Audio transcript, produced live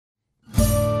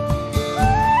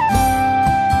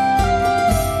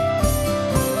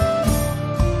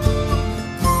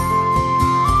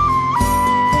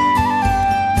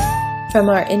From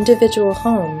our individual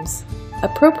homes,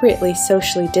 appropriately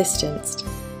socially distanced,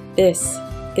 this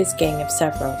is Gang of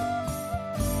Several.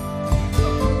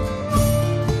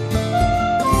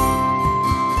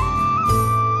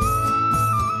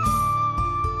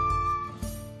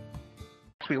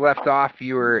 We left off,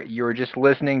 you were just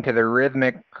listening to the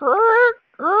rhythmic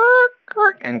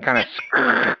and kind of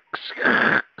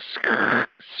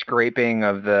scraping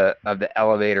of the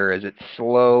elevator as it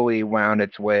slowly wound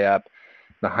its way up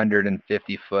the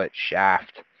 150-foot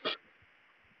shaft.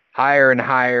 Higher and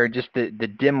higher, just the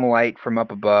dim light from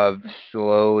up above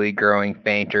slowly growing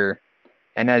fainter.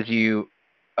 And as you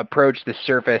approach the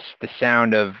surface, the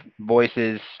sound of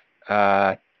voices,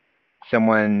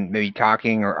 someone maybe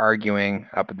talking or arguing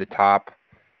up at the top,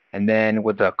 and then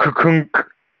with a kunk,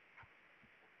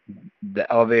 the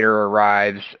elevator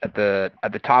arrives at the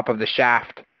top of the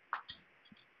shaft,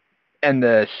 and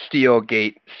the steel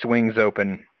gate swings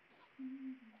open,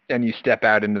 and you step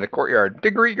out into the courtyard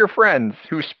to greet your friends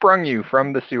who sprung you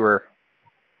from the sewer.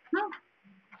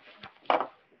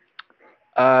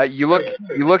 You look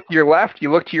to your left,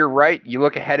 you look to your right, you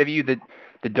look ahead of you. The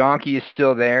donkey is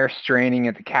still there, straining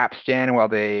at the capstan while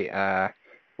the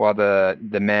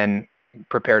men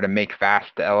prepare to make fast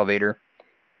the elevator.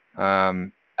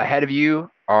 Ahead of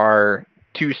you are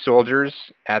 2 soldiers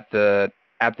at the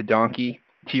donkey.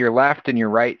 To your left and your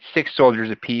right, 6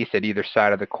 soldiers apiece at either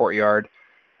side of the courtyard.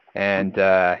 And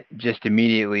just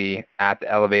immediately at the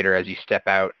elevator, as you step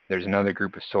out, there's another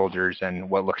group of soldiers and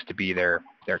what looks to be their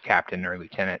captain or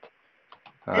lieutenant.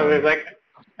 So there's like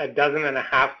a dozen and a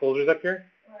half soldiers up here?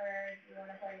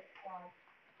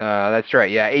 That's right.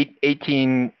 Yeah,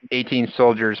 18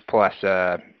 soldiers plus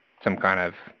some kind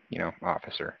of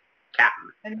officer.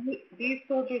 And these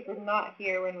soldiers were not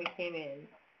here when we came in.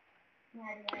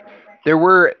 There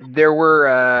were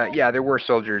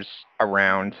soldiers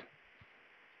around.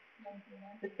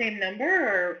 The same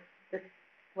number or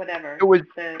whatever?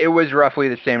 It was roughly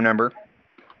the same number.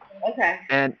 Okay.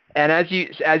 And as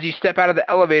you step out of the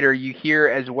elevator, you hear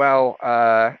as well,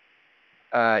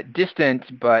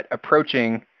 distant but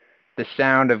approaching, the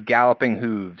sound of galloping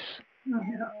hooves.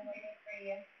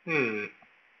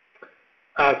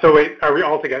 So wait, are we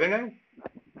all together now?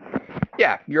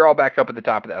 Yeah, you're all back up at the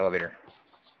top of the elevator.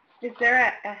 Is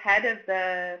there a head of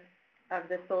the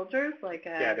soldiers,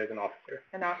 Yeah, there's an officer.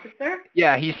 An officer?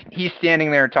 Yeah, he's standing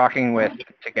there talking with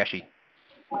Takeshi.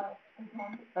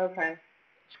 Okay.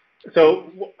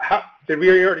 So, did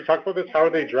we already talk about this? How are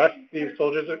they dressed, these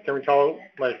soldiers? Can we tell,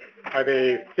 are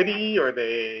they city or are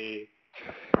they...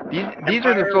 These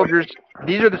are the soldiers.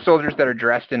 These are the soldiers that are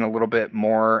dressed in a little bit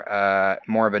more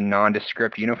of a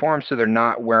nondescript uniform. So they're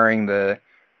not wearing the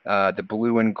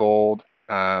blue and gold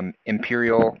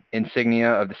imperial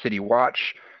insignia of the City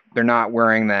Watch. They're not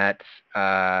wearing that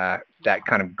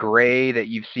kind of gray that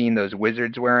you've seen those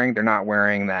wizards wearing. They're not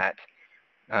wearing that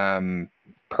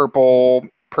purple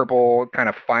kind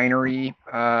of finery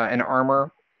and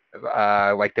armor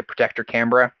like the Protector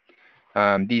Canberra.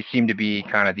 These seem to be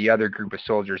kind of the other group of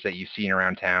soldiers that you've seen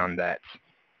around town that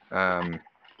are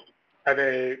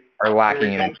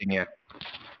lacking in insignia.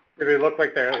 Do they look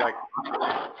like they're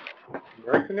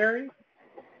mercenaries?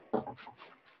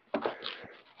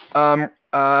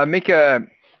 Make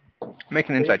an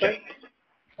insight check.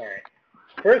 All right.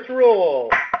 First rule.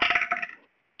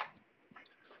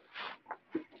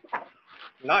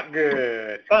 Not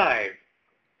good. 5.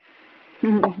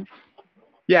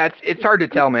 Yeah, it's hard to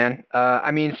tell, man.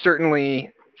 I mean,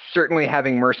 certainly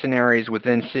having mercenaries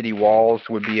within city walls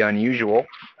would be unusual,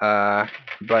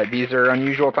 but these are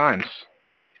unusual times.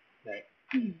 Right.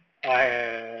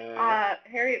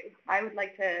 Harriet, I would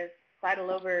like to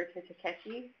sidle over to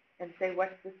Takeshi and say,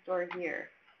 what's the story here?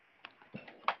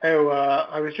 Oh,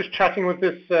 I was just chatting with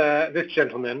this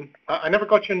gentleman. I never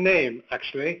got your name,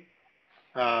 actually.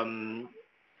 But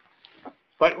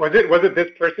was it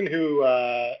this person who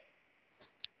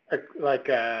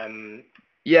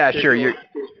Yeah, sure.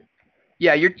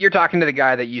 You're talking to the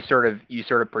guy that you sort of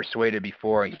persuaded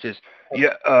before. He says,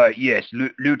 yes,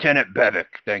 Lieutenant Bevick,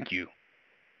 thank you.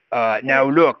 Now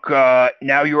look,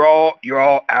 now you're all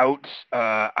out.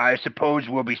 I suppose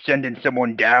we'll be sending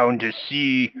someone down to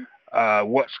see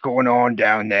what's going on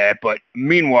down there. But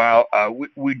meanwhile,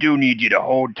 we do need you to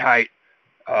hold tight.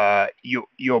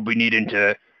 You'll be needing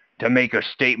to make a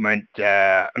statement.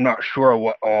 I'm not sure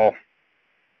what all.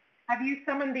 Have you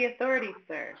summoned the authorities,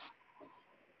 sir?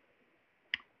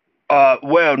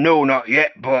 Well, no, not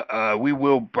yet, but we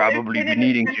will probably be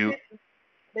needing to.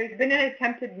 There's been an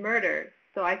attempted murder,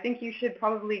 so I think you should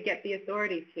probably get the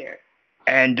authorities here.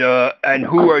 And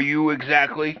who are you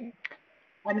exactly?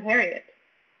 I'm Harriet.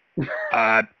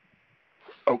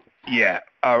 Yeah.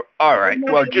 All right.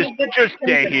 Well, just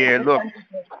stay here. Look.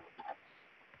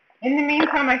 In the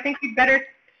meantime, I think you'd better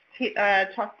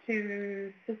talk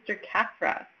to Sister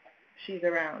Cathra. She's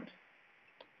around.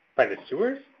 By the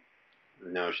sewers?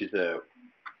 No, she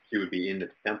would be in the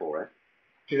temple, right?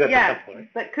 She's at the temple, right?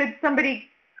 But could somebody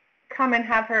come and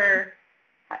have her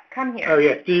come here? Oh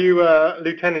yes. Do you,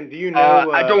 Lieutenant? Do you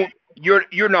know? I don't.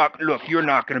 You're not. Look, you're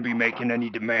not going to be making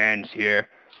any demands here.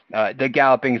 The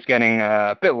galloping's getting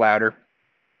a bit louder.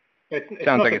 It's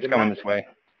Sounds like it's coming this way.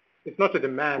 It's not a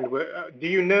demand. Do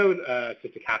you know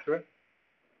Sister Catherine?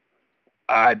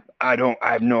 I don't.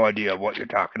 I have no idea what you're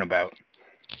talking about.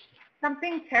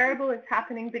 Something terrible is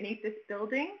happening beneath this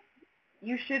building.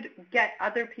 You should get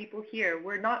other people here.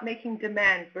 We're not making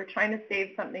demands. We're trying to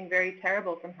save something very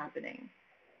terrible from happening.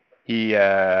 He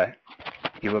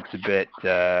looks a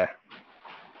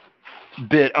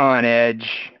bit on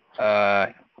edge.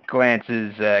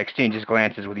 Exchanges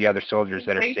glances with the other soldiers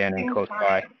that are standing close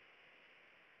by.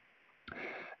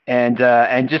 And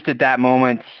just at that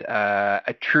moment,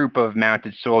 a troop of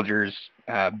mounted soldiers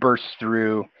bursts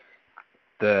through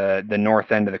the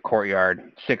north end of the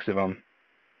courtyard. 6 of them.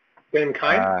 Same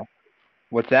kind?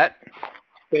 What's that?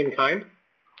 Same kind?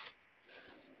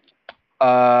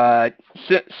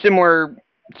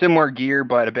 Similar gear,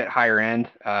 but a bit higher end.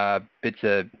 Bits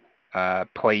of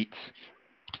plates,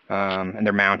 and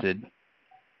they're mounted.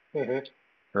 Mm-hmm.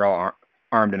 They're all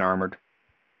armed and armored.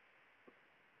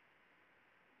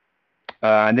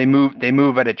 And they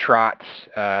move at a trot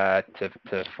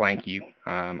to flank you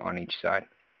on each side.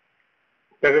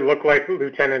 Does it look like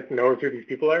Lieutenant knows who these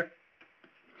people are?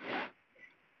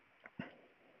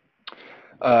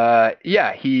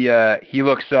 Yeah, he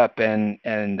looks up and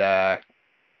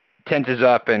tenses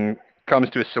up and comes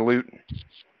to a salute.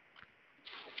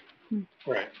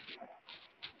 Right.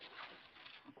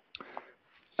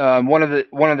 One of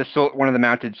the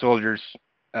mounted soldiers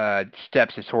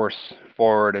steps his horse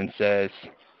forward and says,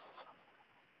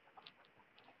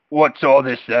 "What's all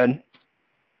this then?"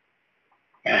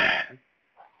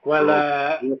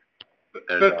 Well,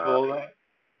 first of all,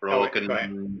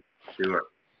 broken sewer.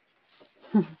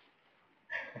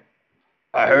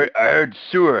 I heard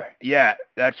sewer. Yeah,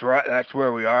 that's right. That's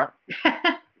where we are. Hey,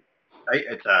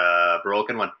 it's a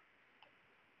broken one.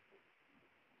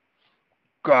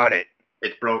 Got it.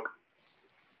 It's broke.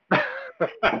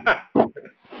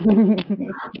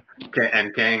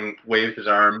 And Kang waves his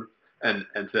arm and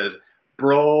says,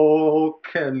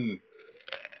 "Broken."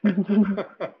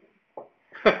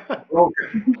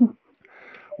 Broken.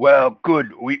 Well,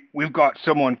 good. We've got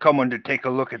someone coming to take a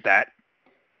look at that.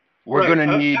 We're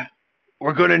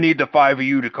gonna need the 5 of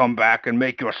you to come back and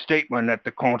make your statement at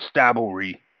the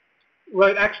constabulary.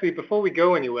 Right, actually, before we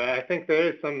go anywhere, I think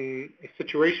there is some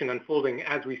situation unfolding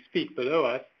as we speak below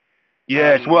us.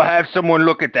 Yes, we'll have someone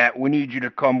look at that. We need you to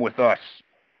come with us.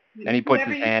 And he puts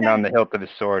his hand on the hilt of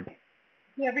his sword.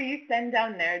 Whoever you send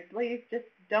down there, please just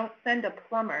don't send a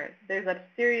plumber. There's a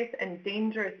serious and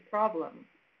dangerous problem.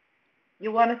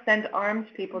 You'll want to send armed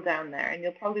people down there, and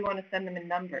you'll probably want to send them in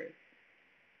numbers.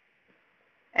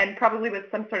 And probably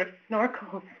with some sort of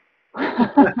snorkels.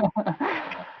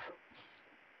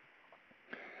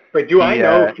 Wait, do I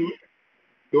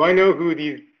know who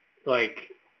these, like,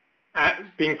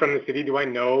 being from the city, do I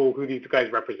know who these guys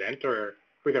represent or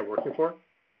who they're working for?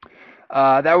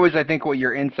 That was, I think, what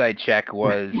your insight check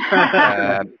was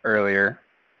earlier.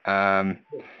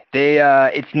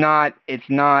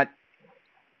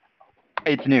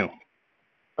 It's new.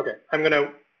 Okay, I'm going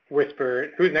to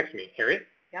whisper, who's next to me? Harriet?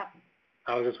 Yeah.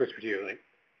 I'll just whisper to you, like,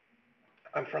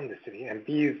 I'm from the city, and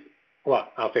these,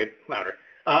 well, I'll say it louder.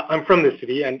 I'm from the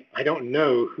city, and I don't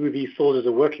know who these soldiers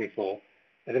are working for.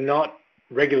 They're not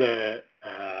regular,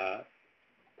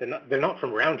 they're not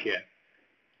from around here.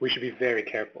 We should be very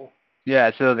careful. Yeah,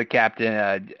 so the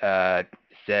captain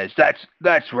says,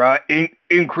 that's right,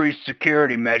 increased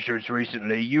security measures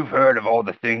recently. You've heard of all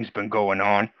the things been going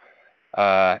on.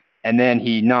 And then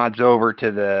he nods over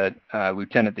to the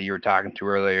lieutenant that you were talking to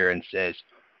earlier and says,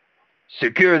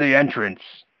 secure the entrance.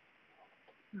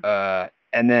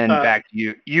 And then back to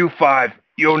you. You 5,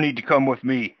 you'll need to come with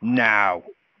me now.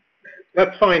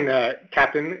 That's fine,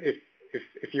 Captain,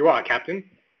 if you are, Captain.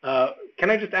 Can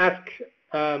I just ask,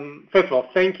 first of all,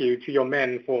 thank you to your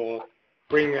men for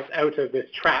bringing us out of this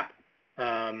trap.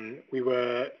 We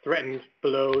were threatened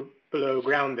below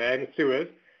ground there in the sewers.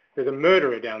 There's a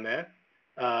murderer down there.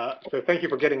 So thank you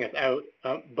for getting us out.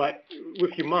 But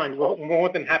if you mind, we're more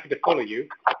than happy to follow you.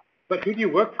 But who do you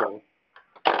work for?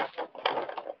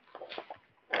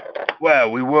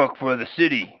 Well, we work for the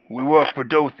city. We work for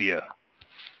Dothia.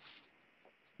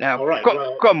 Now, All right,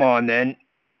 come on then.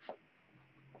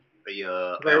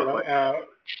 Very well.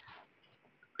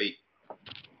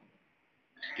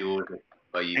 Excuse me.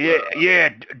 Are you,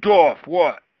 Dwarf,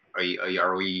 what?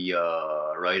 are we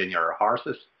riding your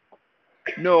horses?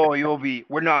 No,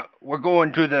 we're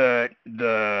going to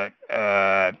the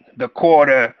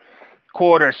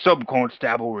quarter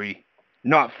sub-constabulary.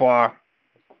 Not far.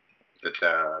 But,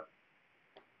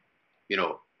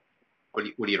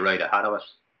 will you ride ahead of us?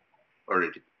 Or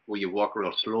will you walk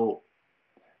real slow?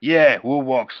 Yeah, we'll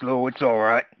walk slow. It's all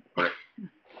right. Right.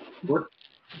 Good.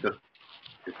 Just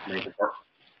make it work.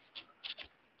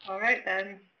 All right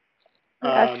then.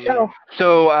 Let's go.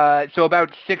 So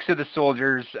about 6 of the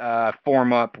soldiers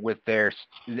form up with their.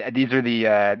 These are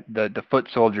the foot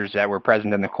soldiers that were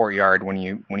present in the courtyard when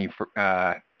you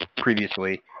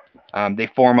previously. They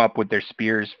form up with their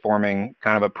spears, forming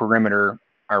kind of a perimeter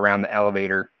around the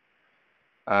elevator.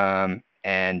 And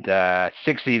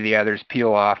 60 of the others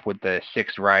peel off with the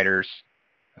 6 riders,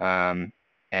 and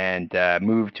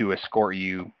move to escort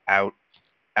you out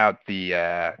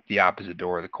the opposite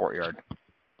door of the courtyard.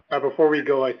 Before we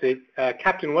go, I say,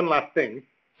 Captain, one last thing.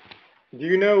 Do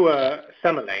you know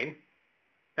Samalane?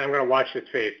 And I'm going to watch his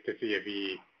face to see if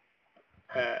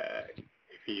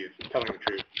he's telling the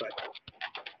truth.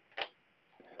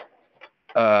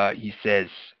 But He says,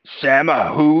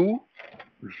 Sama who?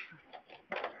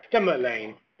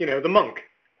 Samalane, the monk.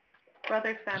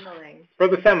 Brother Samalane.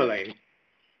 Brother Samalane.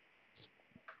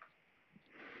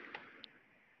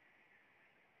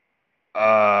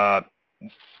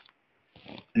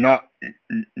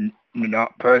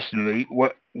 Not personally.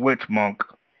 Which monk?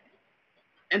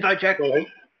 Insight check. Well,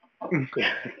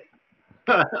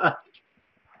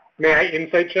 may I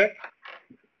insight check?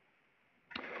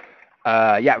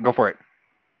 Yeah, go for it.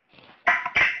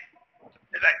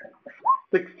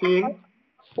 16.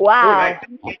 Wow.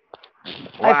 Oh, nice.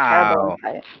 I have terrible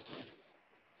insight.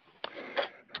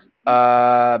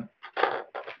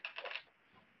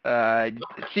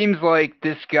 It seems like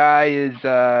this guy is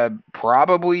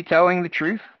probably telling the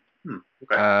truth.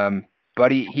 Okay.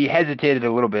 But he hesitated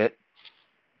a little bit.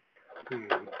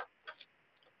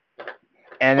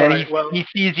 And then he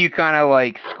sees you kind of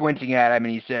like squinting at him,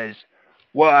 and he says,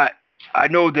 "Well, I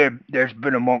know there's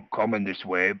been a monk coming this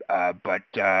way, but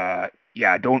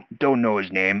yeah, don't know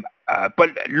his name. But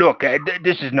look,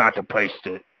 this is not the place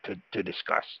to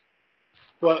discuss."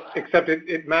 Well, except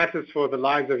it matters for the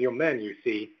lives of your men, you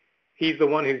see. He's the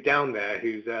one who's down there,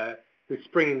 who's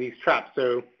springing these traps,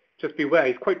 so just beware.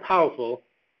 He's quite powerful.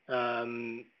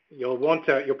 You'll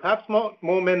perhaps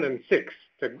more men than 6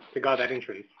 to guard that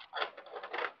entrance.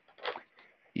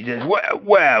 He says,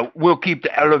 well, we'll keep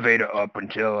the elevator up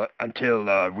until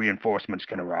reinforcements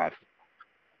can arrive.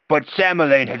 But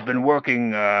Samalane has been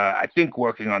working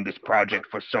on this project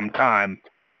for some time,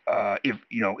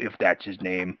 if that's his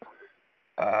name.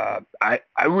 I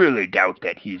really doubt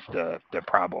that he's the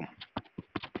problem.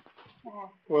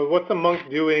 Well, what's a monk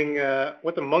doing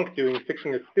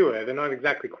fixing a sewer? They're not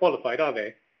exactly qualified, are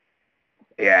they?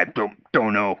 Yeah,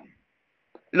 don't know.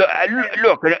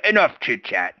 Look, enough chit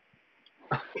chat.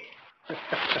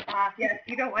 Yes,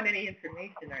 you don't want any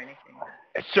information or anything.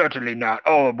 Certainly not.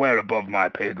 All well above my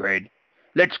pay grade.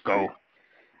 Let's go.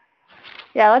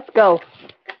 Yeah, let's go.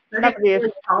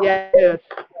 Yes.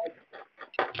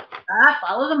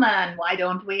 Follow the man. Why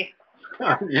don't we?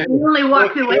 Yeah. We only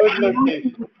walked away from Okay.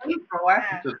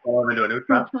 Just follow him into a new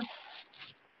trap.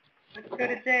 Let's go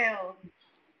to jail.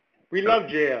 We love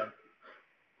jail.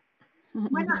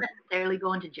 We're not necessarily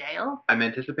going to jail. I'm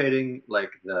anticipating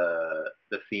like the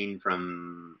scene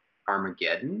from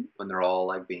Armageddon when they're all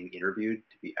like being interviewed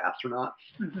to be astronauts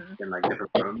in like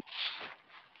different rooms.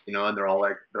 And they're all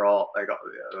like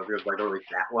there's like a really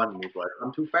fat one, and he's like,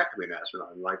 I'm too fat to be an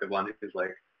astronaut. And like the one who's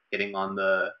like hitting on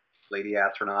the lady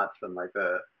astronauts, and like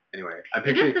anyway.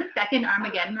 Is this the second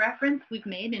Armageddon reference we've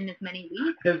made in as many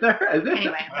weeks? Is there?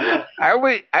 Anyway. I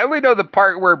only know the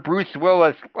part where Bruce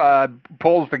Willis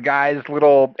pulls the guy's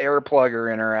little air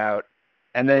plugger in or out,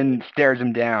 and then stares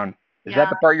him down. Is that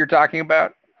the part you're talking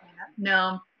about?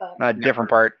 No. Different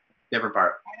part. Different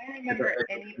part. I don't remember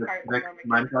any part of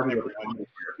Mine's probably Armageddon.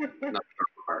 not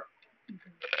the part.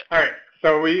 All right.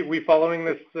 So we following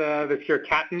this here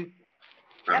captain?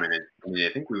 I mean, I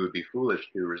think we would be foolish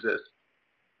to resist.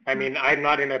 I mean, I'm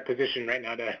not in a position right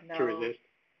now to resist.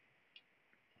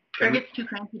 Birgit's too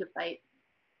cranky to fight.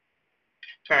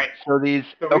 All right.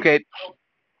 Okay.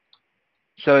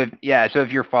 So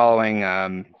if you're following,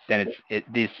 then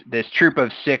this troop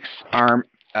of 6 armed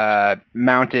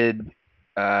mounted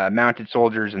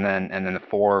soldiers and then the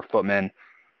 4 footmen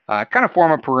kind of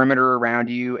form a perimeter around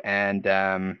you, and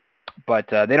but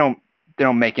they don't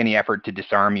make any effort to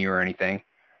disarm you or anything.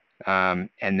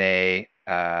 and they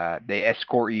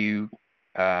escort you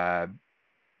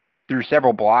through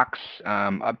several blocks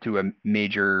up to a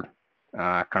major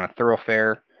kind of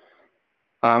thoroughfare,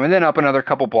 and then up another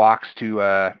couple blocks to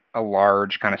a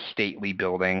large kind of stately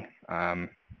building made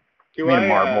of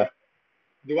marble.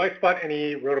 Do I spot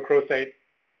any rhodochrosite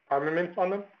armaments on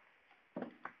them?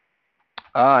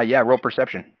 Yeah, roll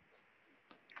perception.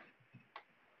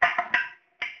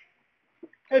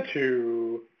 A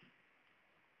 2.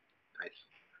 Nice.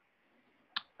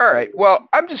 All right. Well,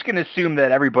 I'm just going to assume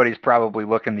that everybody's probably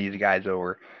looking these guys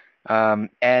over. And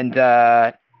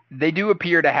they do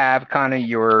appear to have kind of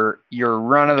your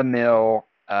run-of-the-mill,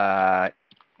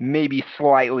 maybe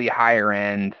slightly higher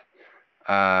end,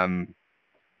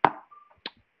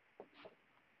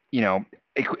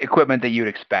 equipment that you'd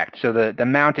expect. So the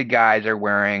mounted guys are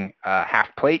wearing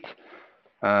half plate,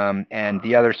 and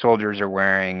the other soldiers are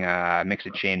wearing a mix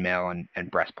of chainmail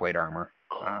and breastplate armor.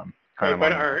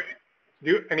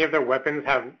 Do any of their weapons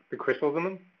have the crystals in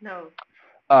them? No.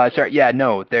 Sorry, yeah,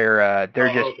 no, they're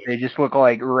they just look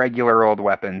like regular old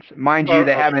weapons. Mind you,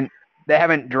 they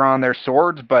haven't drawn their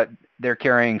swords, but they're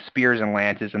carrying spears and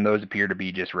lances, and those appear to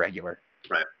be just regular.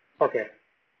 Right. Okay.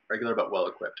 Regular but well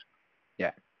equipped.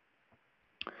 Yeah.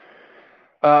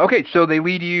 Okay, so they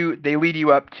lead you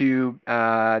up to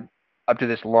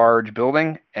this large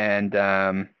building, and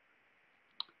 3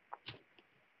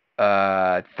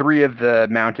 of the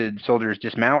mounted soldiers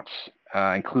dismount,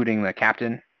 including the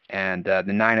captain, and the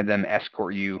 9 of them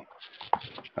escort you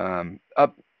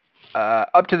up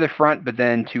to the front, but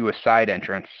then to a side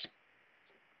entrance.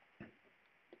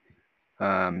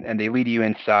 And they lead you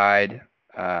inside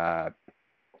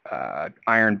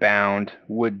iron-bound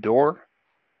wood door,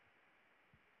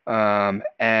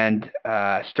 and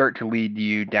start to lead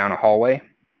you down a hallway.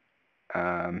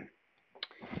 And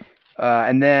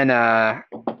then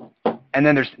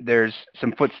there's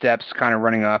some footsteps kind of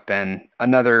running up, and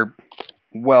another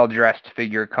well-dressed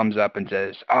figure comes up and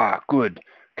says, good,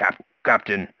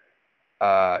 Captain.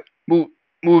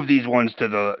 Move these ones to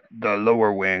the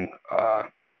lower wing.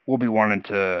 We'll be wanting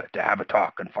to have a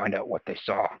talk and find out what they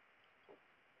saw.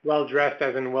 Well-dressed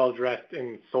as in well-dressed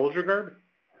in soldier garb?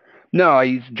 No,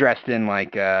 he's dressed in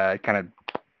like kind of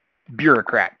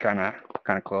bureaucrat kind of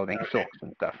clothing, silks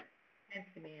and stuff.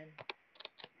 Fancy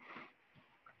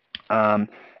man.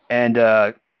 And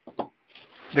the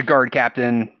guard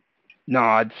captain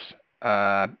nods,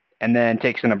 and then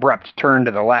takes an abrupt turn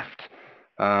to the left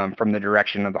from the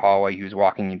direction of the hallway he was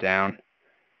walking you down.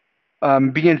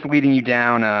 Begins leading you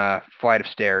down a flight of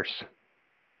stairs.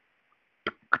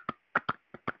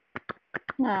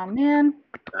 Oh, man.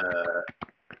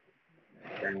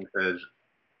 Kang says,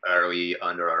 are we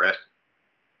under arrest?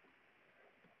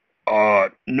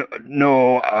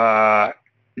 No,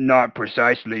 not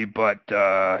precisely, but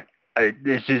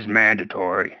this is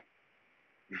mandatory.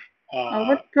 I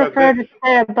would prefer to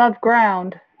stay above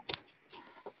ground.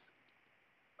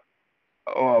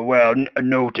 Oh, well,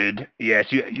 noted.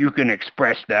 Yes, you can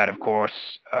express that, of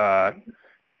course,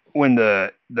 when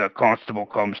the constable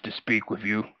comes to speak with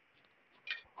you.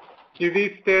 Do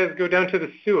these stairs go down to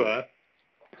the sewer?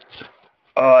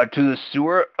 To the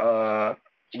sewer?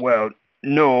 Well,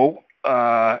 no.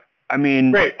 I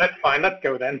mean... Great, that's fine. Let's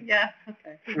go then. Yeah,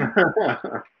 okay.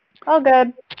 Oh,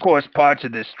 good. Of course, parts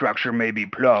of this structure may be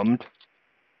plumbed.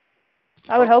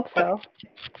 I would hope so.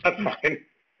 That's fine.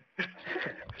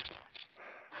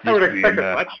 I would expect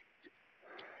as much.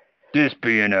 This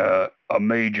being a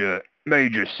major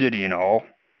city and all.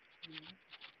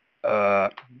 All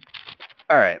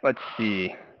right, let's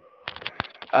see.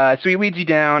 So he leads you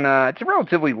down. It's a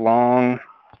relatively long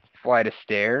flight of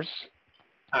stairs.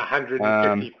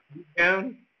 150 feet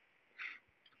down?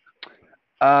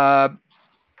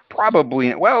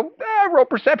 Probably. Well, roll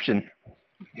perception.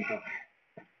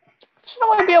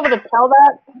 Shouldn't we be able to tell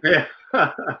that? Yeah.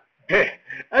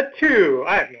 A 2.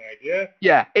 I have no idea.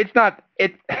 Yeah, it's not.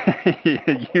 You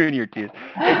and your twos.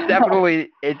 It's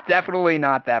definitely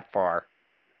not that far.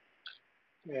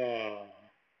 All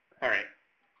right.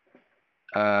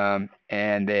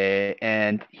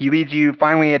 And he leads you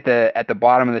finally at the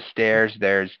bottom of the stairs.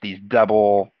 There's these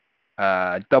double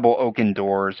oaken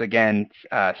doors, again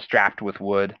strapped with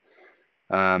wood.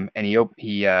 And he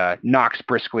knocks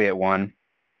briskly at one.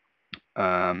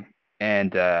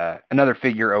 And another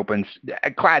figure opens,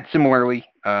 clad similarly,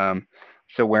 so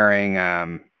wearing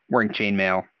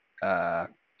chainmail.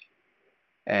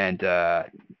 And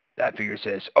that figure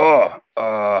says, "Oh,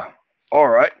 all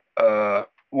right.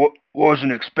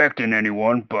 Wasn't expecting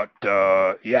anyone, but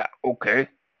yeah, okay."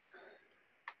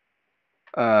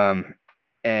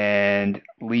 And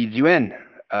leads you in.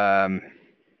 And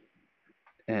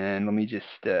And let me just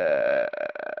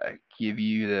give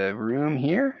you the room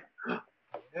here.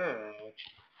 Oh,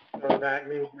 so that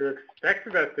means you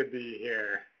expected us to be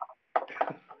here.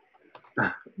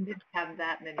 Didn't have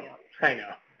that many options. I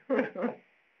know.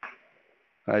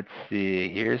 Let's see.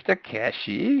 Here's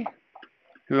Takeshi.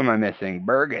 Who am I missing?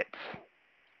 Birgit.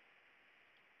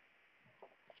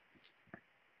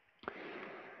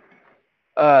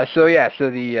 So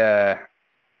the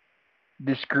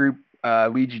this group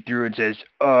leads you through and says,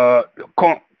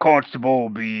 Constable will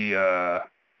be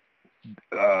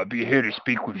here to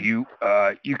speak with you.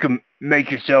 You can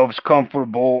make yourselves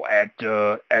comfortable at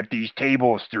these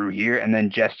tables through here, and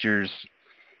then gestures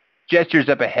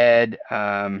up ahead,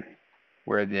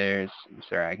 where there's.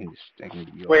 Sorry, I can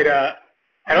give you. Wait, I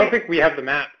don't think we have the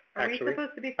map. Are we Actually,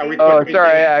 supposed to be? Oh,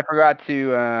 sorry, I forgot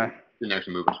to. Didn't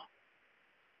actually move it.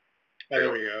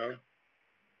 There we go.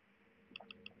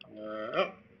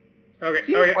 Okay.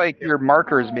 Seems like your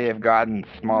markers may have gotten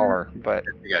smaller, but.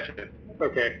 I gotcha.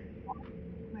 Okay.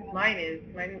 Mine.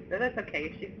 That's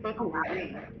okay. She's supposed to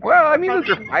read. Well, I mean, those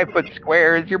are 5-foot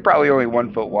squares. You're probably only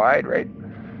 1 foot wide, right?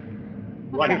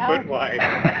 1 foot wide.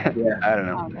 Yeah, I don't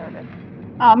know. Oh, there it is.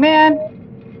 Oh, man.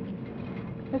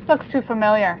 This looks too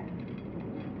familiar.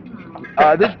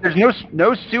 There's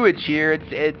no sewage here.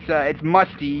 It's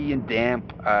musty and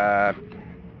damp,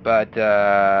 but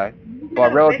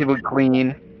relatively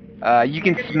clean. You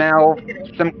can smell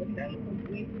some.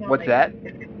 What's that?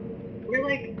 We're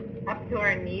like up to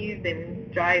our knees in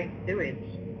dry sewage.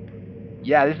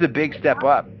 Yeah, this is a big step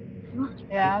up.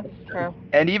 Yeah, that's true.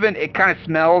 And even it kind of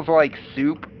smells like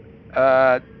soup,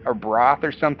 or broth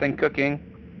or something cooking.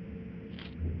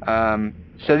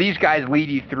 So these guys lead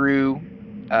you through,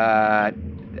 up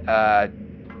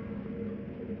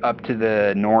to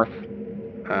the north.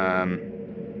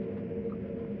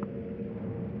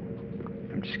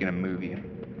 I'm just gonna move you.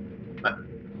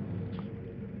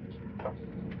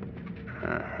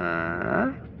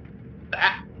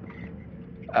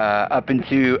 Up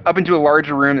into a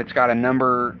larger room that's got a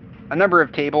number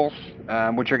of tables,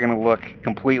 which are going to look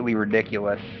completely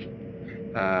ridiculous,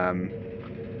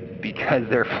 because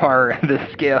the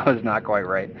scale is not quite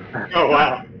right. Oh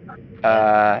wow.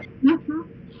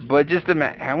 But just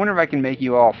I wonder if I can make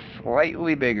you all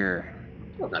slightly bigger.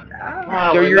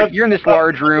 Wow, So you're in this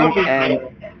large room, and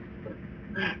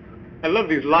I love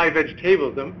these live edge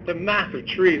tables. They're massive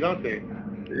trees, aren't they?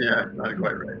 Yeah, not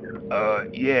quite right.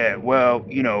 yeah, well,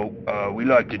 we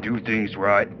like to do things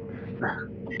right.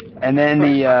 And then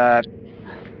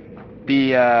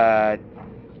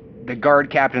the guard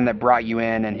captain that brought you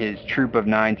in and his troop of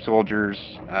 9 soldiers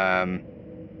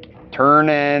turn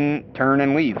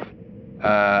and leave,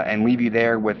 and leave you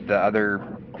there with the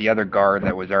other guard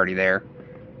that was already there.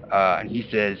 And he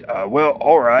says, well,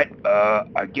 all right,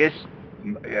 I guess.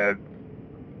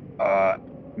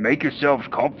 Make yourselves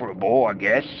comfortable, I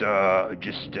guess.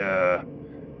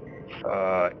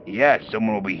 Yeah,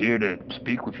 someone will be here to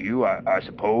speak with you, I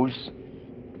suppose.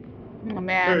 Oh,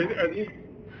 man.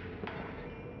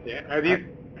 Are these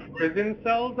prison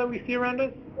cells that we see around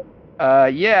us?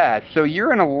 Yeah, so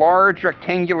you're in a large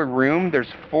rectangular room.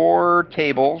 There's 4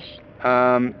 tables.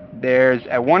 There's,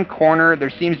 at one corner,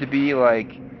 there seems to be,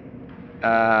 like,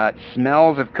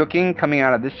 smells of cooking coming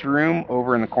out of this room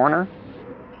over in the corner.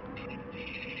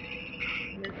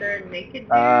 Is there a naked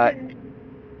dude?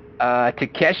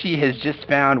 Takeshi has just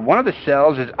found one of the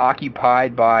cells is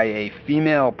occupied by a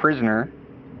female prisoner,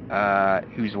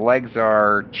 whose legs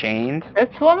are chained.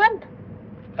 This woman?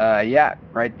 Yeah,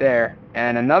 right there.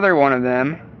 And another one of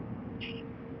them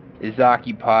is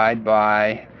occupied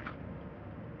by...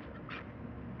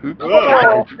 Oops.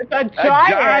 Oh, it's a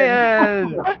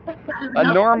giant!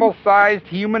 A normal-sized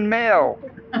human male.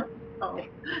 Oh.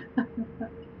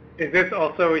 Is this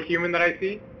also a human that I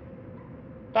see?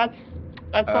 That's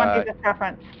one you just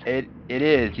referenced. It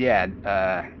is, yeah.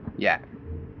 Yeah.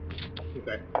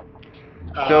 Okay.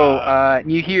 So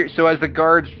you hear, so as the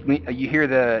guards, you hear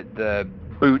the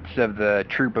boots of the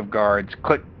troop of guards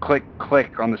click, click,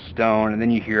 click on the stone, and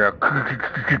then you hear a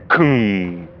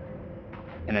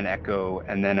and an echo,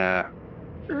 and then a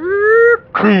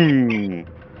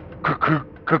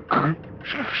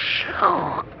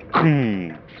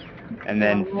and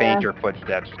then fainter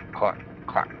footsteps, clock,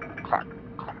 clock, clock.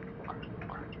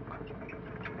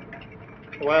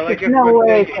 Well, I guess No we're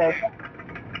way, staying-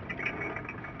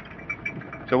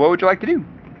 So what would you like to do?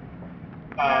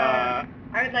 I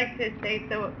would like to say,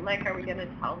 so, like, are we going to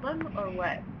tell them, or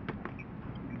what?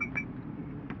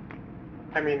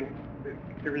 I mean,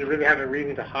 do we really have a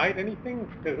reason to hide anything?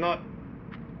 There's not...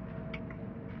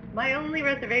 My only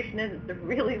reservation is it's a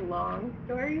really long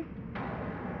story.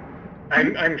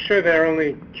 I'm sure they're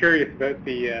only curious about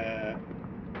the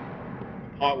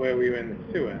part where we were in the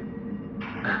sewer.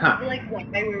 Like,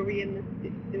 why were we in the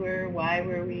sewer? Why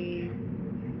were we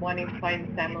wanting to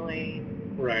find Sile?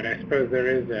 Right, I suppose there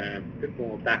is a bit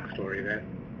more backstory there.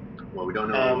 Well, we don't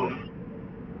know.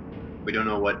 We don't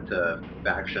know what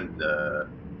faction the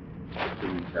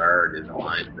guard is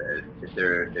aligned with.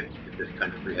 If this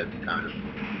country has kind of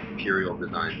imperial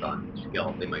designs on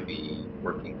skill, they might be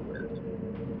working with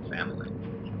family.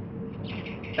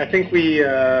 I think we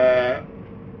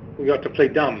got to play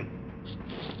dumb.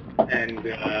 And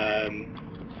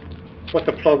what's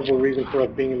a plausible reason for us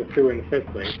being in the sewer in the first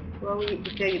place? Well,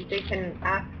 they can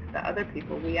ask the other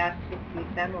people. We asked to see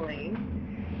Sile.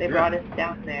 They brought us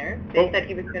down there. They said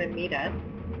he was going to meet us.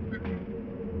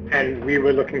 And we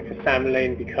were looking for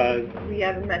Sile because... We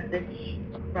have a message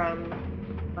from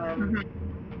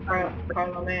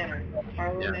Carlo Manor.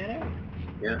 Carlo Manor?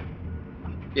 Yeah.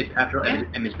 It's after, I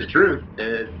mean, it's the truth.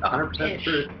 It's 100% the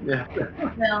truth. Yeah.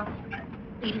 Well,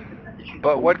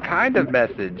 But what kind of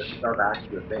message? Our backs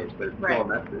to the face, but it's still a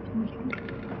message.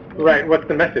 Right, what's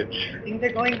the message? Things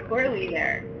are going poorly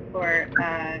there for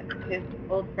his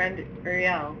old friend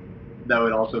Uriel. That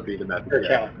would also be the message.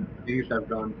 Urkel. Things have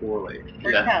gone poorly.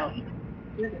 Urkel.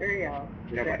 Who's Uriel?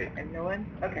 Nobody. No one?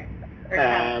 Okay.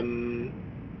 Urkel.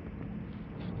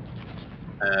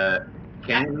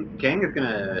 Kang is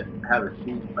gonna have a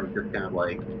seat, like just kind of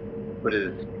like put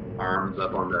his arms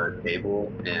up on the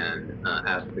table and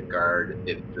ask the guard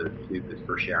if the soup is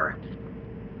for sharing.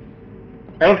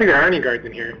 I don't think there are any guards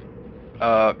in here.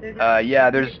 Yeah,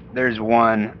 there's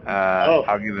one.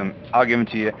 I'll give him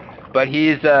to you. But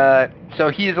he's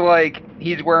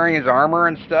he's wearing his armor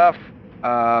and stuff,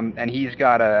 and he's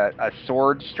got a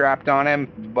sword strapped on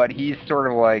him, but he's sort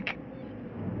of like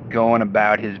going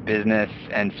about his business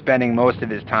and spending most of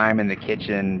his time in the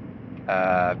kitchen,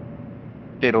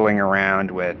 fiddling around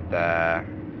with,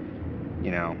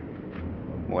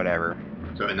 whatever.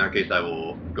 So in that case, I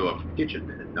will go up to the kitchen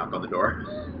and knock on the door.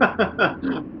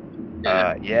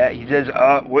 Yeah, he says,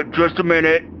 wait, just a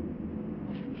minute.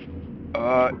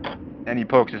 And he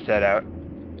pokes his head out.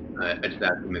 I just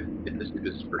ask him if the soup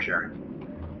is for sharing.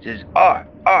 He says,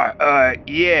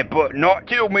 yeah, but not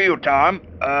till mealtime.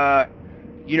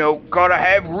 Gotta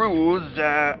have rules,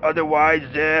 otherwise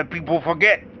people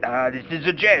forget. This is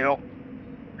a jail.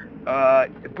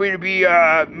 It's going to be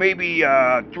maybe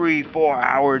 3-4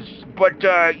 hours, but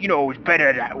it's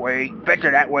better that way.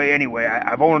 Better that way anyway.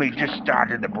 I've only just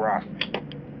started the broth.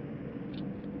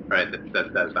 Right,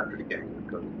 that's satisfactory to Kang.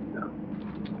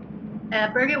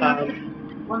 Birgit wants to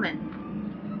see a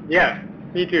woman. Yeah,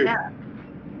 me too. Yeah.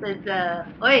 Says,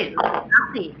 oi,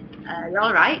 Lassie, you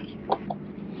all right?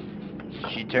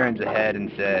 She turns ahead and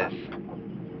says,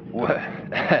 "What?"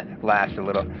 laughs a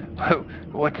little.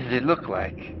 What does it look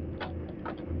like?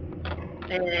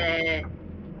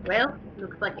 Well,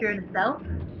 looks like you're in a cell.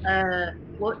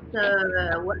 What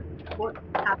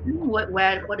happened?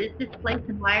 What is this place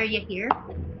and why are you here?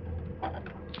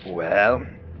 Well,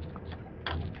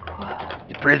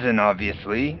 the prison,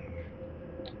 obviously.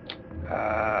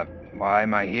 Why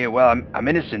am I here? Well, I'm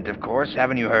innocent, of course.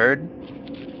 Haven't you heard?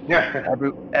 Yeah.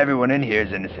 Everyone in here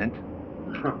is innocent.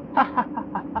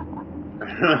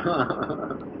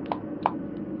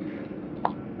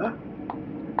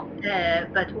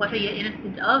 But what are you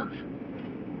innocent of?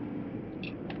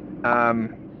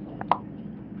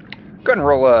 Go ahead and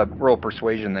roll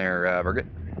persuasion there, Birgit.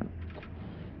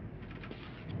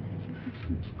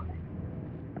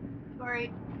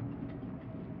 Sorry.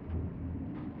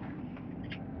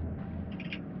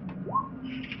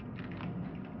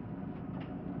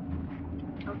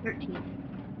 Oh, 13.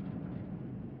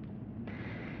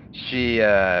 She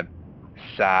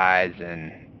sighs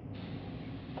and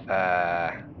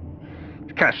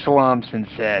kind of slumps and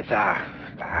says,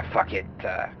 fuck it.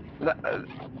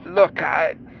 Look,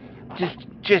 I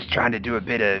just trying to do a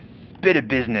bit of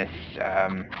business.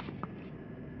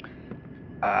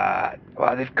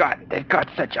 Well, they've got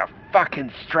such a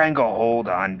fucking stranglehold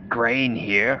on grain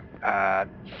here.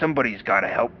 Somebody's got to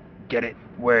help get it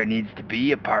where it needs to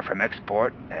be, apart from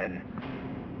export. And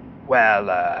well,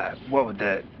 what with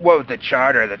the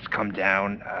charter that's come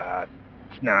down,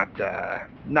 it's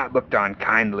not looked on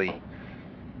kindly.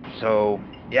 So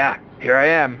yeah, here I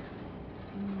am.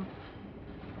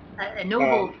 A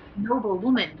noble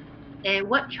woman.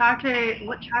 What charter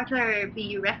be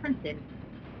you referencing?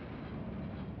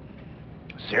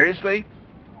 Seriously?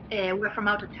 We're from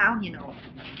out of town, you know.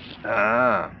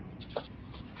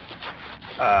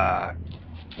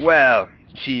 Well,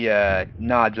 she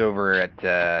nods over at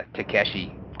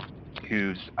Takeshi,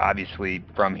 who's obviously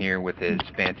from here with his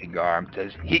fancy garb,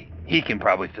 says he can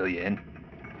probably fill you in.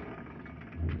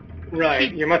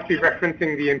 Right. You must be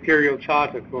referencing the Imperial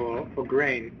Charter for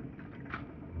grain.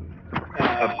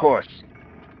 Of course.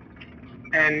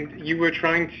 And you were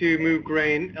trying to move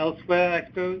grain elsewhere, I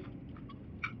suppose?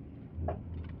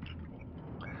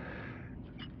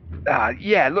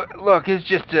 Yeah. Look, it's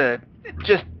just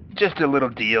a little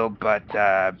deal, but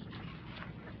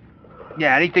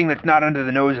yeah, anything that's not under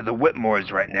the nose of the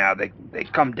Whitmores right now, they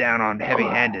come down on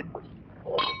heavy-handed.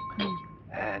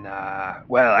 And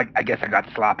well, I guess I got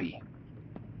sloppy.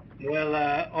 Well,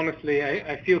 honestly,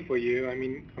 I feel for you. I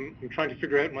mean, I'm trying to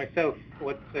figure out myself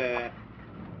what's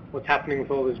happening with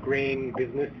all this grain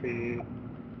business and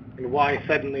why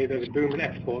suddenly there's a boom in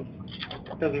exports.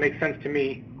 It doesn't make sense to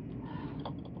me.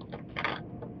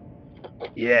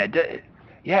 Yeah,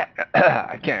 yeah.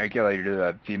 I can't articulate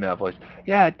a female voice.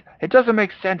 Yeah, it doesn't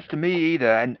make sense to me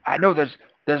either. And I know there's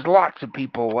lots of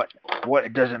people what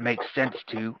it doesn't make sense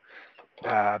to.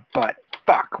 But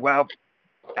fuck. Well,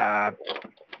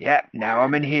 yeah. Now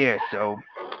I'm in here, so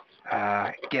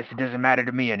I guess it doesn't matter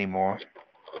to me anymore.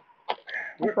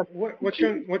 What's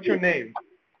your name?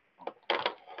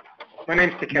 My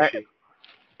name's Takeshi.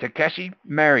 Takeshi?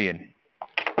 Marion.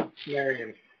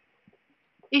 Marion.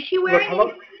 Is she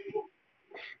wearing?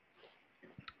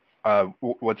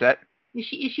 What's that? Is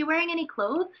she wearing any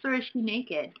clothes, or is she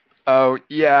naked? Oh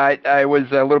yeah, I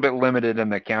was a little bit limited in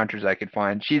the counters I could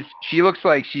find. She looks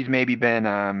like she's maybe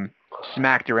been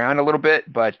smacked around a little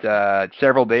bit, but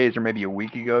several days or maybe a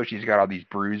week ago, she's got all these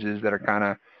bruises that are kind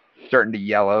of starting to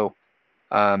yellow.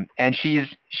 And she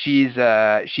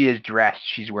is dressed.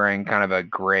 She's wearing kind of a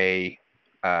gray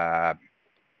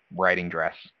riding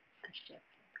dress.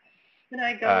 Can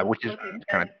I go which is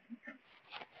kind of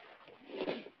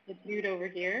the dude over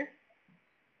here?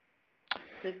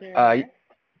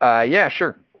 Yeah,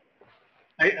 sure.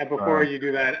 Before you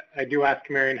do that, I do ask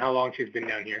Marion how long she's been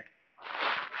down here.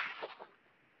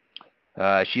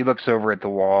 She looks over at the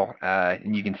wall,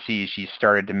 and you can see she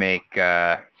started to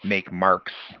make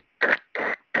marks.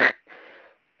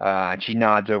 And she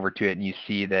nods over to it, and you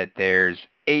see that there's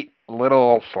 8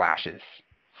 little slashes.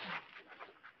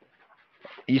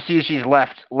 You see she's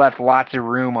left lots of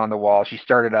room on the wall. She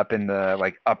started up in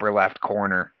the upper left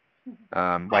corner.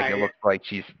 It looks like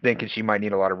she's thinking she might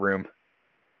need a lot of room.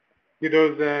 Do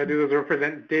those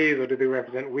represent days or do they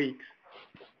represent weeks?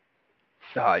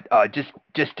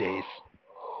 Just days.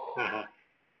 Uh-huh.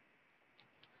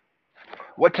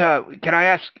 What can I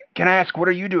ask what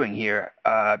are you doing here?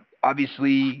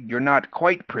 Obviously you're not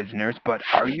quite prisoners, but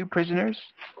are you prisoners?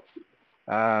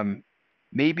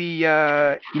 Maybe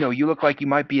you look like you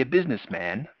might be a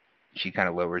businessman. She kind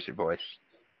of lowers her voice.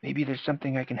 Maybe there's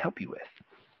something I can help you with.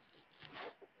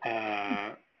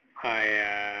 I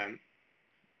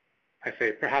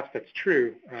say perhaps that's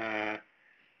true.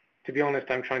 To be honest,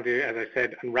 I'm trying to, as I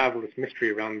said, unravel this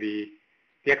mystery around the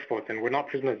exports, and we're not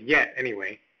prisoners yet,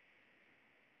 anyway.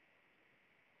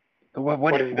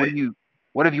 What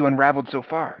have you unraveled so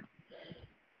far?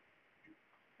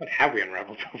 What have we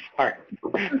unraveled so far?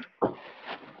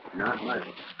 Not much.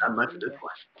 Not much at this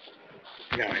point.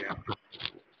 No, I know.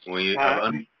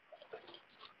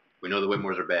 We know the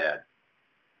Whitmores are bad.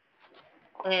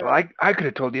 Well, I could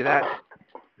have told you that.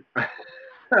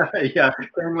 Yeah, I'm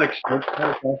short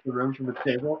across the room from the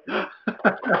table.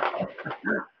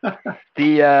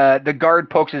 The guard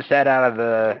pokes his head out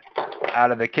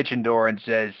of the kitchen door and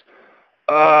says,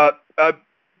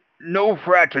 no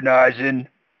fraternizing.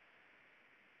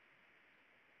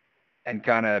 And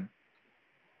kind of.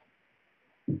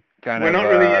 We're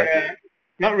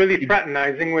not really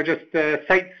fraternizing. We're just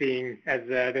sightseeing, as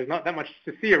there's not that much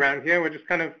to see around here. We're just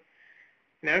kind of,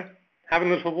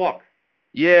 having a little walk.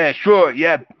 Yeah, sure.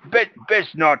 Yeah,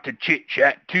 best not to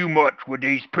chit-chat too much with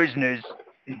these prisoners.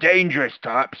 Dangerous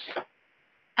types.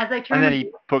 As I turn, and then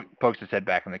he pokes his head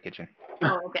back in the kitchen.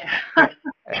 Oh, okay.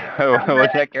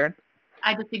 What's that, Karen?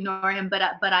 I just ignore him, but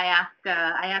I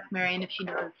ask Marion if she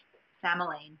knows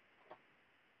Samelaine.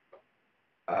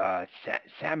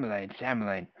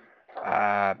 Samelaine.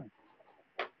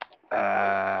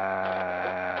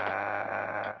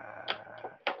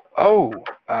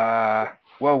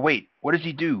 Well, wait. What does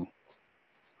he do?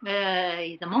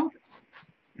 He's a monk.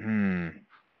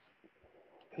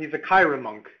 He's a Kyra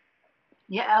monk.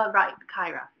 Yeah, right,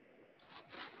 Kyra.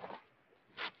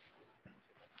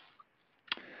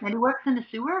 And he works in the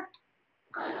sewer?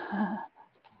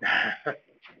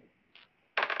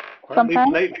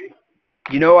 Sometimes.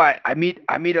 I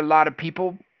meet a lot of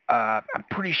people. I'm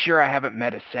pretty sure I haven't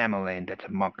met a Samelaine that's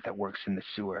a monk that works in the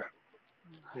sewer.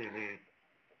 Mm-hmm.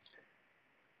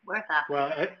 Where's that?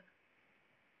 Well,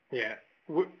 Yeah.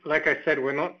 Like I said,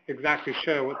 we're not exactly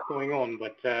sure what's going on,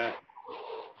 but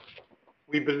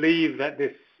we believe that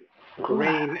these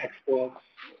grain exports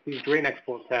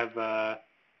have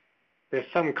there's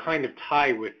some kind of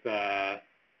tie with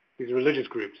these religious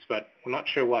groups, but we're not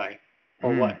sure why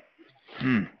or what.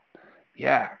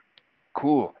 Yeah.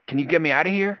 Cool. Can you get me out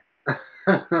of here?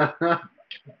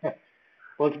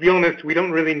 Well, to be honest, we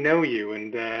don't really know you,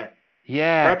 and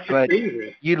Yeah, perhaps but it's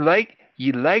dangerous.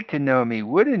 you'd like to know me,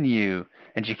 wouldn't you?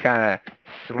 And she kind of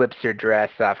slips her dress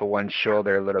off of one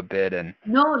shoulder a little bit and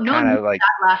No, kind of like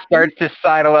that last starts to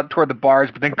sidle up toward the bars,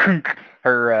 but then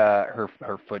her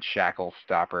foot shackles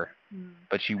stop her.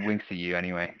 But she winks at you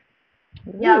anyway.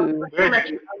 Yeah, Ooh. we'll let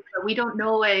you know. We don't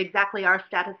know exactly our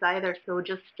status either, so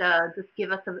just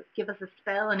give us a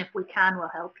spell, and if we can, we'll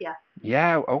help you.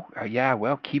 Yeah. Oh, yeah.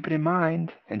 Well, keep it in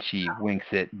mind. And she winks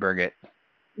at Birgit.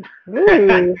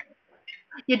 Ooh.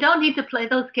 You don't need to play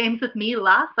those games with me,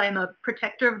 lass. I'm a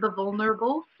protector of the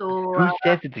vulnerable, so Who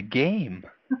says it's a game?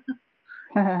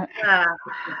 I'm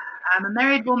a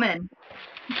married woman.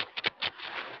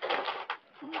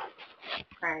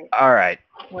 Right. All right.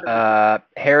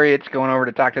 Harriet's going over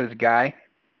to talk to this guy.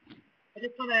 I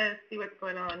just want to see what's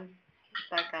going on with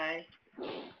that guy.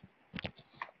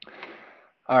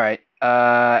 All right.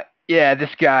 Yeah,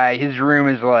 this guy, his room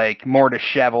is like more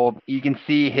disheveled. You can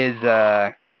see his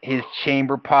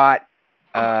chamber pot.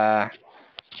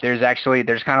 There's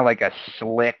kind of like a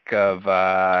slick of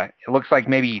it looks like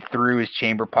maybe he threw his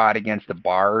chamber pot against the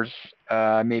bars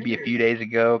maybe a few days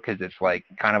ago because it's like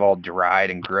kind of all dried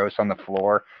and gross on the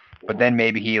floor. But then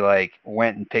maybe he like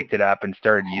went and picked it up and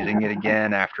started using it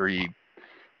again after he,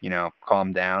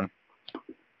 calmed down.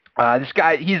 This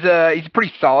guy, he's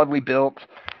pretty solidly built,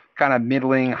 kind of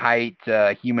middling height,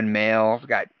 human male. He's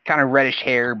got kind of reddish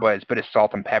hair, but it's a bit of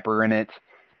salt and pepper in it.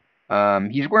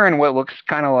 He's wearing what looks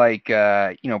kind of like,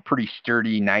 pretty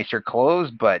sturdy, nicer clothes,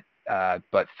 but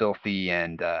filthy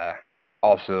and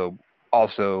also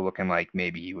looking like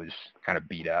maybe he was kind of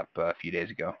beat up a few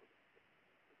days ago.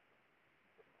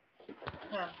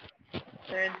 Huh.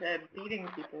 They're into beating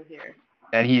people here.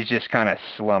 And he's just kind of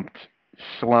slumped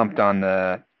on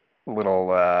the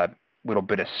little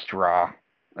bit of straw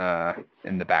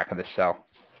in the back of the cell.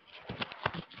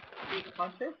 He's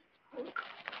conscious?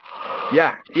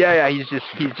 Yeah. He's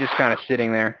just kind of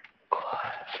sitting there.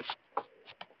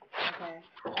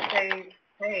 Okay.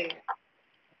 Hey,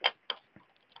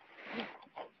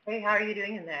 how are you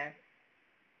doing in there?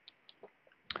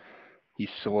 He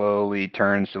slowly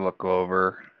turns to look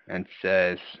over and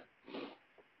says,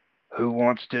 "Who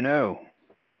wants to know?"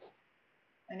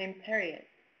 My name's Harriet.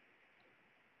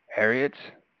 Harriet?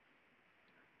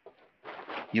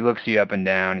 He looks you up and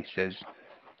down. He says,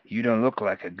 "You don't look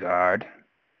like a guard."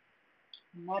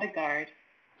 I'm not a guard.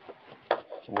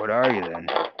 What are you then?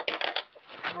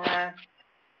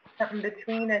 Something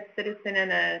between a citizen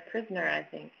and a prisoner, I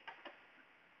think.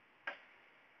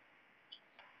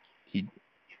 He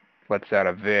lets out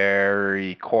a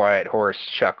very quiet, hoarse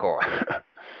chuckle.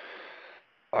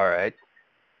 All right.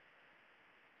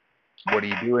 What are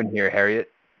you doing here, Harriet?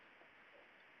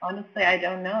 Honestly, I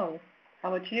don't know.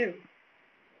 How about you?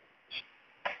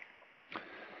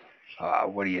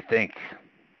 What do you think?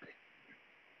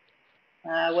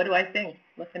 What do I think,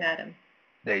 looking at him?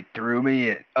 They threw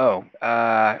me.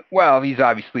 Well, he's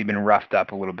obviously been roughed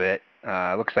up a little bit.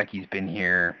 Looks like he's been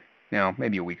here,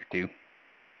 maybe a week or two.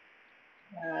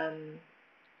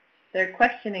 They're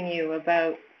questioning you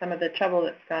about some of the trouble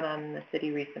that's gone on in the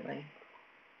city recently.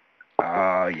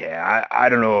 Oh, yeah. I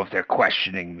don't know if they're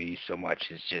questioning me so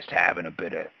much as just having a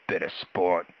bit of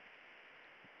sport.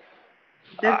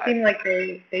 It does seem like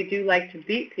they do like to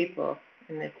beat people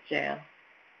in this jail.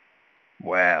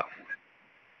 Well,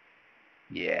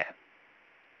 yeah.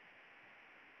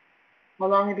 How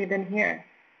long have you been here?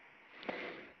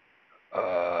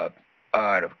 I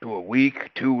don't know, a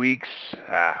week, 2 weeks.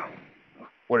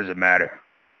 What does it matter?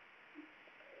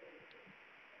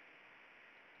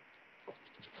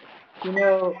 You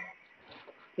know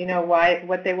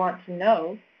what they want to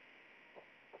know?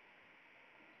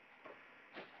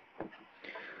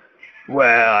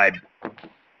 Well,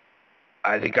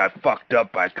 I think I fucked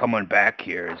up by coming back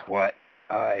here is what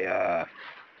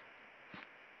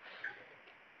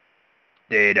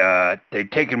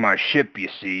they'd taken my ship, you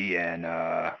see, and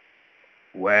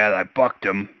well, I bucked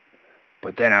them,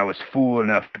 but then I was fool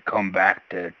enough to come back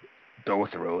to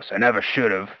Dothros. I never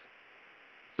should have.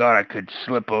 Thought I could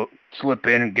slip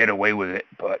in and get away with it,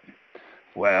 but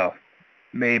well,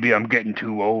 maybe I'm getting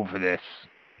too old for this.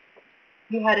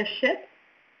 You had a ship?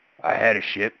 I had a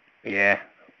ship, yeah.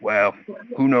 Well,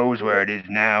 who knows where it is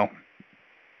now?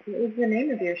 What was the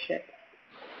name of your ship?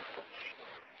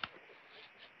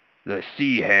 The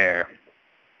sea hare.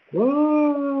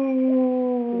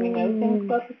 Do we know things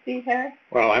about the sea hare?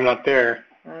 Well, I'm not there.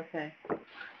 Okay.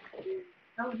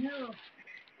 Oh no.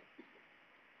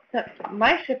 So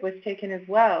my ship was taken as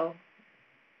well.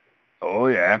 Oh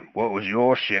yeah. What was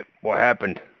your ship? What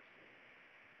happened?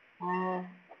 I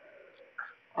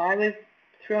was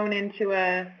thrown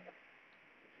into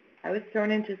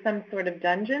some sort of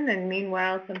dungeon, and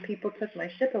meanwhile some people took my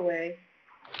ship away.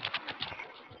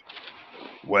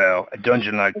 Well, a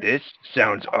dungeon like this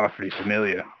sounds awfully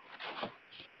familiar.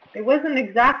 It wasn't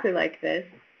exactly like this,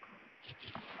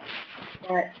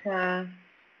 but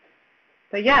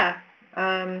yeah,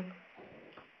 it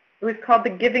was called the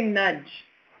Giving Nudge,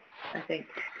 I think.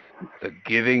 The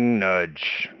Giving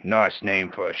Nudge. Nice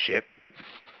name for a ship.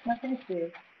 No, thank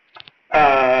you.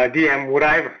 DM, would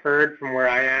I have heard from where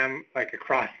I am, like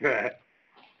across the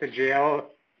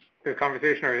jail, the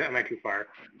conversation, or am I too far?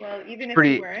 Well, even if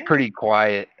you weren't. Pretty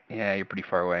quiet. Yeah, you're pretty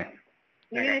far away.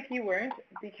 Even if you weren't,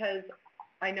 because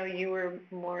I know you were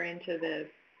more into the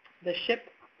ship.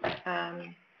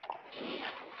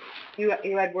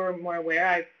 Were more aware.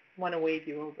 I want to wave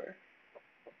you over.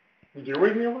 Did you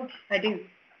wave me over? I do.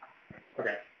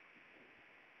 Okay.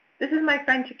 This is my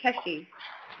friend Takeshi.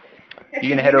 You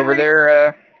gonna head over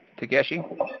there, Takeshi?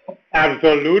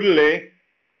 Absolutely.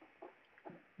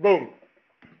 Boom.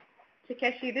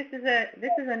 Takeshi, this is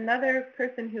another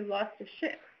person who lost a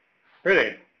ship.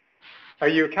 Really? Are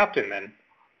you a captain then?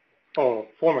 Oh,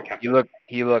 former captain.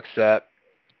 He looks up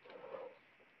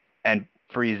and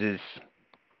freezes,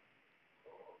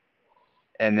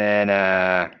 and then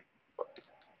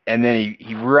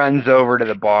he runs over to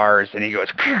the bars and he goes,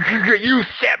 "You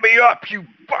set me up, you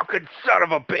fucking son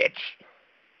of a bitch!"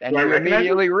 And you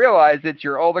immediately realize it's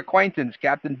your old acquaintance,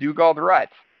 Captain Dugald Rutt.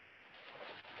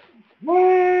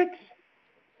 What?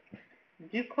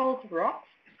 Dugald Rutt?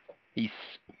 He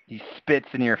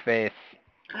spits in your face.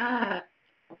 Hang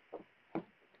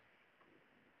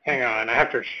on, I have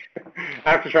to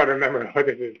try to remember what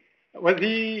this is. Was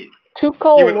he?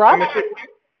 Dugald Rutt?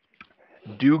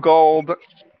 Dugald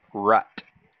Rutt.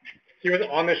 He was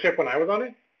on the ship when I was on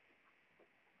it?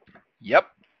 Yep.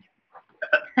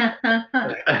 I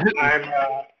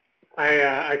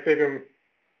say to him,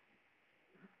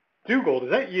 Dugald,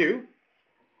 is that you?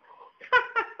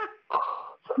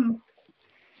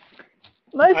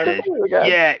 Nice to see you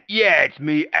again. Yeah, it's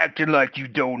me, acting like you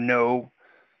don't know.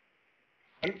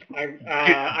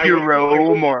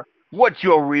 Jerome, or what's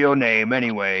your real name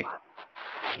anyway?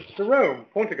 Jerome,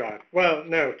 Pontegard. Well,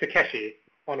 no, Takeshi,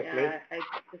 honestly. Yeah, I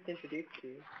just introduced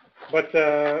you. But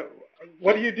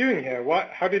what are you doing here?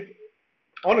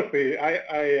 Honestly,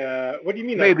 what do you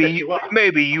mean? Maybe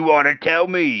you want to tell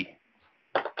me.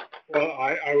 Well,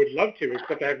 I would love to,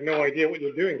 except I have no idea what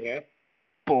you're doing here.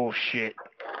 Bullshit.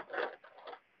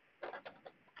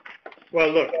 Well,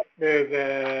 look,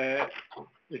 you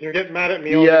can get mad at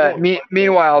me all you want.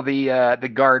 Meanwhile,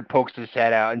 the guard pokes his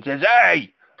head out and says,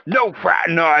 "Hey, no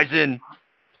fraternizing."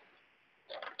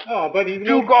 Oh, but he's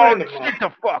no friend of mine. Sit the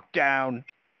fuck down.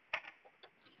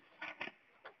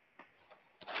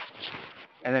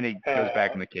 And then he goes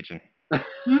back in the kitchen.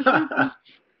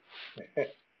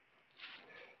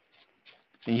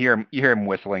 You hear him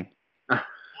whistling.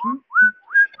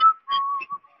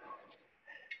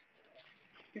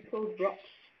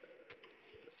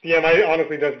 Yeah, I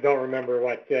honestly just don't remember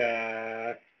what.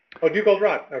 Dugald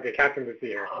Rutt. Okay, Captain the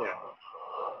Seer. Yeah,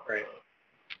 right.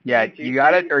 Yeah, you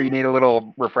got it, or you need a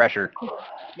little refresher?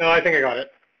 No, I think I got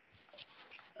it.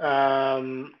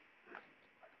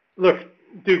 Look,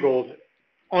 Dugald.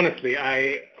 Honestly,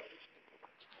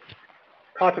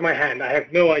 part of my hand. I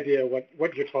have no idea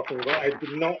what you're talking about. I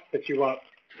did not set you up,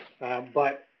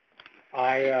 but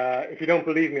if you don't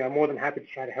believe me, I'm more than happy to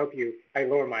try to help you. I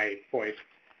lower my voice.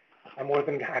 I'm more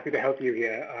than happy to help you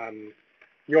here.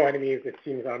 Your enemies, it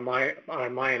seems, are my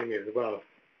enemies as well.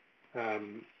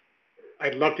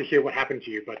 I'd love to hear what happened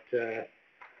to you, but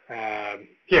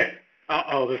here,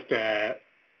 I'll just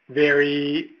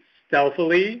very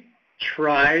stealthily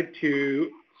try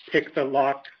to pick the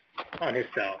lock on his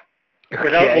cell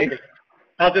without opening.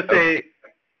 I'll just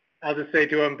say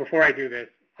to him before I do this.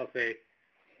 I'll say,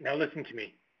 now listen to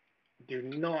me. Do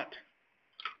not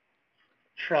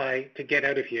try to get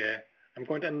out of here. I'm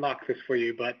going to unlock this for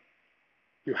you, but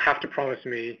you have to promise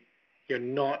me you're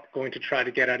not going to try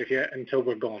to get out of here until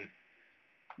we're gone.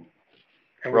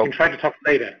 And we can try to talk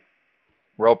later.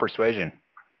 Roll persuasion.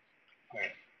 Right.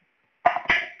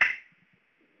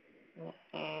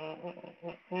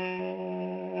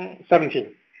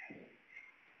 17.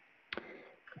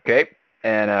 Okay,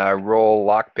 and roll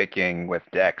lockpicking with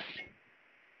Dex.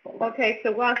 Okay,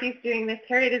 so while he's doing this,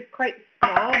 Harriet is quite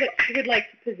small, but she would like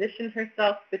to position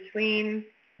herself between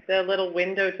the little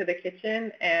window to the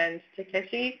kitchen and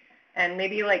Takeshi, and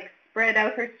maybe like spread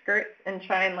out her skirts and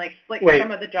try and like flick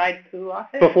some of the dried poo off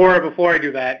it. Before I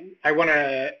do that,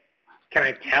 can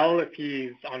I tell if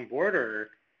he's on board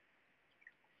or?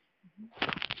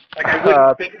 Like I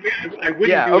wouldn't do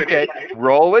it. Okay.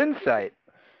 Roll insight.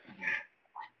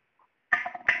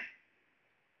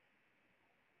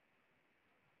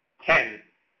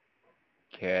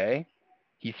 Okay.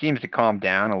 He seems to calm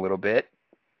down a little bit.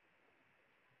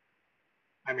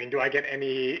 I mean, do I get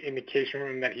any indication from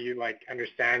him that he like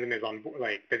understands and is on board?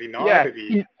 Like, does he nod?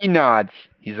 Yeah, he nods.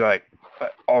 He's like,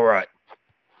 all right,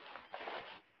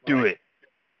 do it.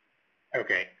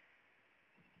 Okay.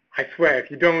 I swear, if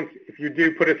you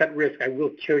do put us at risk, I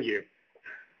will kill you.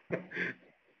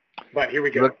 But here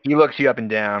we go. He looks you up and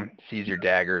down, sees your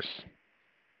daggers.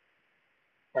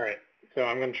 All right. So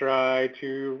I'm going to try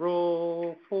to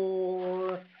roll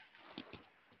for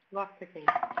lock picking.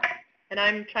 And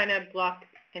I'm trying to block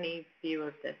any view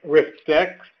of this. With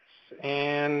dex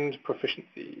and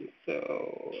proficiency.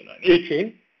 So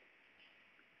 18.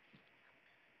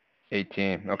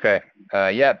 18. Okay.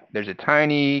 Yeah. There's a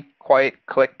tiny, quiet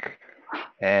click,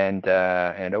 and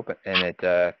open, and it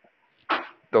the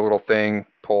little thing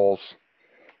pulls,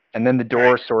 and then the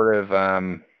door sort of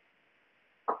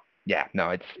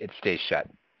it stays shut.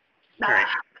 All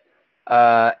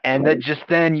right. And then just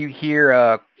then you hear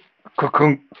a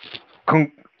kunk,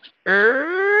 kunk,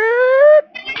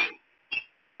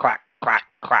 clack, clack,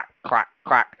 clack, clack,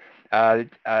 clack. A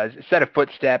set of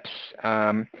footsteps.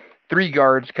 3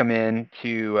 guards come in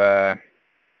to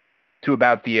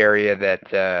about the area that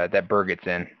Birgit's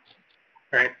in.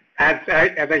 All right. As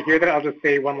I hear that, I'll just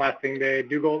say one last thing to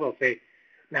Dougal. I'll say,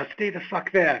 now stay the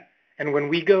fuck there. And when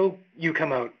we go, you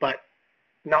come out, but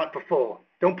not before.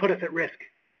 Don't put us at risk.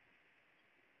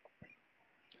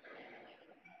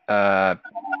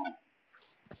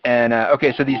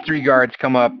 Okay, so these 3 guards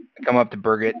come up to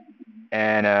Birgit,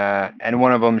 and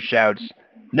one of them shouts,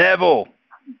 "Neville!"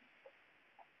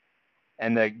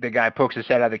 And the guy pokes his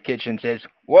head out of the kitchen and says,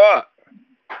 "What?"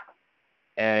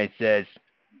 And he says,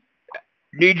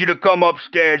 "Need you to come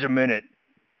upstairs a minute."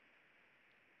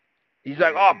 He's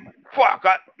like, "Oh, fuck,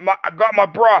 I got my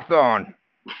broth on."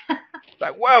 It's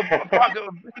like, well, fuck,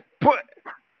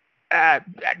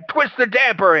 twist the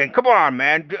damper in. Come on,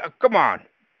 man. Come on.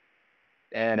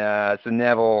 And so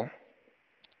Neville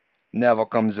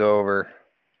comes over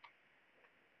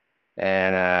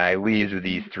and leaves with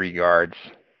these 3 guards.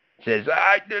 Says,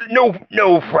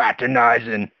 no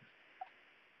fraternizing.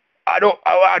 I don't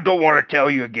want to tell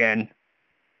you again.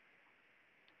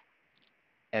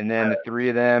 And then the 3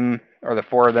 of them, or the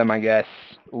 4 of them, I guess,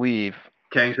 leave.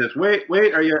 Kang says, "Wait,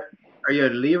 are you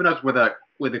leaving us with the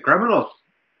criminals?"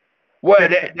 Well,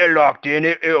 they're locked in.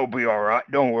 It'll be all right.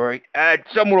 Don't worry.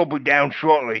 Someone will be down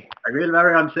shortly. I feel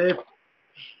very unsafe.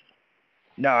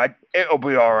 No, it'll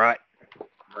be all right.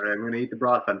 All right, I'm gonna eat the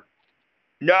broth then.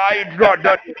 No, it's not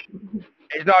done.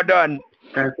 It's not done.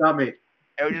 Can't stop me.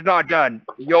 It's not done.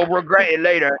 You'll regret it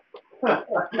later.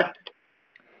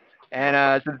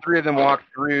 And so the 3 of them walk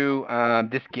through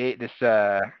this gate.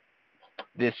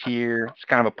 This here. It's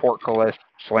kind of a portcullis,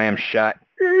 slammed shut.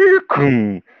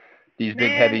 These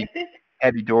big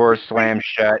heavy doors slam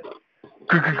shut.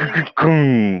 Clack,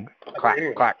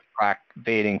 clack, clack.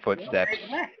 Fading footsteps.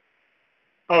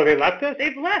 Oh, they left us?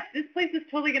 They've left. This place is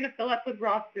totally going to fill up with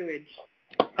raw sewage.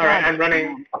 All right, I'm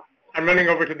running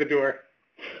over to the door.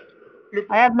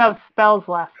 I have no spells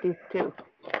left, these 2.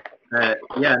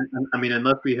 Yeah, I mean,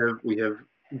 unless we have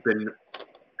been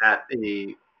at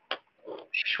a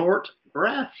short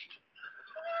rest.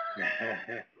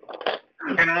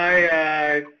 Can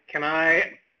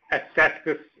I assess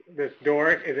this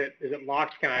door? Is it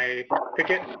locked? Can I pick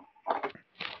it?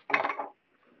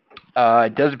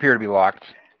 It does appear to be locked.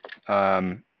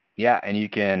 Yeah, and you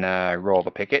can roll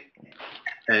the picket.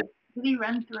 Did he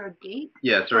run through a gate?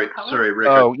 Yeah, sorry, Rick.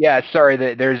 Oh, yeah, sorry.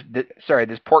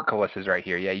 This portcullis is right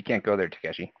here. Yeah, you can't go there,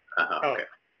 Takeshi. Okay.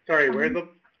 Sorry, where's the? Did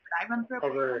I run through?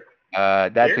 Over.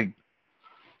 That's here?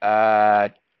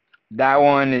 that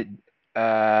one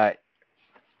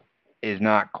is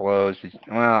not closed.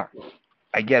 Well,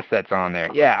 I guess that's on there.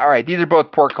 Yeah, all right. These are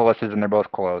both portcullises, and they're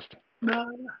both closed.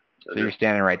 So you're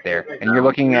standing right there, and you're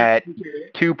looking at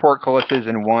 2 portcullises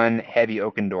and 1 heavy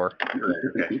oaken door.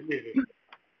 Okay.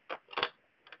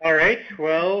 All right.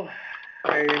 Well,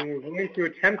 I'm going to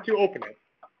attempt to open it.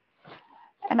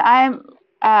 And I'm,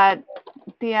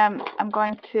 DM, I'm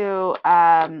going to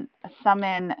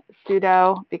summon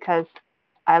pseudo because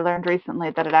I learned recently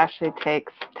that it actually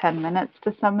takes 10 minutes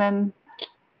to summon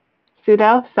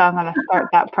pseudo, so I'm going to start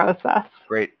that process.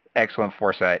 Great. Excellent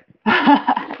foresight.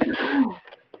 All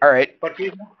right. But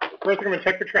first we're going to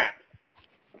check the traps.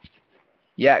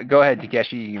 Yeah, go ahead,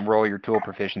 Takeshi. You can roll your tool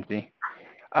proficiency.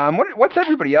 What's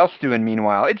everybody else doing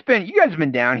meanwhile? You guys have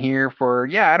been down here for,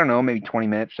 I don't know, maybe 20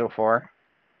 minutes so far.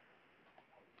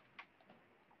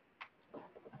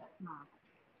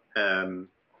 Point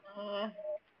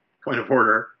of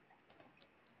order.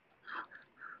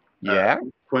 Yeah.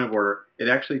 Point of order. It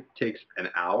actually takes an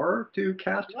hour to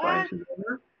cast Find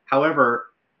Familiar. However,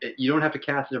 you don't have to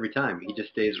cast it every time. He just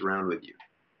stays around with you.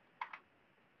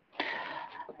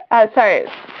 Sorry,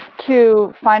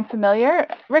 to find familiar.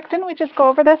 Rick, didn't we just go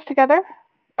over this together?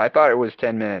 I thought it was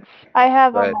 10 minutes. I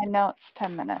have on my notes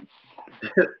 10 minutes.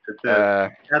 It's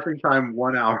casting time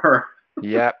 1 hour.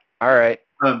 Yep. All right.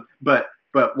 But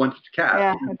once it's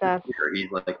cast, it does.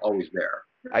 He's like always there.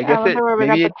 I guess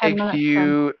maybe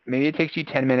it takes you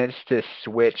 10 minutes to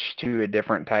switch to a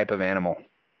different type of animal.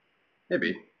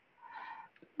 Maybe.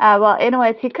 Well,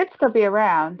 anyways, he could still be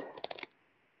around.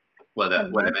 Well,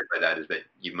 what I meant by that is that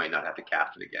you might not have to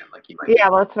cast it again. Like he might. Yeah,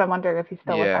 well, that's what I'm wondering if he's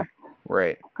still with us.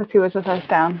 Right. Because he was with us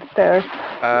downstairs. He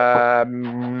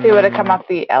would have come up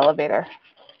the elevator.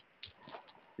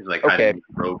 He's like hiding in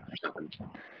the robe or something.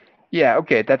 Yeah,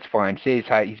 okay, that's fine. Say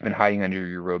he's been hiding under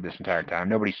your robe this entire time.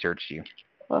 Nobody searched you.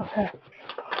 Okay.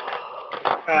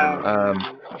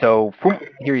 So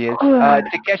here he is.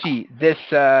 Takeshi,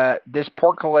 this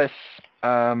portcullis,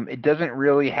 it doesn't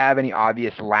really have any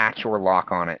obvious latch or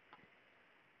lock on it.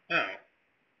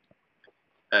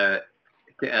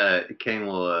 Kang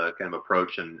will kind of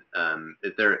approach and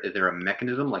is there a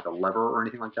mechanism like a lever or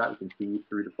anything like that you can see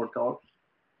through the portcullis?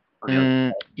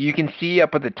 You can see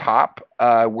up at the top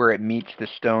where it meets the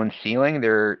stone ceiling.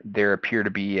 There appear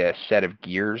to be a set of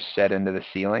gears set into the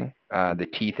ceiling. The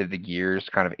teeth of the gears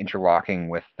kind of interlocking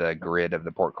with the grid of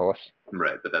the portcullis.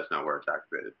 Right, but that's not where it's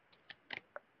activated.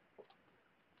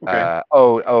 Okay.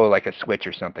 Like a switch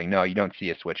or something. No, you don't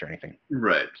see a switch or anything.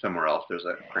 Right, somewhere else there's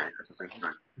a crank or something.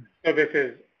 Right. So this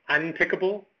is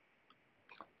unpickable?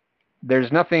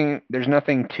 There's nothing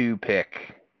to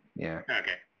pick. Yeah.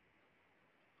 Okay.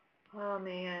 Oh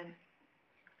man,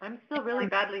 I'm still really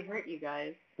badly hurt, you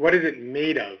guys. What is it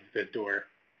made of, this door?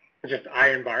 Just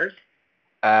iron bars?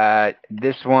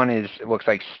 This one looks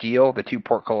like steel. The two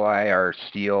portculli are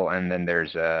steel, and then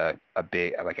there's a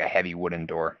big, like a heavy wooden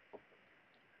door.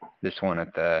 This one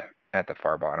at the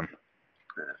far bottom.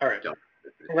 All right.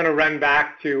 I'm going to run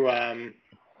back to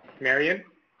Marion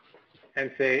and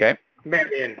say, okay.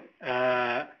 Marion,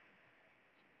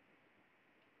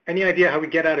 any idea how we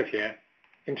get out of here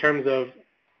in terms of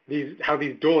how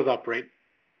these doors operate?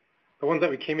 The ones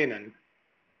that we came in on.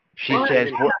 She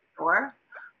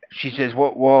says,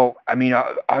 well, I mean,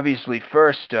 obviously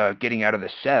first getting out of the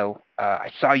cell,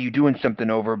 I saw you doing something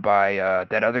over by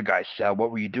that other guy's cell. What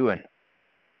were you doing?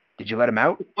 Did you let him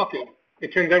out? Okay.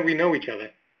 It turns out we know each other.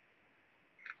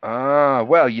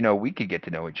 Well, we could get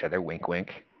to know each other. Wink, wink.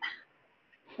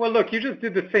 Well, look, you just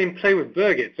did the same play with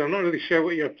Birgit, so I'm not really sure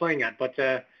what you're playing at, but...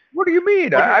 What do you mean?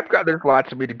 There's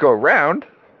lots of me to go around.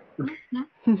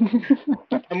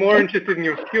 I'm more interested in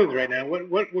your skills right now.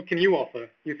 What can you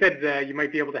offer? You said you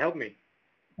might be able to help me.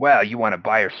 Well, you want to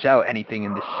buy or sell anything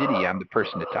in the city, I'm the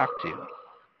person to talk to.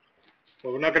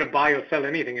 Well, we're not going to buy or sell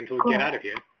anything until we get out of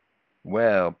here.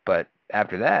 Well, but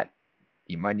after that,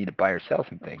 you might need to buy or sell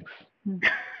some things.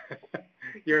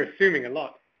 You're assuming a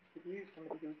lot. Somebody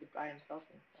who could buy and sell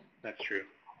things. That's true.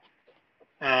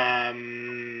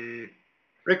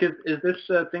 Rick, is this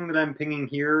thing that I'm pinging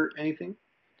here anything?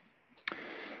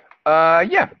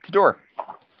 Yeah, it's a door.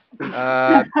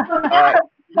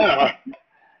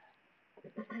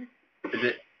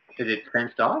 Is it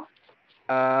fenced off?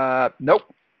 Nope.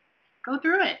 Go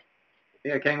through it.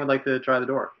 Yeah, Kang would like to try the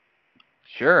door.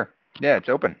 Sure. Yeah, it's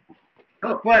open.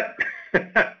 Oh, what?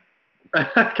 Kang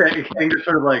just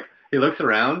sort of like, he looks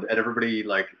around at everybody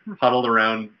like huddled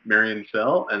around Marion's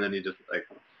cell, and then he just like,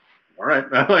 all right,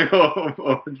 like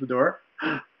opens the door.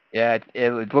 Yeah,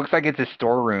 it looks like it's a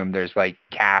storeroom. There's like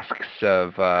casks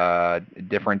of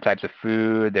different types of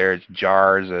food. There's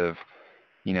jars of,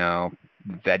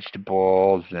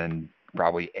 vegetables and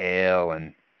probably ale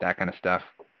and that kind of stuff.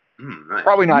 Nice.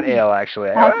 Probably not ale, actually.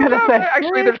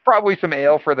 Actually, there's probably some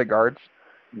ale for the guards.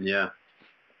 Yeah.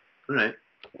 All right.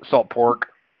 Salt pork.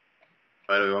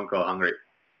 But we won't go hungry.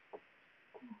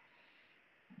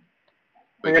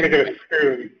 I'm going to get a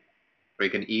spoon. We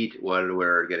can eat while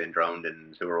we're getting drowned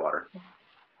in sewer water.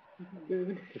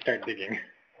 Start digging.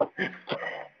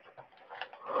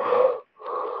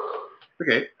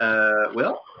 Okay.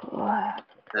 Well.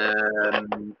 I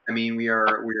mean, we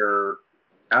are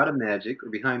out of magic or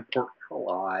behind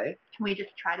portcullis. Can we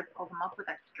just try to pull them up with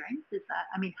our strength? Is that,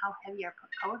 I mean, how heavy are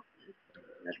portcullises?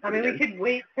 I mean, we could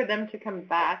wait for them to come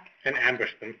back. And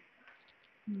ambush them.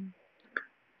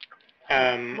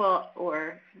 Well,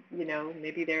 or, you know,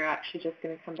 maybe they're actually just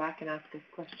going to come back and ask us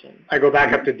questions. I go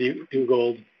back up to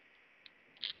Dugald.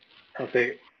 I'll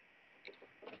say,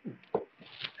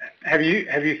 have you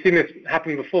seen this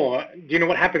happen before? Do you know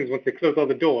what happens once they close all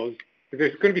the doors?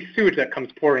 There's going to be sewage that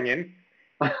comes pouring in.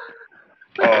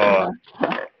 No,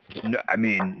 I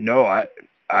mean, no, I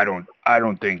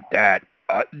don't think that.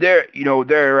 I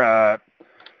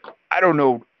don't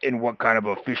know in what kind of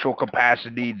official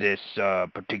capacity this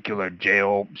particular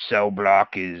jail cell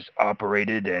block is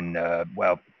operated, and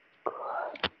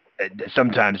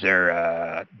sometimes they're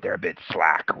a bit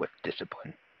slack with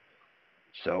discipline.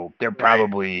 So they're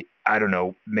probably, I don't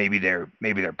know, maybe they're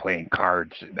playing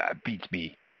cards. That beats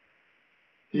me.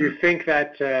 Do you think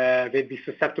that they'd be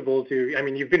susceptible to? I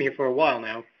mean, you've been here for a while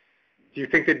now. Do you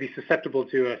think they'd be susceptible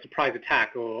to a surprise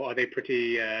attack, or are they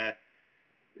pretty?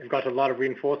 They've got a lot of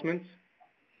reinforcements.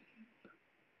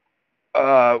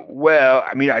 Well,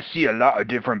 I mean, I see a lot of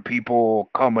different people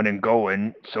coming and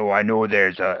going, so I know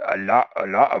there's a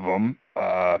lot of them.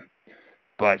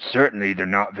 But certainly they're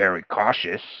not very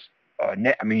cautious. I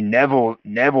mean,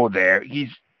 Neville there,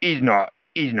 he's not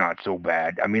so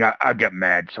bad. I mean, I get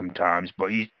mad sometimes,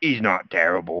 but he's not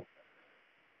terrible.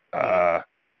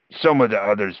 Some of the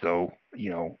others, though,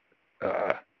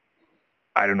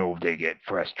 I don't know if they get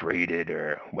frustrated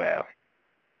or, well,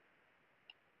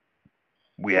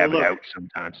 we have it out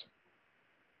sometimes.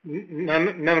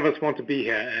 None of us want to be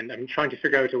here, and I'm trying to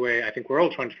figure out a way. I think we're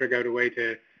all trying to figure out a way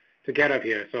to get up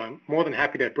here. So I'm more than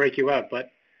happy to break you up,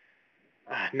 but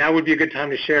now would be a good time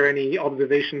to share any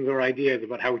observations or ideas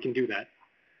about how we can do that.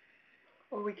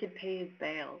 Or we could pay his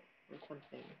bail or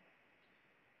something.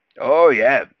 Oh,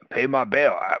 yeah, pay my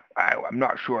bail. I'm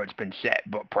not sure it's been set,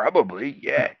 but probably,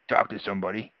 yeah, talk to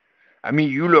somebody. I mean,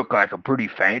 you look like a pretty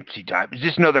fancy type. Is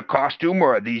this another costume,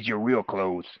 or are these your real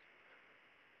clothes?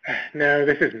 No,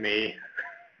 this is me.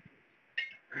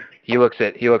 He looks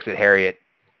at Harriet,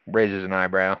 raises an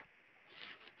eyebrow.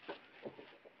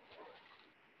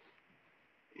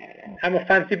 I'm a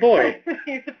fancy boy.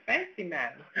 He's a fancy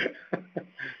man.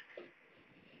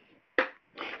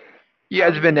 You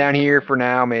guys have been down here for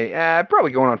now, maybe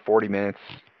probably going on 40 minutes.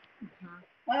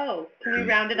 Oh, can we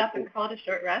round it up and call it a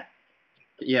short rest?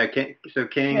 Yeah, Kang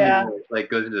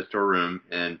goes into the storeroom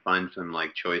and finds some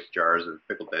like choice jars of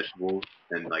pickled vegetables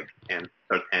and like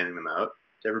starts handing them out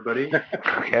to everybody.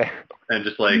 Okay. And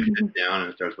just like sits down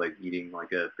and starts like eating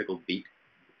like a pickled beet.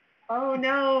 Oh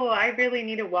no, I really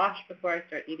need a wash before I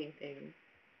start eating things.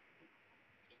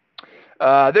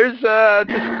 There's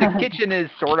the kitchen is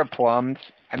sort of plumbed.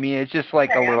 I mean, it's just like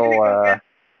a little.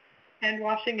 Hand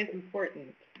washing is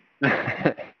important.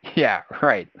 Yeah,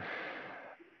 right.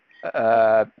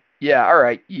 Yeah, all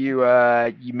right. You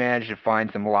managed to find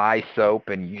some lye soap,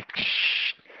 and you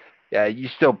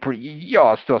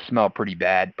all still smell pretty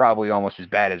bad. Probably almost as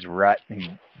bad as Rut, who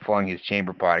flung his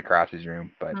chamber pot across his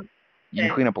room, but you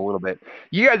can clean up a little bit.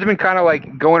 You guys have been kind of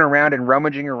like going around and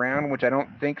rummaging around, which I don't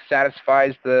think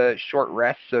satisfies the short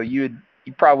rest. So you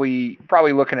probably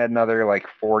looking at another like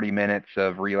 40 minutes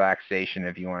of relaxation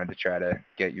if you wanted to try to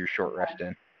get your short rest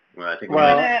in. Well, I think I'm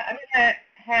gonna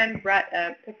hand Brett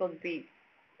a pickled beet.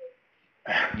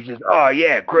 He says, "Oh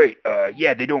yeah, great.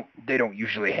 Yeah, they don't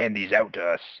usually hand these out to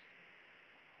us."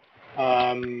 So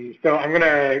I'm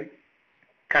gonna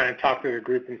kind of talk to the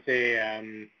group and say,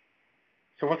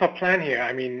 so what's our plan here?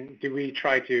 I mean, do we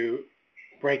try to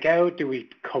break out? Do we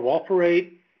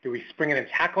cooperate? Do we spring an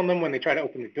attack on them when they try to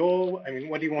open the door? I mean,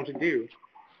 what do you want to do?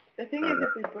 The thing is, if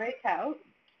we break out,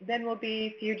 then we'll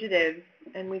be fugitives,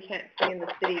 and we can't stay in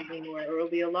the city anymore, or it'll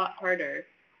be a lot harder.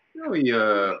 No, we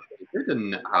did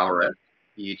an hour rest,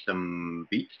 eat some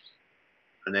beets,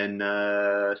 and then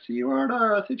see where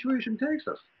the situation takes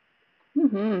us.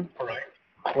 Mm-hmm. All right.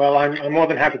 Well, I'm more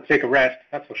than happy to take a rest,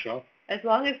 that's for sure. As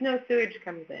long as no sewage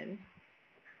comes in.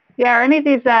 Yeah, are any of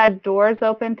these doors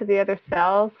open to the other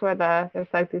cells where there's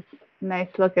like these nice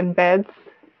looking beds?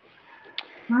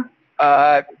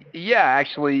 Yeah,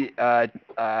 actually,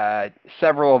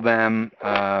 several of them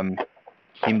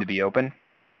seem to be open.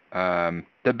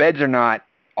 The beds are not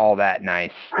all that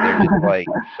nice. They're just like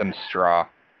some straw.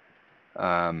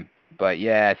 But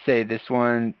yeah, say this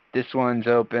one's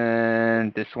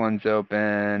open, this one's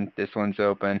open, this one's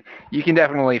open. You can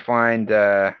definitely find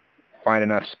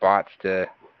enough spots to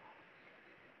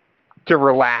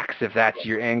relax if that's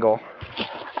your angle.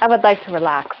 I would like to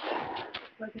relax.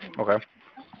 Okay.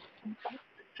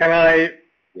 Can I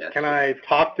Yes.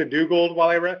 talk to Dugald while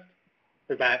I rest?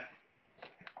 Is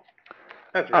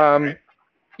that's right?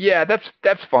 Yeah,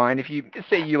 that's fine. If you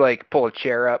say you like pull a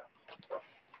chair up.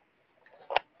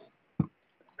 All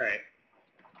right.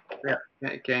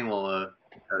 Yeah, Kang will have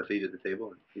a seat at the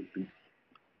table.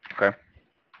 Okay.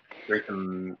 Drink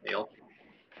some ale.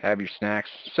 Have your snacks.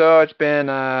 So it's been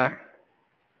about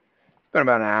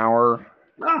an hour.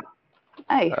 Ah,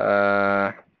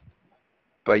 Nice.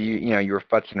 But you were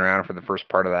futzing around for the first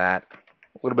part of that.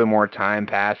 A little bit more time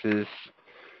passes.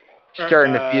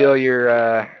 Starting to feel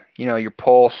your your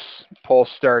pulse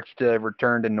starts to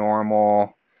return to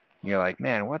normal. You're like,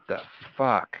 man, what the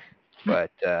fuck?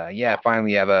 But yeah,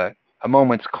 finally you have a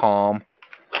moment's calm.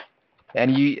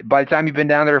 And by the time you've been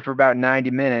down there for about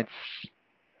 90 minutes,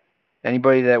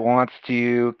 anybody that wants to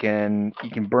you can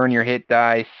burn your hit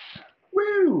dice.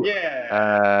 woo!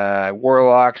 Yeah.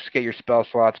 Warlocks, get your spell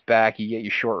slots back. You get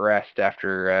your short rest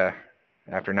after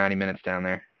 90 minutes down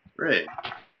there. Right.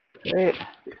 Great.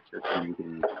 So you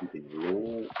can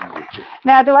roll.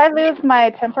 Now, do I lose my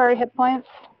temporary hit points?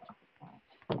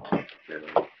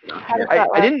 How does that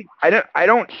work? I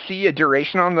don't see a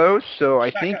duration on those, so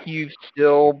I think you've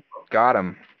still got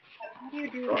them. How do you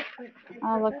do it?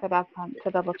 I'll look it up to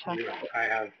double check. I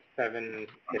have 7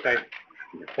 hit dice,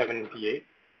 7 d8,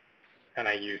 and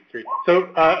I use 3.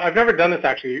 So I've never done this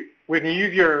actually. When you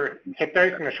use your hit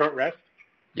dice in a short rest,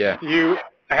 Yeah.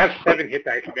 I have 7 hit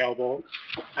dice available.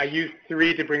 I use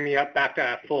 3 to bring me up back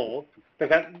to full. Does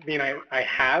that mean I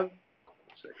have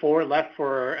 4 left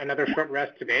for another short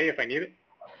rest today if I need it?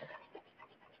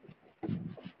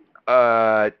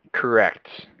 Correct.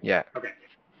 Yeah. Okay.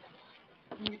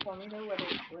 Can you tell me though what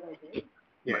I did?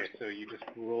 Yeah, so you just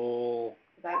roll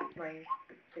That's my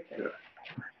ticket.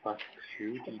 plus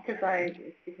 2 It's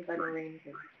d10. because I'm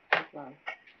arranging as well.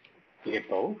 You get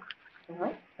both? Uh-huh.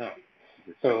 Oh.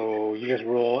 So you just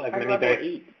roll as I'd many rather dice.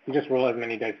 eat. You just roll as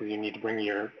many dice as you need to bring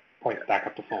your points back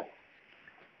up to full,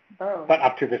 Oh. but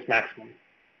up to this maximum.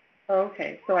 Oh,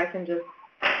 okay. So I can just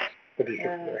The d6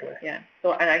 right here. yeah.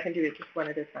 So and I can do it just one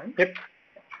at a time. Yep.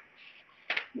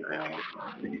 Uh,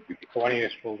 So why don't you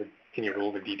just can you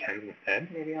roll the d10 instead?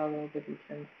 maybe I'll roll the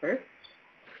d10 first.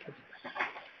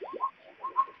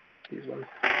 These ones.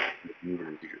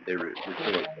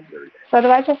 So do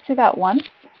I just do that once?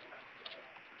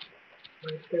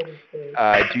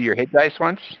 Do your hit dice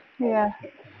once. Yeah.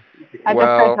 I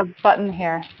Well, just pressed a button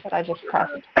here that I just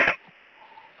pressed.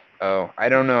 oh, I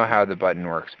don't know how the button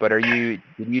works, but did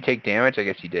you take damage? I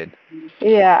guess you did.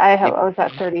 Yeah, I was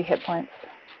at 30 hit points.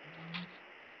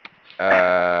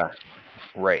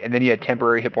 Right, and then you had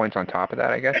temporary hit points on top of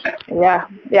that, I guess. Yeah.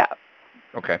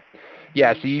 Okay.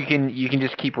 Yeah, so you can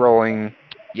just keep rolling.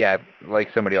 Yeah, like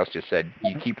somebody else just said,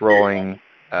 you keep rolling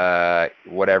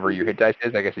whatever your hit dice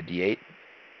is. I guess a D8.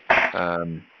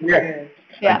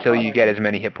 Yeah. Until you get as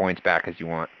many hit points back as you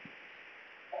want.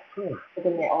 But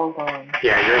then they're all gone.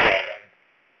 Yeah, you're right.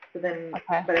 So then,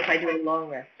 Okay. but if I do a long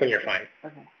rest, Then you're fine.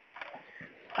 okay.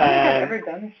 I don't think I've Um, ever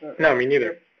done a short rest. no, me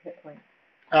neither. Hit points.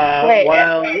 Wait.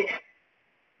 Well,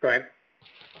 go ahead.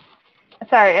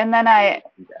 Sorry, and then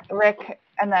Rick,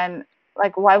 and then,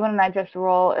 like, why wouldn't I just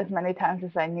roll as many times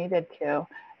as I needed to?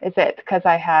 Is it because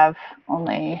I have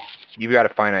only You've got a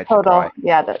finite total? supply.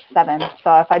 Yeah, that's 7.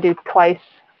 So if I do twice,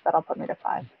 that'll put me to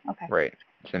 5. Okay. Right.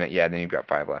 So then you've got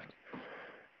 5 left.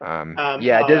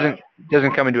 Yeah, it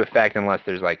doesn't come into effect unless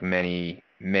there's like many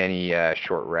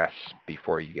short rests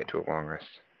before you get to a long rest.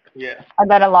 Yeah. And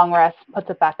then a long rest puts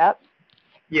it back up?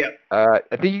 Yeah. I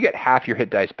think you get half your hit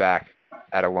dice back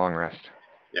at a long rest.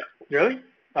 Yeah. Really?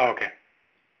 Oh, okay.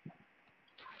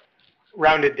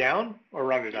 Rounded down or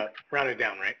rounded up? Rounded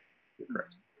down, right?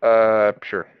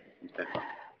 Sure.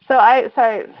 So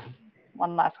sorry,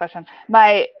 one last question.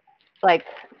 My, like,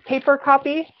 paper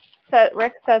copy that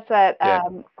Rick says that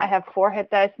I have 4 hit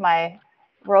dice. My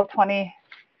Roll20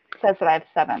 says that I have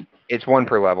 7. It's 1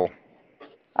 per level.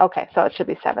 Okay, so it should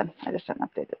be 7. I just didn't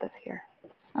update this here.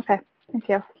 Okay, thank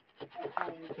you.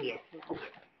 Yeah.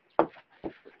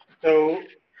 So,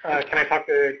 can I talk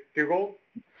to Dougal?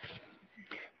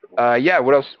 Yeah.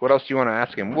 What else do you want to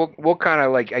ask him? We'll kind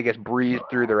of like, I guess, breeze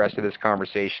through the rest of this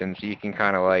conversation so you can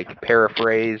kind of like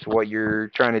paraphrase what you're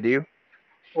trying to do.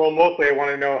 Well, mostly I want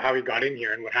to know how he got in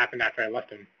here and what happened after I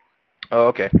left him. Oh,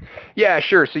 okay. Yeah,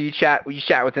 sure. So you chat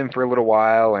with him for a little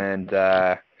while, and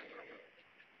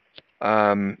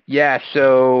yeah.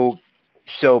 So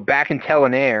back in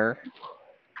Telenair,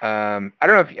 I don't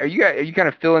know if are you kind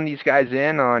of filling these guys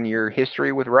in on your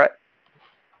history with Rut?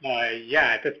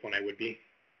 Yeah, at this point I would be.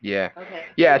 Yeah. Okay.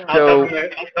 Yeah. I'll So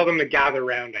tell them to gather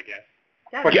around, I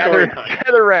guess.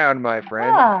 gather around, my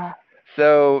friend. Ah,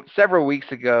 So several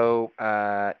weeks ago,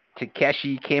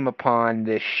 Takeshi came upon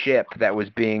this ship that was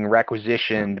being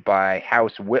requisitioned by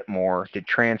House Whitmore to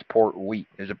transport wheat.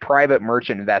 It was a private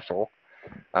merchant vessel,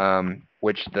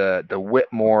 which the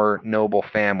Whitmore noble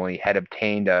family had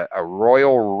obtained a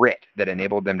royal writ that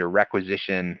enabled them to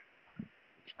requisition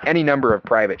any number of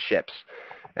private ships.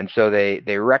 And so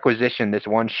they requisitioned this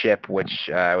one ship, which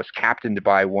was captained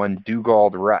by one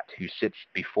Dugald Rutt, who sits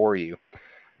before you.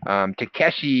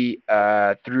 Takeshi,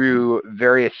 through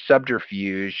various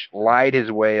subterfuge, lied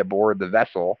his way aboard the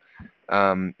vessel,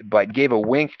 but gave a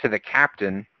wink to the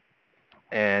captain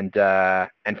and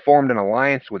formed an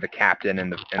alliance with the captain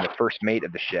and the first mate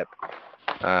of the ship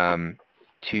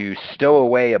to stow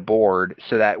away aboard,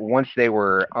 so that once they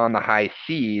were on the high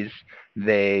seas,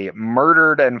 they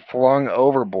murdered and flung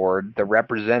overboard the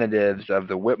representatives of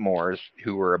the Whitmores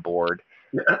who were aboard,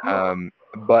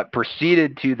 but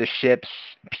proceeded to the ship's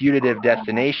putative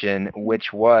destination,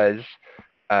 which was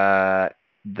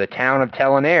the town of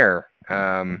Telenair,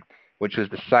 which was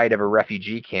the site of a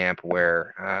refugee camp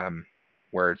where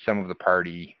some of the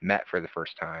party met for the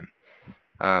first time.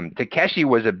 Takeshi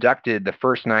was abducted the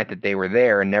first night that they were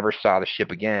there and never saw the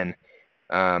ship again.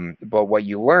 But what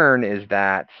you learn is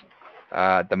that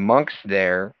the monks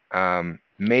there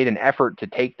made an effort to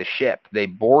take the ship. They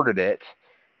boarded it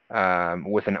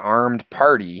with an armed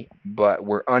party, but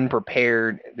were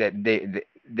unprepared.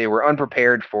 They were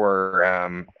unprepared for,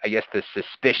 I guess, the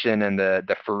suspicion and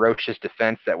the ferocious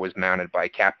defense that was mounted by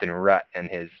Captain Rutt and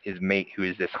his mate, who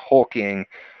is this hulking,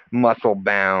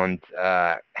 muscle-bound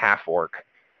half-orc.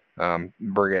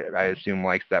 Birgit, I assume,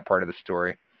 likes that part of the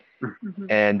story.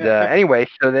 And anyway,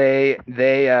 so they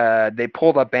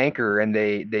pulled up anchor and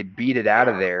they beat it out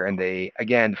of there, and they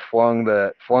again flung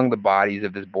the bodies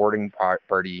of this boarding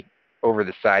party over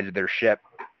the sides of their ship,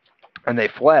 and they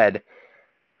fled.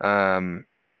 But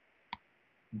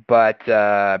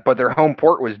their home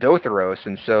port was Dothros,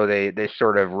 and so they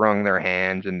sort of wrung their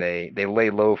hands and they lay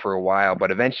low for a while.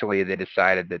 But eventually they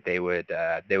decided that they would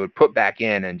put back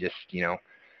in and just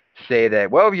say that,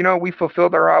 well, we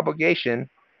fulfilled our obligation.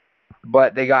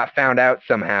 But they got found out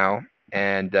somehow,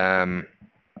 and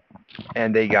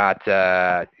they got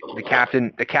the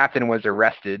captain was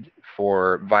arrested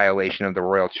for violation of the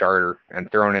royal charter and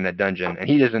thrown in a dungeon, and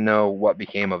he doesn't know what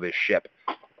became of his ship.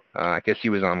 I guess he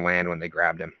was on land when they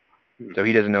grabbed him, so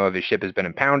he doesn't know if his ship has been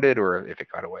impounded or if it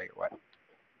got away or what.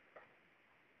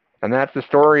 And that's the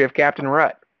story of Captain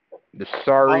Rutt, the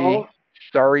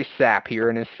sorry sap here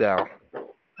in his cell.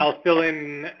 I'll fill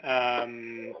in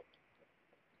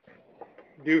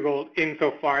Dougal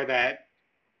insofar that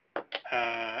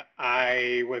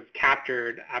I was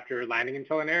captured after landing in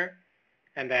Telenair,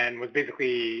 and then was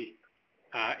basically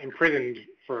imprisoned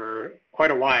for quite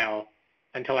a while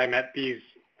until I met these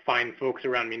fine folks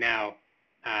around me now,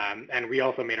 and we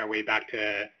also made our way back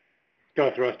to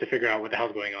Dothros to figure out what the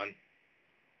hell's going on.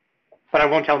 But I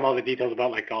won't tell them all the details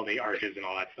about like all the arches and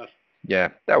all that stuff. Yeah,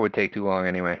 that would take too long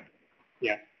anyway.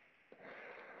 Yeah.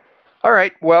 All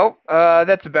right. Well,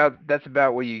 that's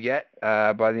about what you get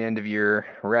by the end of your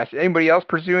rest. Anybody else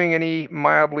pursuing any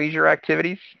mild leisure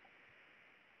activities?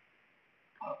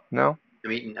 No.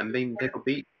 I'm being pickled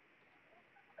beet.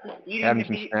 Having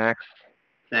some snacks.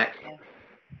 Snacks.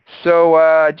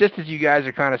 So just as you guys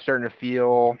are kind of starting to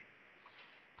feel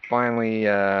finally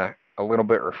a little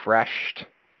bit refreshed,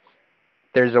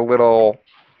 there's a little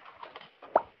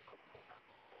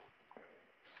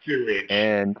Sewage.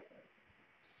 And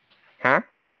huh?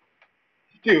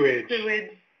 Sewage.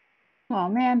 Oh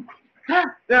man.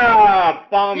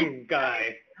 Bomb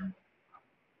guy.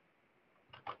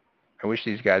 I wish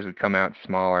these guys would come out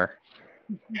smaller.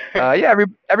 Yeah,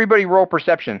 everybody roll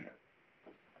perception.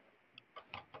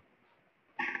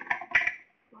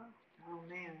 Oh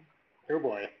man. Oh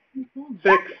boy.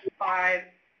 6. 5.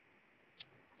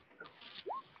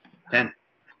 10.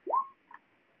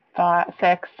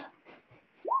 6.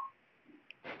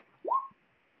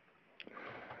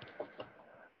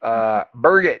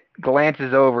 Birgit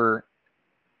glances over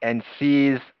and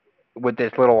sees with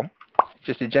this little,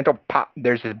 just a gentle pop,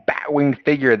 there's this bat-winged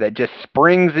figure that just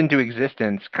springs into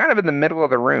existence kind of in the middle of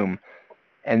the room,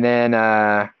 and then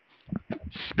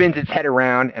spins its head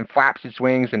around and flaps its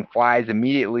wings and flies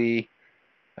immediately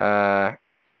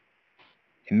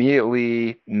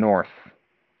north.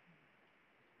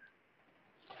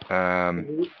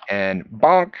 And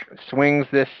bonk, swings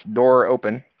this door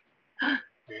open.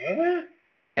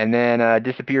 And then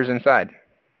disappears inside.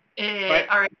 All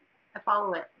right, I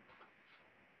follow it.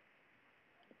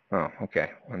 Oh,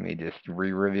 okay. Let me just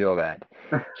re-reveal that.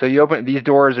 So you open, these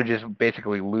doors are just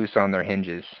basically loose on their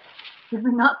hinges. Did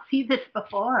we not see this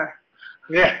before?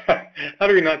 Yeah. How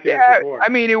do we not see this Yeah, before? I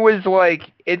mean, it was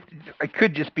like, it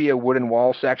could just be a wooden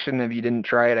wall section if you didn't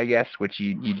try it, I guess, which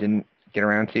you didn't get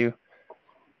around to.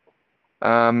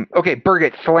 Okay,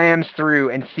 Birgit slams through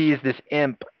and sees this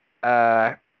imp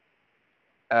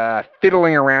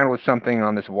fiddling around with something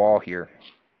on this wall here.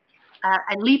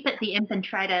 I leap at the imp and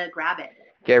try to grab it.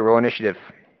 Okay, roll initiative.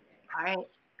 All right.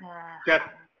 Just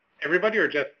everybody or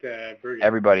just Birgit?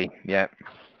 Everybody, yeah.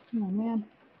 Oh man.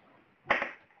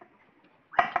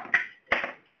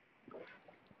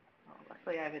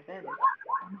 Luckily, I have advantage.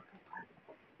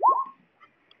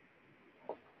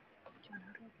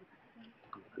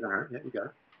 All right, yeah, you got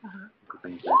it.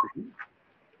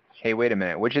 Hey, wait a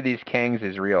minute. Which of these Kangs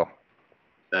is real?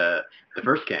 The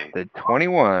first Kang. The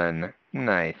 21.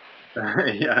 Nice.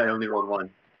 Yeah, I only rolled 1.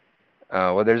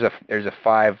 Oh, well, there's a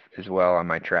 5 as well on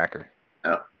my tracker.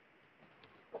 Oh.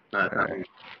 Alright.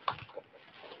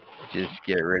 Just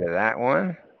get rid of that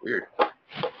one. Weird.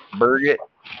 Birgit's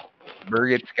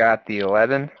got the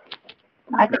 11.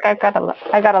 I think I got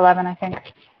 11. I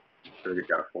think. Birgit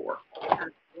got a 4.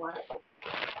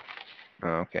 Oh,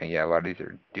 okay. Yeah, a lot of these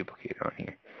are duplicated on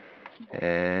here.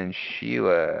 And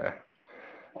Sheila.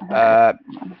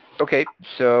 Okay,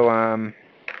 so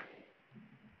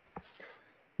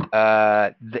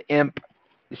the imp.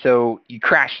 So you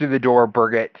crash through the door,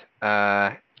 Birgit,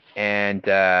 and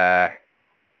the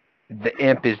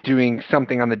imp is doing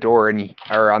something on the door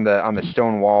or on the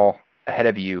stone wall ahead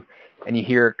of you, and you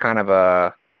hear kind of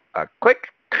a click,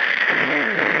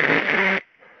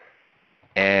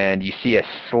 and you see a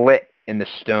slit in the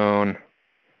stone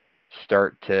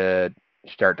start to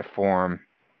form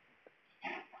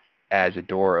as a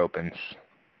door opens.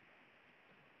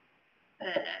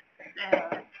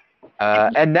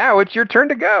 And now it's your turn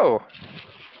to go.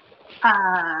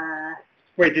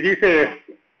 Wait, did you say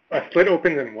a slit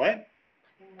opens in what?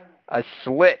 A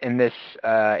slit in this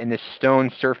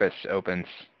stone surface opens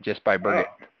just by Birgit.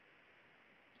 Oh.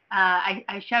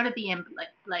 I shout at the imp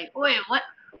like, "Oi, what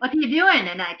are you doing?"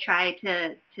 And I try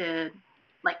to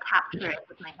like capture it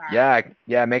with my hand.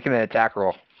 Yeah, making an attack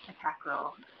roll. Attack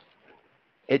roll.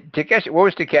 Takeshi, what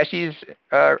was Takeshi's?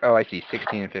 Oh, I see,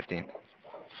 16 and 15.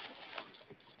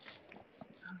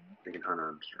 Make an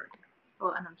unarmed strike.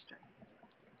 Oh, unarmed strike.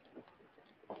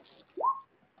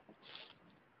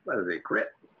 That is a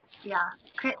crit. Yeah,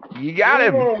 crit. You got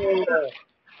him. Whoa.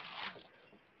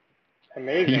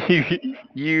 Amazing.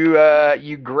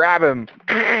 You grab him,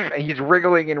 and he's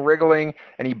wriggling,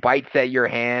 and he bites at your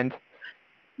hand.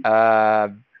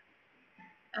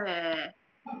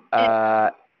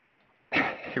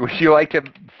 Would you like to?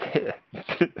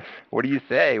 What do you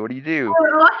say? What do you do?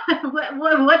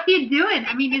 What's he doing?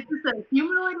 I mean, is this a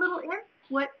humanoid little imp?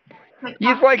 What?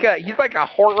 He's like a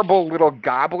horrible little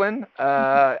goblin,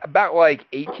 about like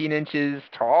 18 inches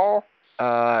tall,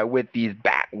 with these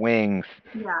bat wings.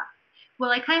 Yeah. Well,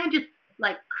 I kind of just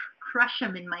like crush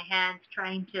him in my hands,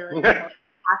 trying to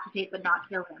agitate but not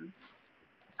kill him.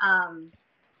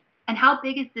 And how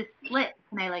big is this slit?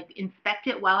 Can I like inspect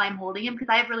it while I'm holding him? Because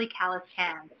I have really calloused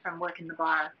hands from working the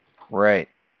bar. Right.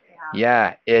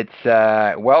 Yeah, it's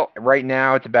well, right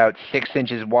now it's about 6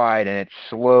 inches wide, and it's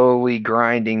slowly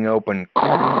grinding open.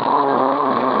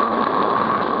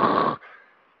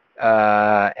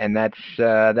 And that's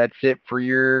it for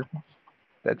your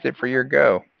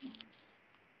go.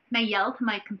 Can I yell to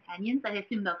my companions? I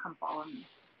assume they'll come follow me.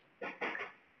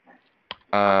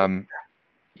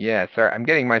 Yeah, sorry, I'm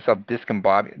getting myself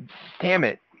discombobulated. Damn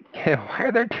it! Why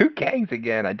are there 2 Kangs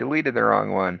again? I deleted the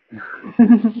wrong one.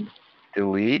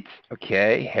 Delete.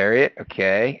 Okay, Harriet.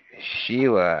 Okay,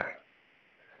 Sheila.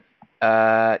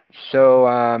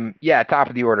 So yeah, top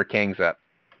of the order, Kang's up.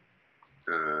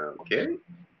 Okay.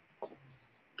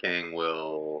 Kang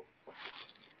will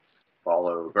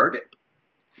follow Birgit.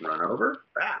 Run over.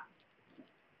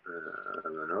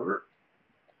 Run over.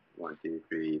 1, 2,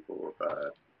 3, 4, 5,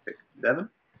 6, 7.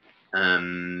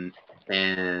 And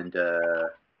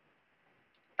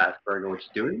ask Birgit what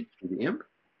she's doing to the imp.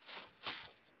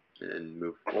 And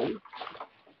move forward.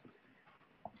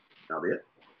 That'll be it.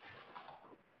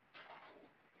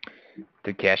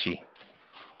 Takeshi.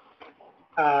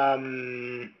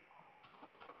 I'm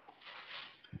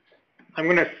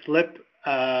gonna slip.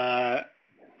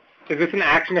 Is this an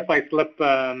action if I slip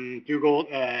Dougal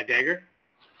dagger?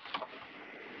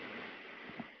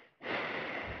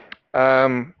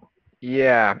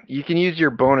 Yeah, you can use your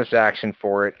bonus action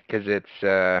for it because it's.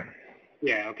 Yeah.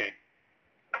 Okay.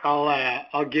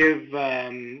 I'll give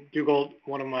Dougal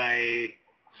one of my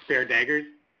spare daggers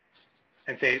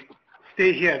and say,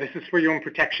 "Stay here. This is for your own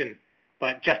protection,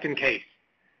 but just in case."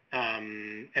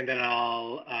 And then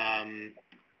I'll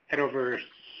head over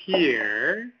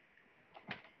here,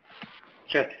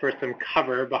 just for some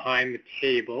cover behind the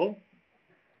table.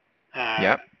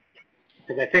 Yep.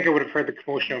 Because I think I would have heard the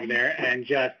commotion over there, and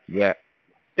just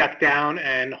duck down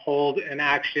and hold an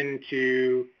action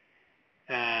to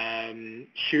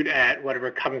shoot at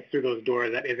whatever comes through those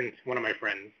doors that isn't one of my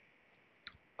friends.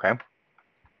 Okay.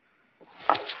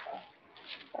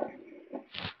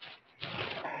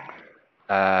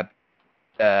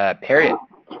 Harriet.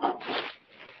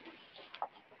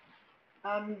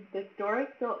 This door is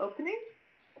still opening?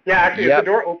 Yeah, actually, is the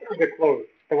door open or is it closed?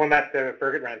 The one that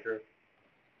Birgit ran through.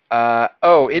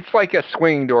 Oh, it's like a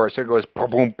swinging door, so it goes boom,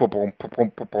 boom, boom,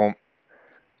 boom, boom, boom.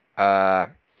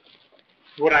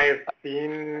 Would I have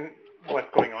seen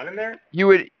what's going on in there? You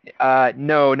would,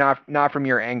 no, not from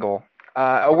your angle.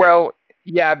 Well,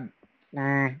 yeah,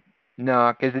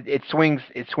 no, because it swings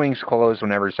closed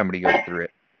whenever somebody goes through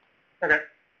it. Okay.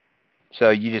 So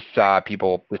you just saw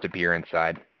people disappear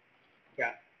inside.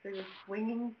 Yeah. There's a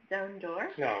swinging stone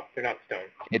door? No, they're not stone.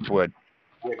 It's wood.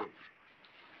 Wooden.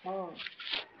 Oh.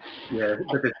 Yeah,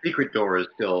 but the secret door is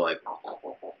still like,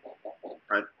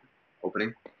 right,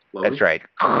 opening. Slowly. That's right.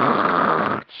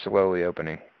 Slowly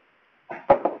opening.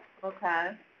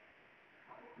 Okay.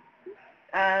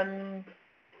 I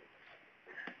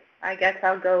guess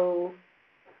I'll go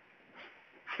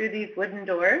through these wooden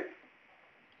doors.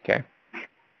 Okay.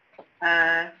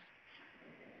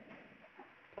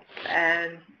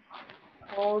 And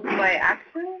hold my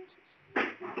action.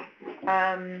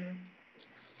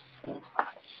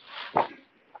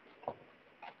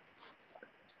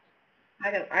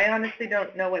 I honestly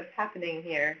don't know what's happening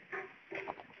here.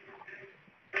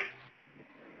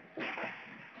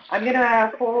 I'm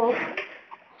gonna hold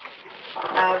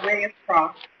Ray of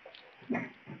Frost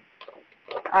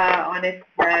on if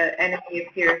the enemy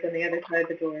appears on the other side of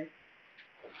the door.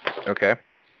 Okay.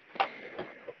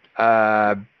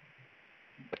 And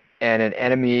an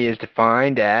enemy is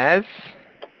defined as?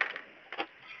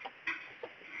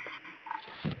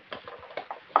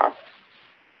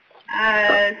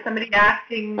 Somebody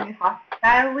acting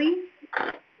hostilely.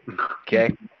 Okay.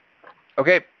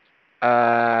 Okay.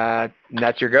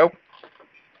 That's your go?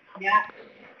 Yeah.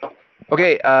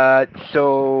 Okay,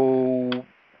 so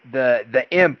the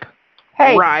imp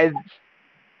Hey. rides.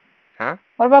 Huh?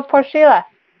 What about poor Sheila?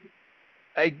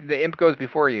 The imp goes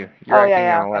before you. You're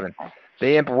acting on 11. Okay.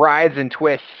 The imp rides and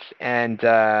twists and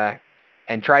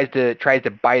tries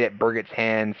to bite at Birgit's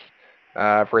hands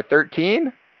for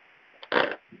 13.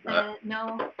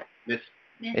 No. Miss.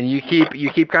 And you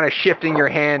keep kind of shifting your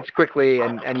hands quickly,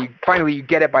 and you finally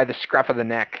get it by the scruff of the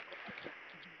neck.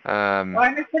 Oh,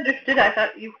 I misunderstood. I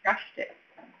thought you crushed it.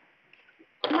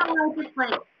 No, I just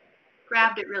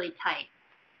grabbed it really tight.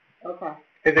 Okay.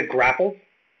 Is it grappled?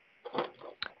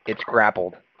 It's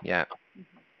grappled. Yeah.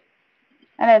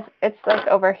 And it's like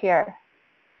over here.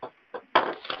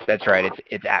 That's right.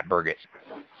 It's at Birgit.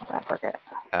 At Birgit.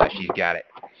 She's got it.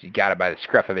 She's got it by the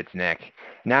scruff of its neck.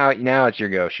 Now it's your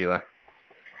go, Sheila.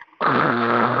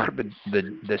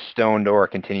 The stone door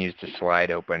continues to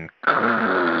slide open.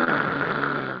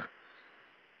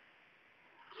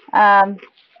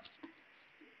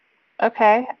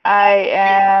 Okay, I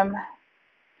am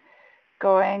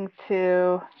going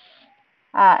to.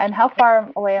 And how far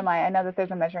away am I? I know that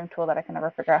there's a measuring tool that I can never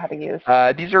figure out how to use.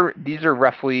 These are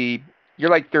roughly.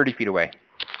 You're like 30 feet away.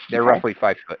 They're roughly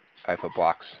 5 foot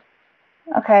blocks.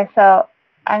 Okay, so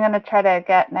I'm gonna try to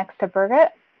get next to Birgit.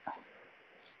 Is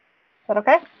that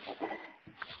okay?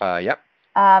 Yep.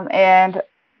 And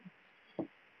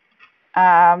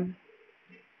I'm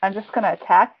just gonna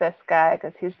attack this guy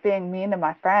because he's being mean to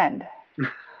my friend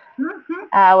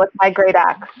with my great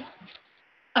axe.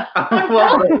 Watch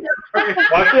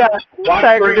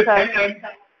Birgit's hand.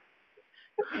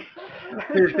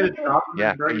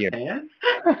 Yeah.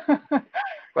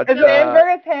 But, is it in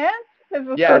Birgit's hand?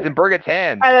 Yeah, it's in Birgit's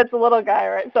hand. It's a little guy,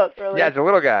 right? So it's really. Yeah, it's a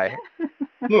little guy.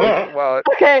 Well.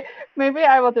 Okay, maybe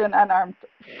I will do an unarmed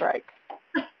strike.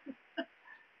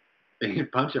 You can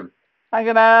punch him. I'm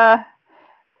gonna.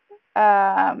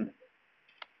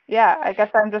 Yeah, I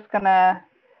guess I'm just gonna.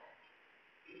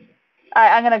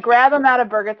 I'm gonna grab him out of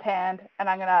Birgit's hand, and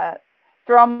I'm gonna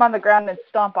throw him on the ground and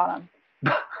stomp on him.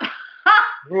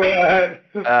 Yeah.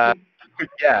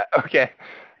 Okay.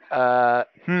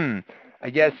 I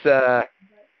guess. I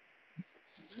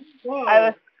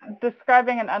was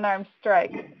describing an unarmed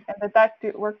strike, and did that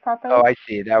work properly? Oh, I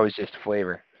see. That was just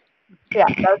flavor. Yeah,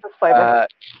 that was just flavor.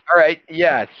 All right.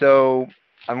 Yeah. So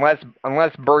unless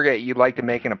Birgit, you'd like to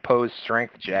make an opposed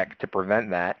strength check to prevent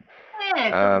that.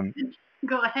 Yeah,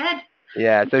 go ahead.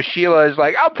 Yeah. So Sheila is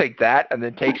like, I'll take that, and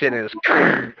then takes it and is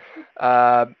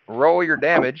roll your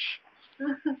damage.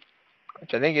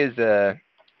 which I think is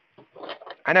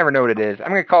I never know what it is. I'm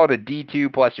gonna call it a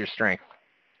D2 plus your strength.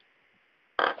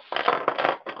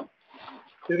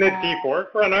 Isn't it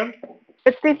D4 for unarmed?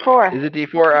 It's D4. Is it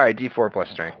D4? All right, D4 plus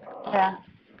strength. Yeah.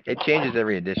 It changes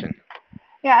every edition.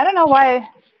 Yeah, I don't know why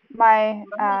my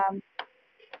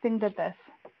thing did this.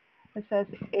 It says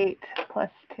 8 plus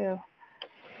 2.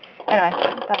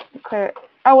 Anyway, that's clear.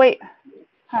 Oh, wait.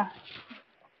 Huh.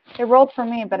 It rolled for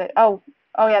me, but oh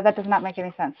yeah, that does not make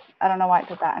any sense. I don't know why it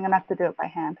did that. I'm going to have to do it by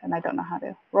hand, and I don't know how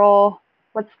to. Roll.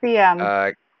 What's the,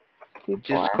 D4?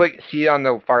 Just click, see on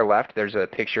the far left, there's a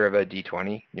picture of a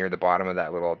D20 near the bottom of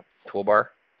that little toolbar.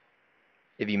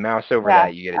 If you mouse over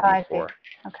that, you get a D4.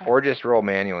 Okay. Or just roll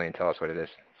manually and tell us what it is.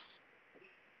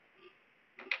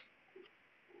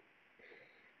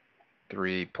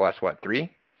 3 plus what, 3?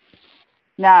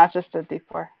 No, it's just a D4.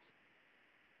 What's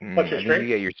your I think strength? you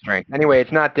get your strength. Anyway,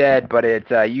 it's not dead, but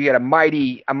it's you get a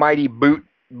mighty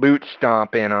boot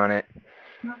stomp in on it.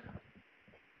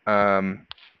 And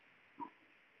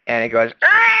it goes.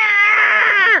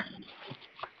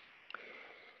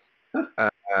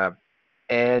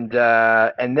 And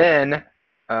then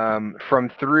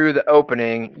from through the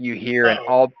opening, you hear an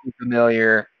all too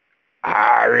familiar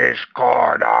Irish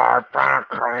corridor,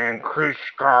 Chris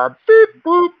car, beep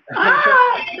boop.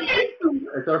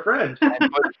 It's our friend. And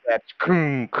footsteps,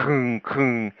 coon, coon,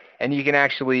 coon, and you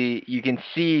can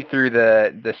see through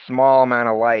the small amount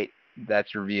of light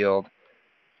that's revealed.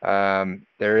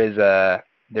 There is a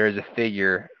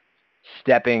figure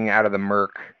stepping out of the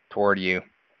murk toward you,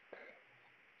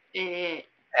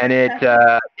 and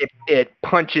it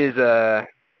punches a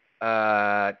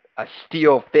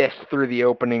steel fist through the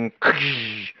opening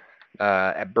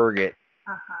at Birgit.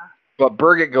 But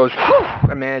Birgit goes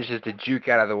and manages to juke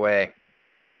out of the way.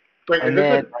 Wait, And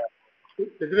is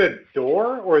it a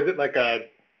door, or is it like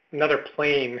another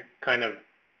plane kind of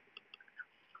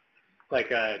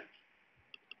like a?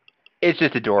 It's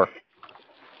just a door.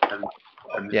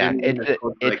 I'm Yeah, zooming in as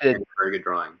close as I can. Very good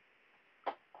drawing.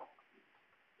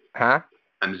 Huh?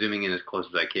 I'm zooming in as close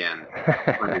as I can.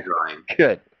 Very good drawing.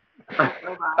 Good.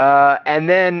 And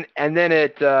then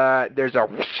it there's a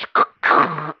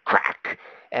crack,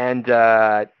 and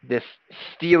this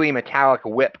steely metallic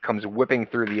whip comes whipping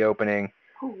through the opening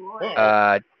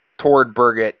toward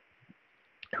Birgit,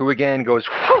 who again goes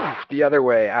the other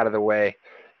way, out of the way,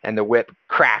 and the whip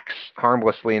cracks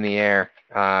harmlessly in the air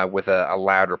with a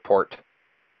loud report.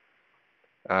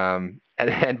 And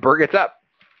Birgit's up.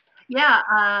 Yeah,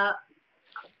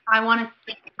 I want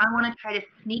to try to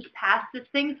sneak past this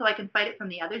thing so I can fight it from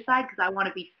the other side because I want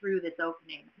to be through this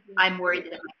opening. I'm worried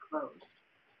that it might close.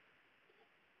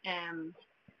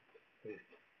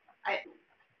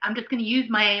 I'm just going to use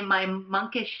my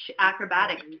monkish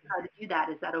acrobatics to try to do that.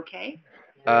 Is that okay?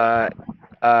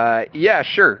 Yeah,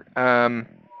 sure. Go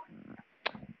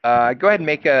ahead and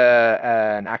make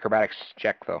an acrobatics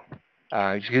check, though.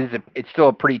 Because it's still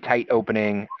a pretty tight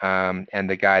opening, and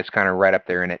the guy's kind of right up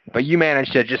there in it. But you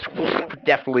managed to just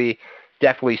definitely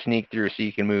sneak through so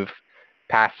you can move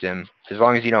past him, as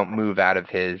long as you don't move out of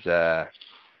his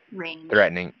range.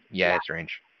 Threatening. Yeah, his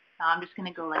range. No, I'm just going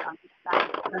to go like on this side.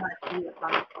 I don't want to see what's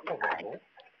on the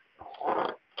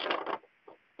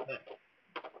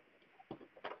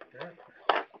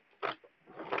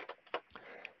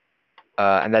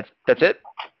side. And that's it?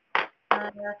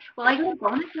 Well, I get a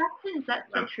bonus action. Is that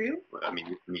so true? Well, I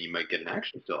mean, you might get an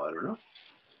action still. I don't know.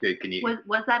 Can you?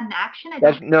 Was that an action?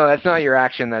 No, that's not your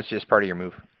action. That's just part of your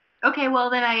move. Okay, well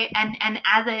then and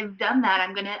as I've done that,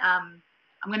 I'm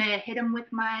gonna hit him with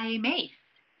my mace.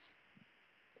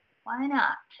 Why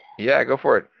not? Yeah, go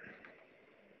for it.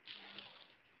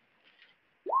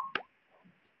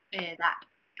 That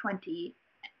 20.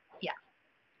 Yeah.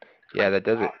 Yeah, that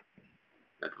does it.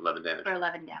 That's 11 damage. For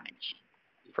 11 damage.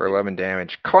 For 11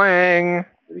 damage. Clang!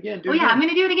 Do it again. Yeah, I'm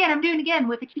gonna do it again. I'm doing it again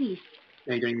with a key.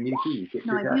 No, you don't even need a key.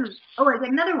 No, I do. Oh, I got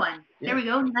another one. Yeah. There we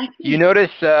go. 19. You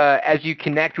notice as you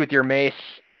connect with your mace.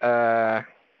 Oh,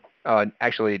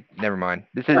 actually, never mind.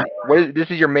 This is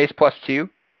your mace plus 2.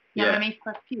 Yeah, my mace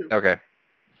plus 2. Okay.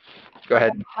 Go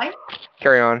ahead. What?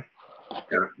 Carry on.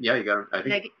 Yeah, you got him. I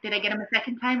think. Did I get him a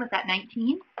second time with that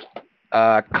 19?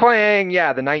 Clang!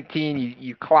 Yeah, the 19.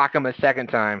 You clock him a second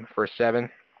time for 7.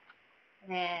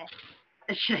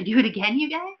 Should I do it again, you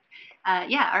guys?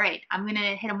 Yeah, all right. I'm going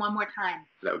to hit him one more time.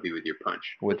 That would be with your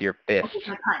punch. With your fist. With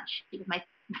my punch. With my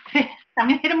fist. I'm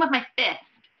going to hit him with my fist.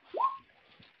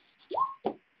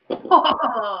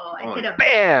 Oh, I hit him.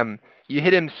 Bam! You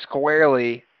hit him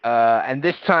squarely, and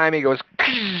this time he goes,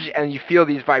 and you feel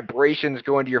these vibrations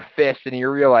go into your fist, and you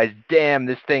realize, damn,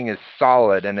 this thing is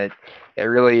solid, and it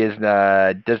really is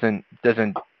doesn't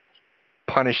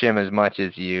punish him as much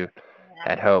as you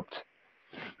had hoped.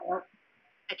 Well,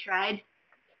 I tried.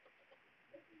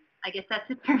 I guess that's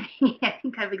it for me. I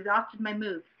think I've exhausted my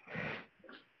moves.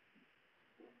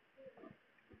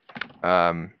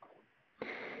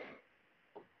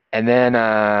 And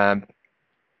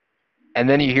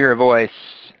then you hear a voice,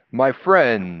 "My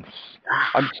friends,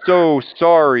 I'm so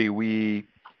sorry we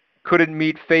couldn't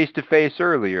meet face to face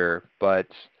earlier, but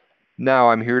now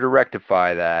I'm here to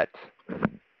rectify that."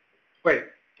 Wait,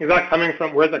 is that coming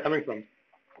from? Where's that coming from?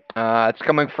 It's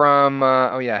coming from.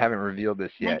 Oh yeah, I haven't revealed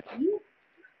this yet.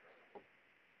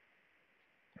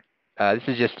 This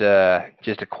is just a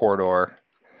corridor,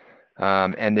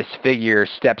 and this figure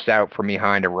steps out from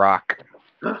behind a rock.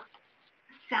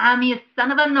 Sam, you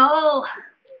son of a no!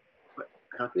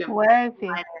 Where is he?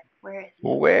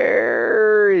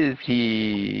 Where is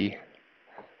he?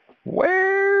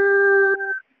 Where?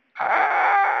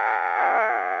 Ah!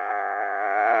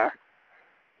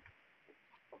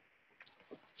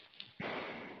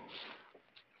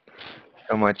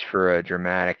 So much for a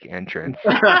dramatic entrance.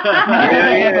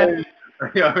 We're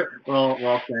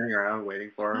all standing around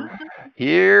waiting for him.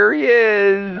 Here he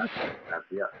is.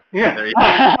 Yeah. There he is.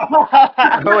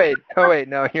 Oh wait,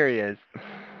 no, here he is.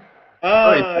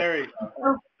 Oh, there he is.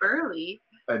 So burly.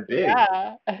 And big.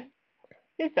 Yeah.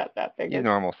 He's not that big. He's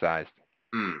normal sized.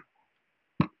 Hmm.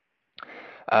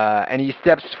 And he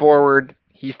steps forward.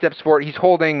 He's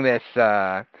holding this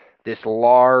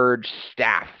large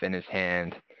staff in his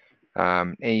hand.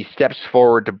 And he steps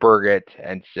forward to Birgit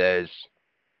and says,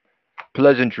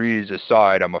 "Pleasantries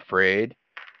aside, I'm afraid."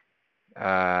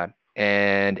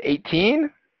 And 18?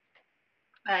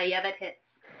 Yeah, that hits.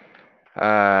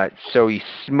 So he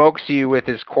smokes you with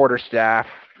his quarterstaff,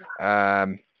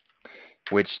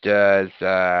 which does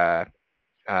so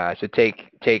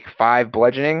take 5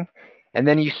 bludgeoning, and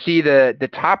then you see the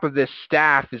top of this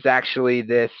staff is actually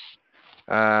this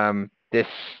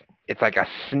it's like a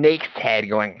snake's head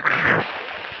going,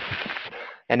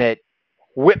 and it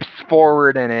whips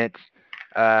forward and it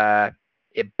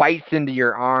bites into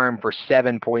your arm for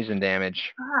 7 poison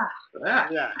damage.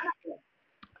 Yeah.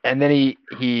 And then he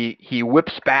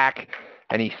whips back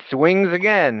and he swings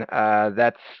again.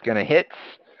 That's gonna hit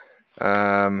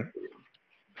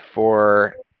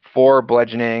for 4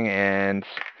 bludgeoning, and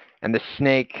the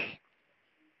snake.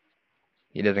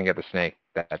 He doesn't get the snake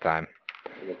that time.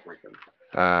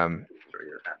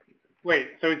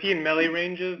 Wait, so is he in melee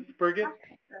ranges, Birgit?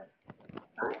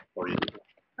 I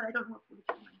don't know.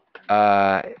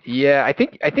 Yeah, I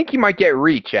think he might get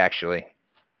reach actually.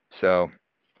 So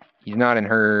he's not in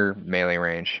her melee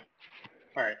range.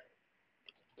 All right.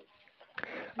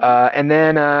 And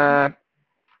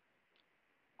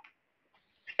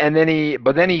then he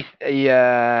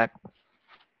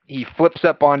flips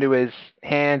up onto his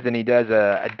hands and he does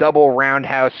a double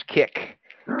roundhouse kick.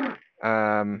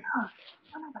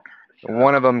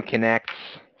 One of them connects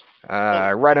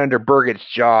right under Birgit's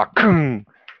jaw, and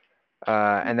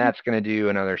that's going to do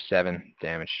another 7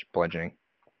 damage bludgeoning.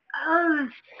 Oh,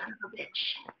 son of a bitch.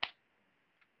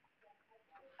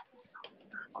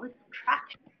 All this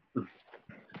trash.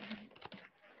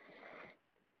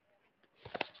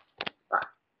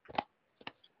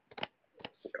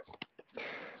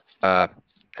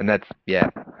 And that's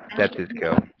his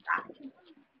go.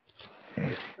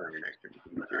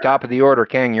 Top of the order,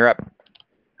 Kang, you're up.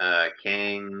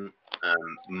 Kang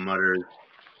mutters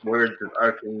words of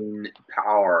arcane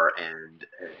power, and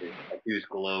his tattoos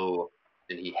glow,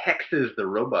 and he hexes the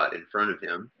robot in front of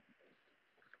him.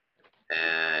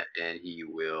 And he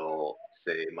will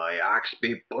say, "My axe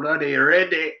be bloody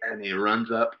ready," and he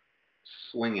runs up,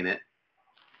 swinging it.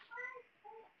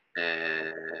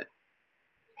 And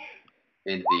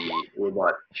in the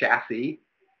robot chassis.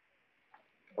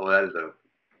 Oh, that is a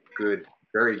good,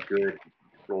 very good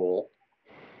roll.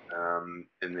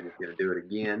 And then he's going to do it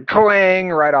again.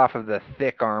 Clang! Right off of the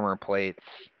thick armor plates.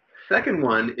 Second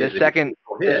one is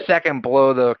the second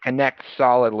blow though connects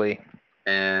solidly.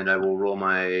 And I will roll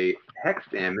my hex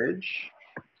damage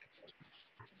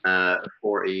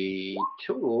for a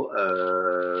total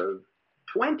of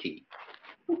 20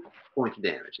 points of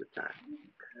damage this time.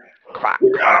 Clap.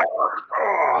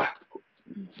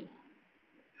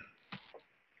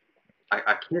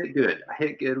 I hit it good. I hit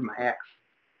it good with my axe.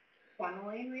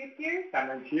 Funneling reappears?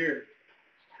 That here.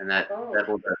 And that will do it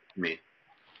for me.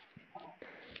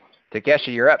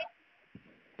 Takeshi, you're up.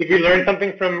 Did you learn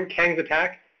something from Kang's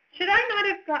attack? Should I not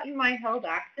have gotten my held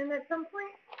action at some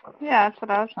point? Yeah, that's what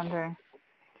I was wondering.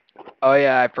 Oh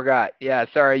yeah, I forgot. Yeah,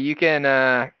 sorry. You can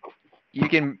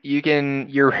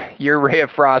your ray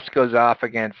of frost goes off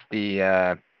against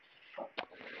the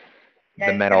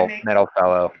metal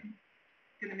fellow.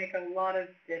 going to make a lot of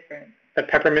difference. The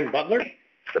peppermint butler?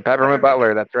 The peppermint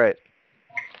butler, that's right.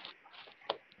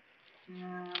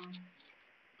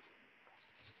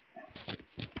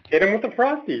 Hit him with the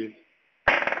frosties.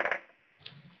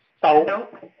 Oh.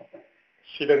 Nope.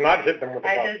 She does not hit them with the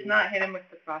frosties. I does not hit him with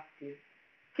the frosties.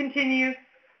 Continue.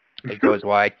 It goes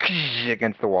wide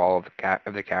against the wall of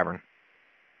the cavern.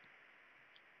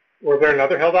 Was there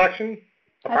another held action?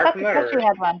 Apart from that, or? Takeshi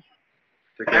had one.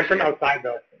 I'm from outside,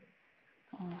 though.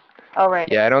 Oh, right.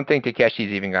 Yeah, I don't think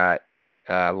Takeshi's even got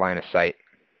line of sight.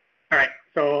 All right,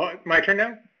 so my turn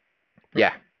now?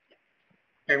 Yeah.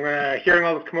 Hearing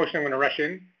all this commotion, I'm going to rush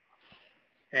in.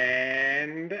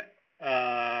 And,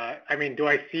 I mean, do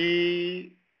I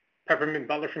see Peppermint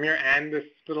Butler from here and this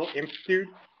little imp dude?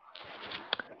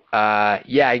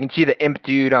 Yeah, you can see the imp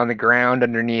dude on the ground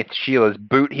underneath Sheila's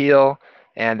boot heel,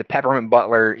 and the Peppermint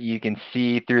Butler you can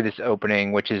see through this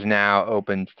opening, which is now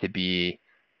opened to be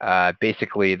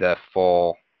basically the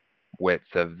full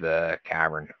width of the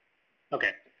cavern.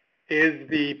 Okay. Is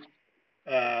the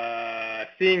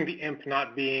seeing the imp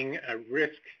not being a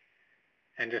risk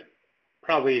and just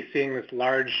probably seeing this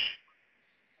large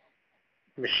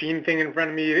machine thing in front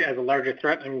of me as a larger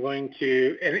threat, I'm going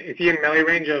to, and is he in melee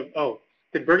range of, oh,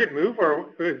 did Birgit move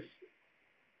or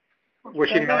was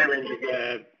she in melee range of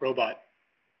the robot?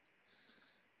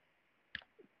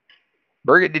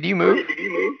 Birgit, did you move?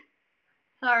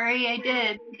 Sorry, I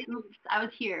did. Oops, I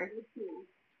was here.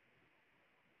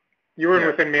 You were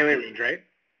within melee range, right?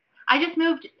 I just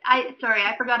moved. Sorry,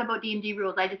 I forgot about D&D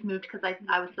rules. I just moved because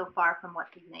I was so far from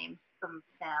what's his name, from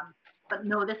Sam. But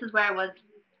no, this is where I was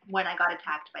when I got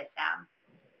attacked by Sam.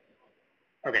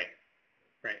 Okay,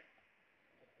 right.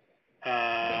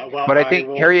 Well, but I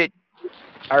think Harriet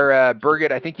or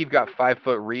Birgit, I think you've got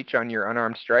 5-foot reach on your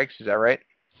unarmed strikes. Is that right?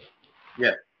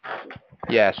 Yeah.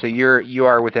 Yeah. So you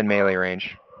are within melee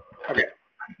range. Okay.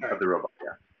 Of the robot.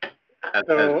 Yeah.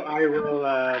 So I will.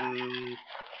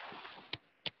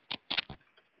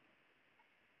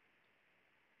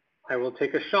 I will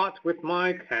take a shot with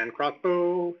my hand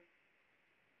crossbow.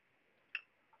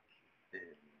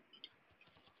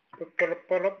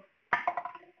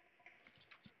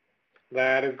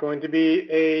 That is going to be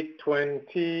a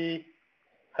 22.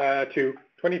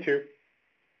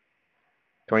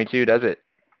 22 does it.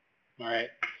 All right.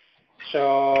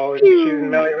 So if she's in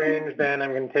melee range, then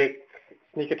I'm going to take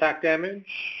sneak attack damage.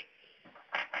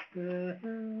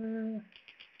 Mm-hmm.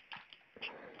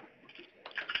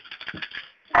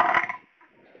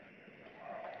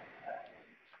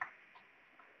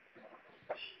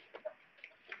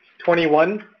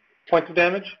 21 points of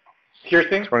damage.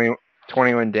 Piercing.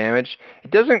 21 damage. It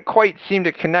doesn't quite seem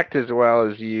to connect as well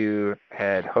as you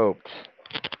had hoped.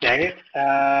 Dang it.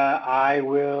 I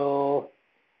will...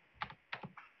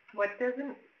 What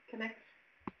doesn't connect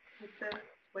with the...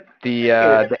 What? The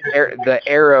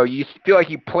arrow, you feel like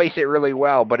you place it really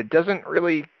well, but it doesn't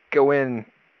really go in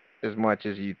as much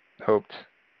as you hoped.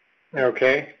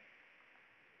 Okay.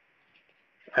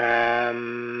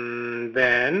 Then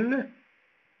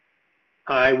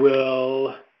I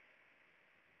will...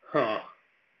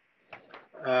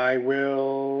 I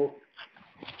will...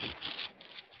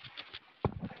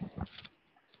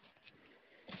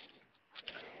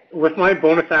 With my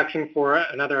bonus action for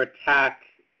another attack,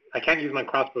 I can't use my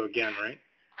crossbow again, right?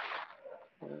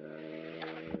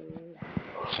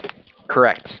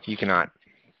 Correct. You cannot.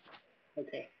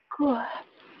 Okay. Cool.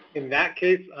 In that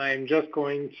case, I'm just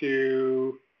going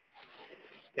to...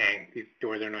 Dang, these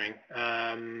doors are annoying.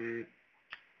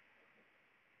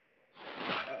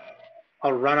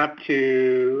 I'll run up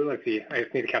to... Let's see. I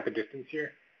just need to count the distance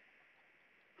here.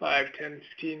 5, 10,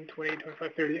 15, 20,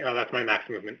 25, 30. Oh, that's my max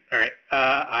movement. All right.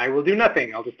 I will do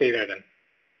nothing. I'll just stay there then.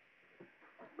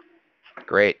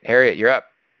 Great. Harriet, you're up.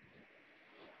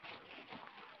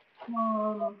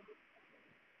 I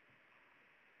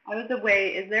was away.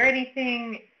 Is there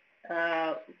anything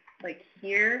like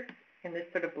here in this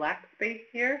sort of black space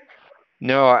here?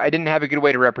 No, I didn't have a good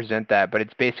way to represent that, but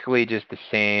it's basically just the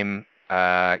same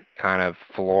kind of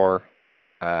floor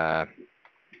tiles.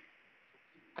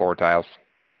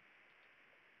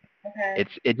 Okay.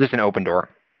 It's just an open door.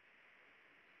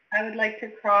 I would like to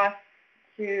cross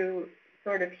to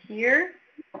sort of here,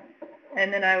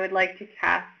 and then I would like to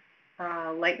cast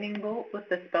lightning bolt with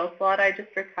the spell slot I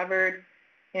just recovered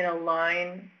in a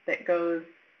line that goes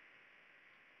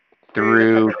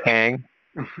through Kang.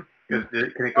 Can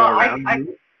it go around?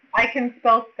 I can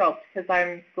spell sculpt because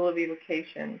I'm School of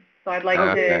Evocation, so I'd like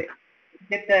to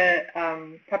get the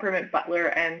Peppermint Butler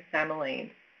and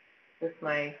Sameline with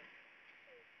my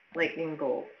lightning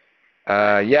bolt.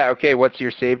 Yeah, okay, what's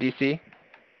your save DC?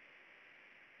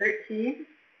 13.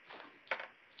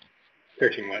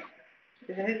 13 what?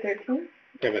 Isn't it 13?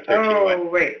 Yeah, but 13 Oh,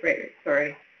 what? right,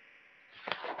 sorry.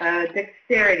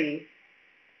 Dexterity.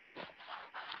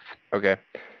 Okay.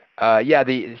 Yeah,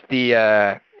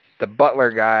 the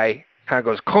butler guy kind of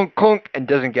goes clunk clunk and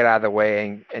doesn't get out of the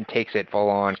way and takes it full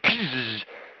on.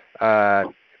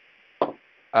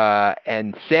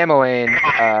 And Samelane,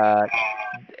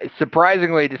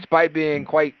 surprisingly, despite being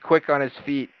quite quick on his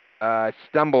feet,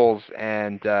 stumbles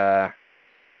and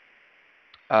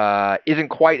isn't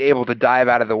quite able to dive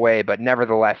out of the way, but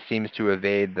nevertheless seems to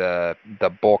evade the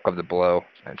bulk of the blow.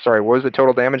 I'm sorry, what was the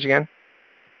total damage again?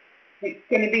 It's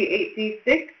going to be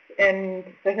 8d6, and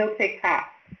so he'll take half.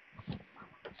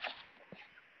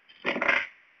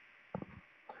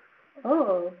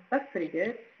 Oh, that's pretty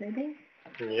good, maybe?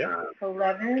 Yeah.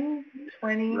 11,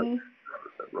 20,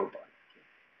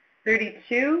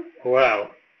 32.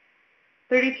 Wow.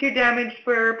 32 damage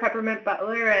for Peppermint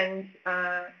Butler and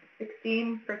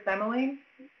 16 for Samelane.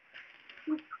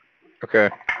 Okay.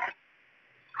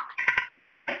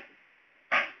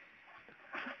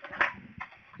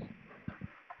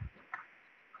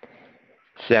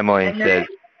 Samelane says,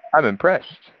 I'm impressed.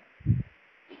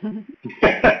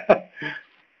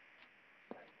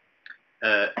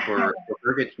 For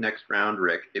Birgit's next round,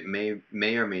 Rick, it may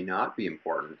or may not be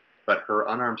important, but her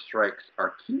unarmed strikes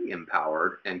are key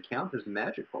empowered and count as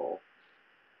magical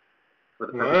for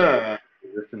the purpose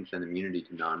of resistance and immunity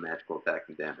to non-magical attack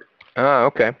and damage. Oh,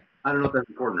 okay. I don't know if that's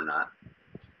important or not,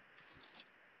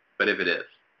 but if it is.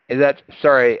 Is that,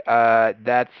 sorry,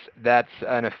 that's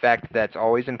an effect that's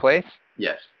always in place?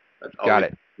 Yes. That's always, got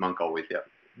it. Monk always, yeah.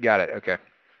 Got it, okay.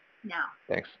 Now.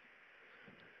 Thanks.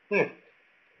 I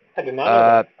did not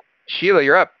know that. Sheila,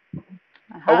 you're up.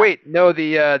 Oh, wait, no,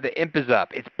 the imp is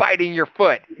up. It's biting your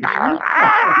foot.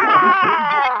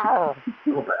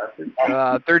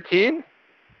 13?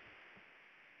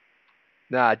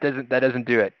 Nah, that doesn't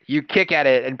do it. You kick at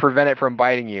it and prevent it from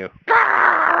biting you.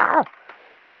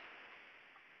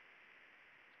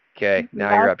 Okay,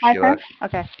 now you're up, Sheila.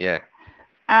 Okay. Yeah.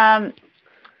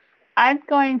 I'm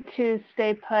going to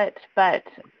stay put, but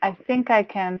I think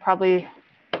I'm probably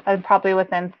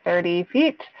within 30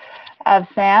 feet of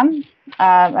Sam,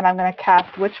 and I'm going to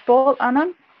cast Witch Bolt on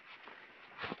him.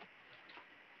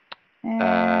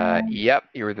 Yep,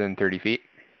 you're within 30 feet.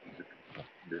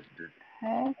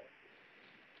 Okay.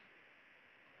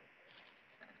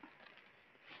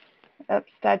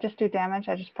 Oops, did I just do damage?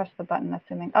 I just pressed the button,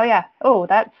 assuming. Oh, yeah. Oh,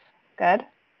 that's good.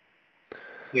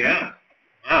 Yeah.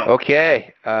 Wow.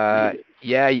 Okay.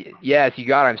 Yes, you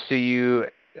got him. So you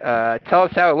tell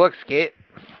us how it looks, Kate.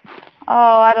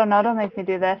 Oh, I don't know. Don't make me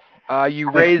do this.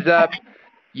 You raise up.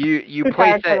 You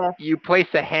place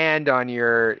a hand on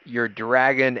your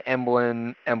dragon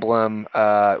emblem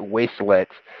waistlet,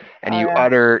 and you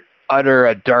utter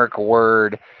a dark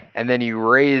word, and then you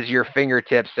raise your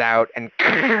fingertips out, and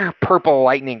purple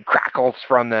lightning crackles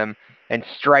from them and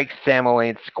strikes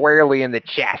Samelane squarely in the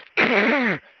chest,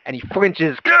 and he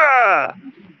flinches.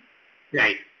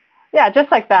 Nice. Yeah,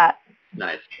 just like that.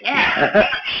 Nice. Yeah.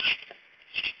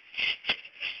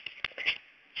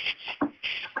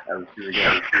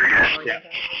 Yeah.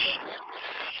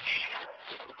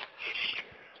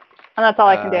 And that's all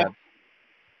I can do.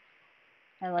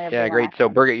 Yeah, great. So,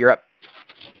 Birgit, you're up.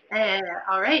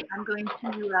 All right, I'm going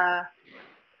to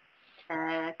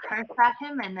curse at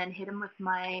him and then hit him with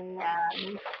my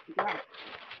mace again.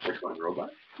 Which one,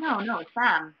 robot? No,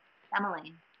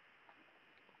 Samelane.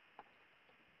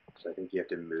 So I think you have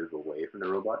to move away from the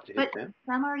robot to hit Sam?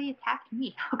 Sam already attacked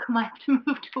me. How come I have to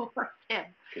move towards him?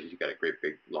 Because he's got a great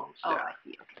big long Oh, staff. I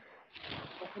see.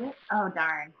 Okay. Oh,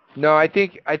 darn. No, I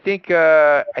think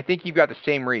you've got the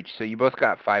same reach. So you both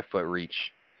got 5-foot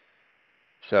reach.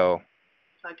 So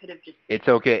I could have just. It's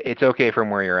okay. It's okay from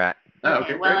where you're at. Oh,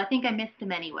 okay. Well, great. I think I missed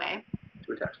him anyway.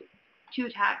 2 attacks. 2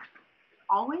 attacks.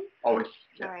 Always? Always.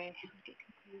 Sorry, I get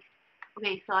confused.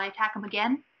 Okay, so I attack him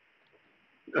again.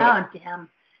 Oh. Oh, damn.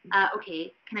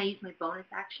 Okay, can I use my bonus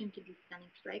action to do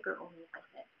stunning strike, or only if I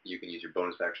hit? You can use your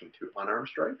bonus action to unarmed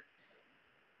strike.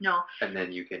 No. And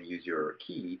then you can use your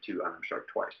key to unarmed strike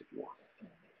twice if you want.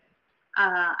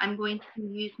 I'm going to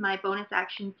use my bonus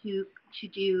action to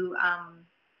do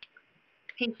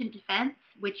patient defense,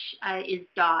 which is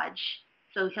dodge.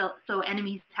 So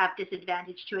enemies have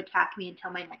disadvantage to attack me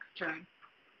until my next turn.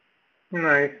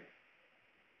 Nice.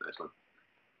 Nice one.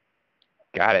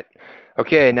 Got it.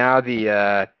 Okay, now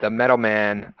the metal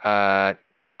man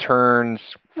turns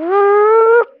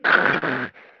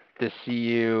to see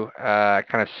you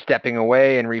kind of stepping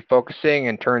away and refocusing,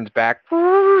 and turns back,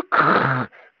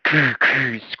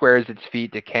 squares its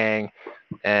feet to Kang,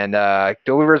 and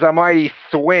delivers a mighty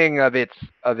swing of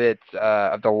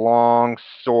the long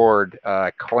sword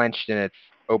clenched in its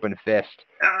open fist.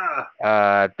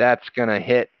 That's gonna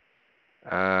hit.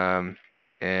 And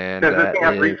does this thing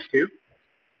have reach too?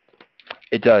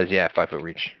 It does, yeah, 5 foot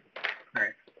reach. All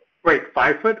right. Wait,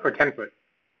 5 foot or 10 foot?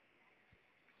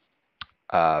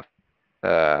 I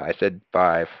said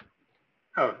 5.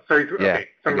 Oh, so okay.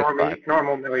 So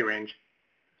normal melee range.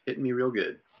 Hit me real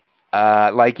good.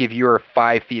 Like if you're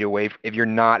 5 feet away, if you're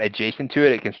not adjacent to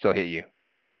it, it can still hit you.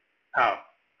 Oh,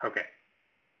 okay.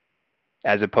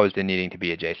 As opposed to needing to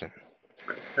be adjacent.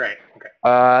 Right. Okay.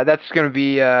 That's gonna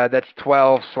be that's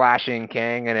 12 slashing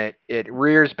Kang, and it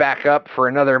rears back up for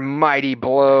another mighty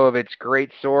blow of its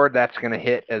great sword. That's gonna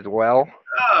hit as well.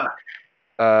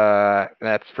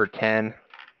 That's for 10.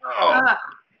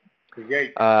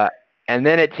 And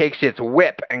then it takes its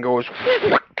whip and goes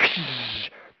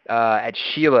at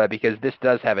Sheila, because this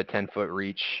does have a 10-foot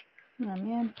reach. Oh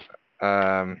man.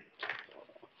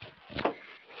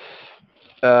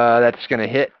 That's gonna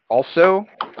hit also,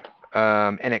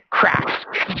 and it cracks,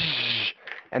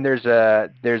 and there's a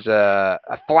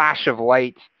flash of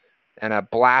light and a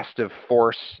blast of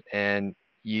force, and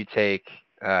you take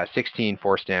 16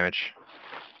 force damage.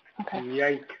 Okay.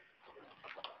 Yikes!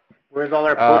 Where's all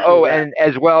our potions at? And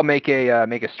as well, make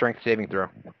a strength saving throw.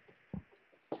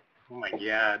 Oh my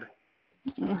god.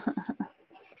 Okay,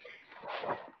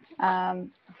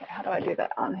 how do I do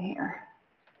that on here?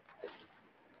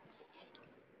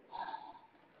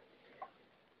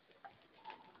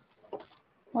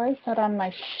 Where is that on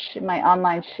my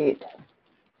online sheet?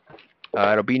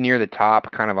 It'll be near the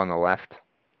top, kind of on the left.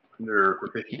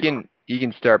 You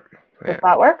can start. Does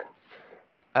that work?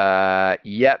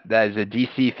 Yep, that is a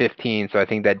DC 15, so I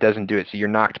think that doesn't do it. So you're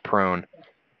knocked prone.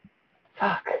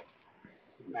 Fuck.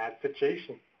 Bad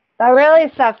situation. That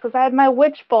really sucks because I had my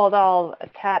witch bolt all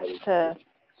attached to.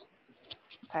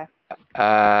 Okay.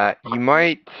 You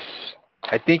might.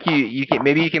 I think you can.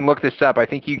 Maybe you can look this up. I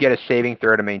think you get a saving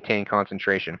throw to maintain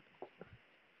concentration.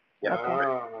 Yeah.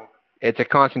 Okay. It's a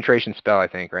concentration spell, I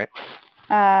think, right?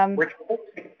 Which bolt?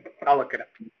 I'll look it up.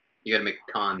 You gotta make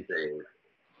a con save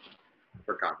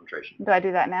for concentration. Do I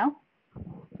do that now?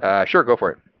 Sure, go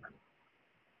for it.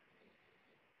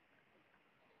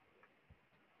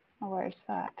 Oh, where is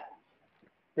that?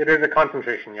 It is a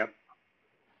concentration. Yep.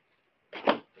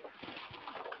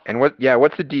 And what's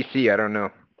the DC? I don't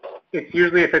know. It's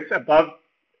usually if it's above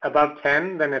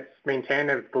 10, then it's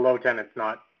maintained. If it's below 10, it's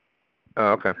not.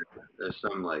 Oh, okay. There's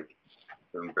some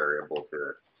variable to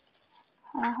it.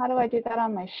 How do I do that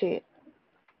on my sheet?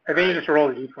 I think you just roll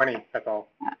a d20. That's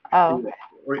all. Oh.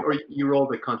 Or you roll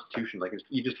the Constitution, like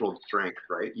you just rolled Strength,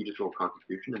 right? You just rolled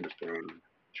Constitution in the same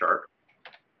chart.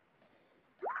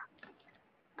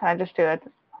 Can I just do it?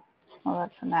 Well,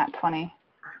 that's a nat 20.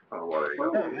 Oh, well, there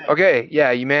you go. Okay,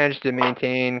 yeah, you managed to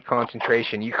maintain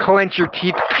concentration. You clench your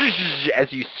teeth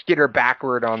as you skitter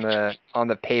backward on the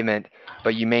pavement,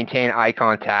 but you maintain eye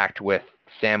contact with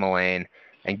Sam Elaine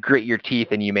and grit your teeth,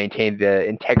 and you maintain the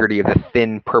integrity of the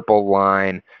thin purple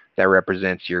line that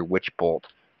represents your witch bolt.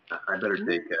 I better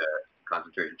take a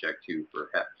concentration check too for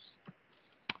Hex.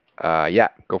 Yeah,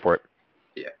 go for it.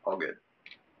 Yeah, all good.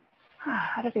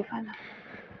 How did we find that?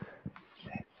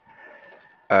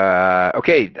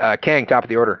 Okay, Kang, top of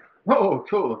the order. Oh,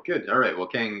 cool, good. All right. Well,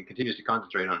 Kang continues to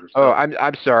concentrate on herself. Oh,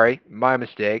 I'm sorry, my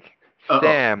mistake.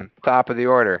 Sam, top of the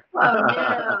order.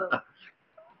 Oh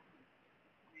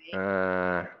no.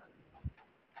 I'm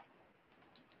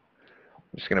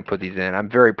just gonna put these in. I'm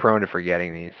very prone to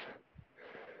forgetting these.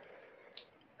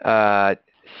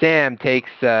 Sam takes.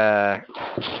 He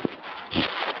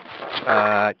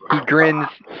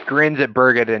grins at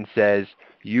Birgit and says,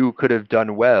 "You could have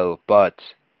done well, but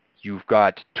you've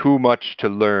got too much to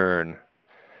learn."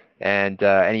 And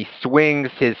he swings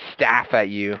his staff at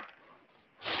you.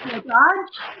 Dodge?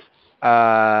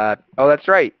 Oh, that's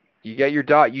right. You get your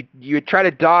dodge. You try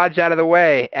to dodge out of the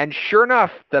way, and sure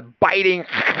enough, the biting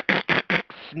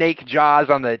snake jaws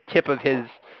on the tip of his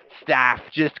staff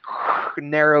just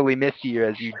narrowly miss you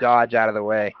as you dodge out of the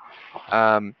way.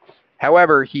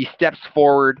 However, he steps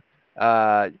forward,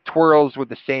 twirls with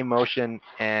the same motion,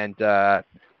 and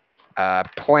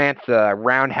plants a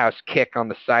roundhouse kick on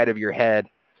the side of your head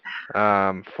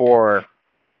for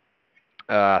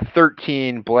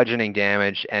 13 bludgeoning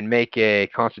damage, and make a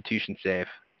Constitution save.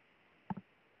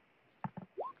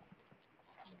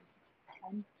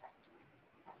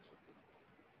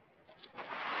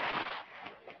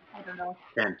 I don't know.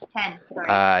 10. 10.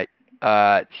 Sorry.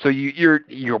 So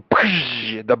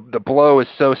the blow is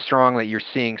so strong that you're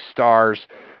seeing stars,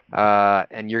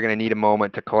 and you're going to need a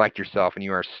moment to collect yourself, and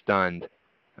you are stunned.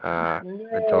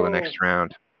 until the next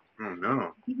round. Oh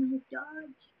no. Even with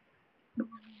dodge.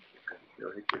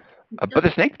 But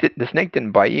the snake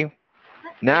didn't bite you.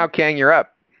 Now, Kang, you're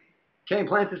up. Kang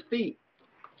plants his feet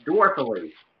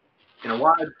dwarfily in a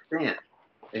wide stance,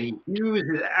 and he hews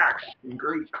his axe in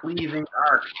great cleaving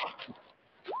arcs.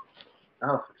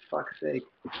 Oh, for fuck's sake!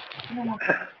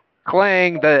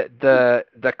 Clang,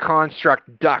 the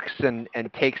construct ducks and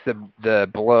takes the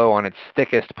blow on its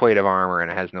thickest plate of armor,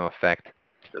 and it has no effect.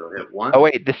 It'll hit once. Oh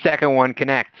wait, the second one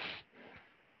connects.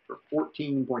 For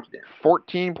 14 points of damage.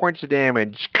 14 points of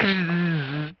damage.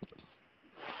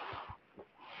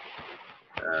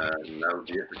 That would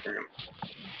be it for Kang.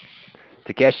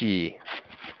 Takeshi.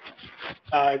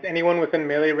 Is anyone within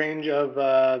melee range of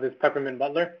this peppermint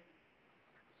butler?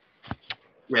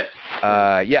 Yes.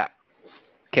 Yeah.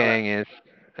 Kang is,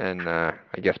 and I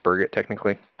guess Birgit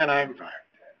technically. And I'm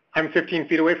 15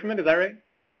 feet away from it. Is that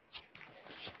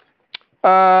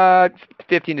right?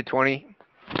 15 to 20.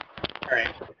 All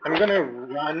right. I'm gonna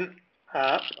run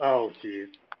up. Oh, jeez.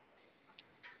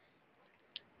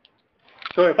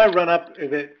 So if I run up,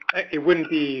 it wouldn't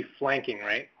be flanking,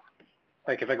 right?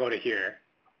 Like if I go to here.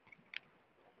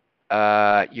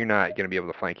 You're not gonna be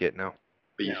able to flank it, no.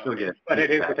 But you still get. But it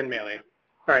is within melee.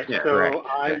 All right. Yeah, so correct.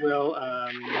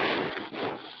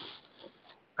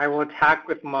 I will attack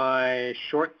with my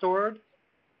short sword,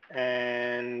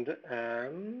 and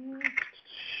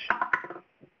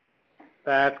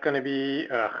that's going to be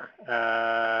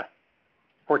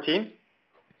 14.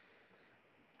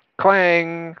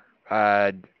 Clang.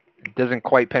 Doesn't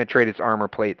quite penetrate its armor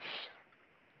plates.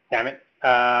 Damn it.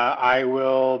 I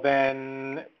will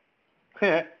then,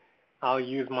 I'll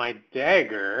use my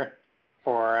dagger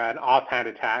for an offhand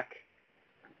attack.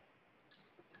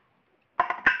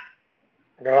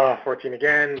 14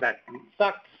 again. That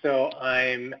sucked. So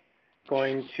I'm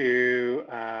going to,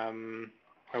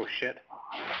 oh shit.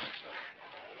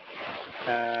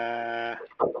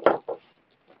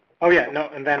 Oh yeah, no,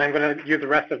 and then I'm going to use the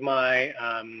rest of my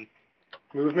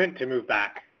movement to move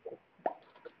back.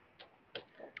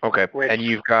 Okay, and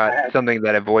you've got something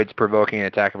that avoids provoking an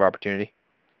attack of opportunity?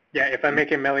 Yeah, if I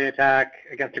make a melee attack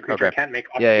against a creature, I can't make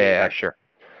opportunity Yeah, attack. sure.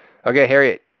 Okay,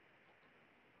 Harriet.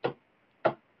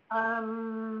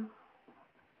 I'm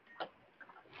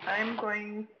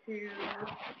going to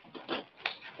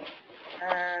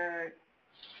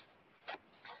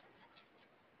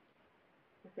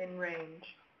within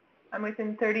range. I'm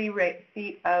within 30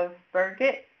 feet of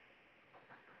Birgit.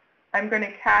 I'm going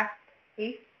to cast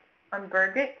haste on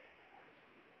Birgit.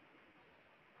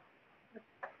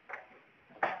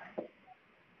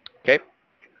 Okay.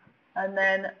 And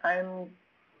then I'm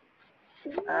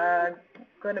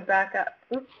going to back up.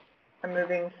 Oops, I'm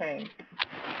moving Kang.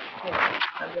 Yeah,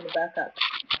 I'm going to back up.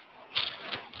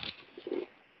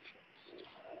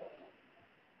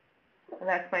 And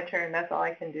that's my turn. That's all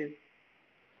I can do.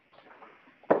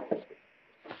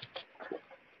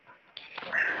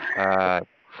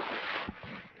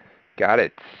 Got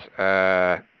it.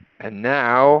 And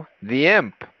now the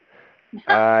imp.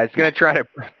 It's gonna try to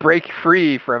break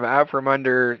free from out from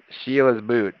under Sheila's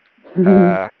boot.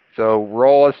 So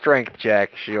roll a strength check,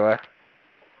 Sheila.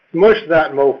 Smush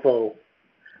that mofo.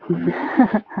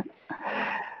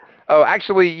 Oh,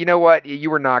 actually, you know what? You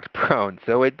were knocked prone,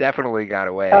 so it definitely got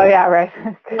away. Oh yeah, right.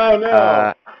 Oh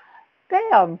no.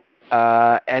 Damn.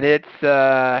 And it's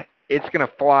gonna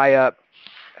fly up,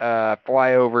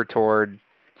 fly over toward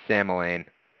Sam Elaine.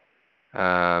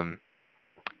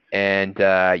 And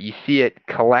you see it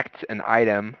collect an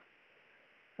item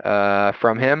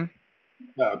from him.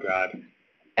 Oh god.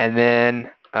 And then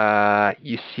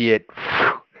you see it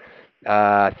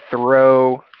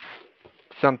throw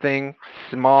something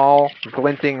small,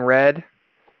 glinting red,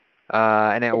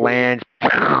 and it lands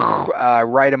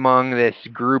right among this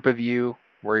group of you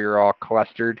where you're all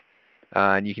clustered.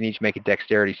 And you can each make a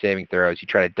dexterity saving throw as you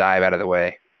try to dive out of the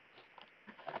way.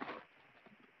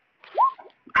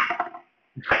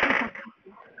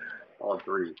 All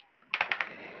three.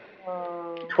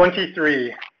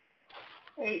 23.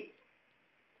 8.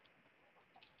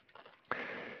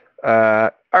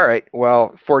 All right.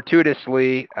 Well,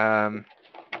 fortuitously,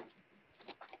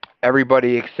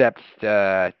 everybody except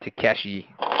Takeshi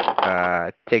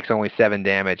takes only 7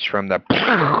 damage from the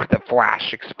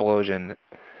flash explosion.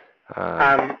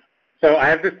 So I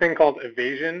have this thing called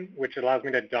evasion, which allows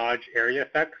me to dodge area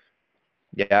effects.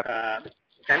 Yep.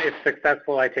 And if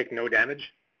successful, I take no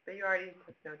damage. But you already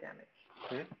took no damage.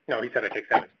 No, he said I take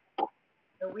 7.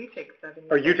 So we take 7.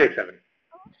 Or you take 7.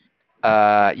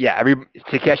 Yeah.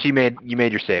 Takeshi you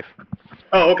made your save.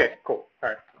 Oh, okay, cool. All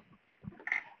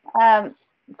right.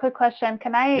 Quick question.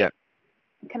 Can I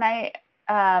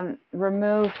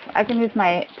remove. I can use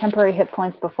my temporary hit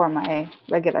points before my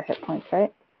regular hit points,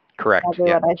 right? Correct. Probably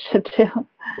Yeah. what I should do.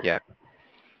 Yeah.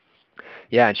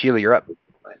 Yeah, and Sheila, you're up.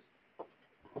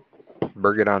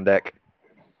 Birgit on deck.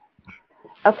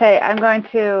 Okay, I'm going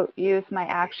to use my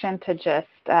action to just,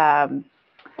 so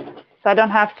I don't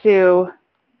have to,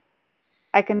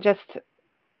 I can just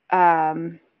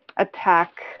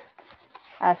attack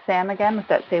Sam again with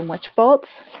that same witch bolt.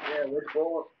 Yeah, witch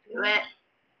bolt. Do it.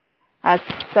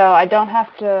 So I don't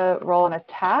have to roll an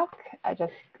attack, I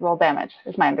just roll damage,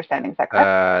 is my understanding. Is that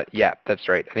correct? Yeah, that's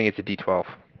right. I think it's a D12.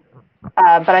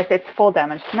 But I say it's full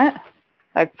damage, isn't it?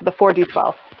 Like the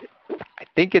 4d12. I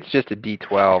think it's just a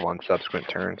D12 on subsequent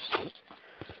turns.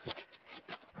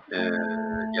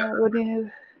 Yeah. What do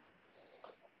you...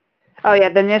 Oh yeah,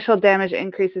 the initial damage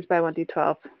increases by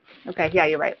 1d12. Okay, yeah,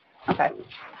 you're right. Okay.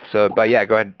 So, but yeah,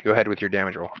 go ahead with your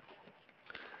damage roll.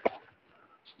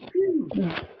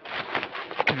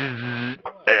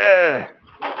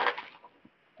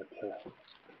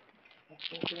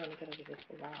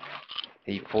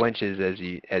 He flinches as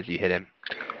you hit him.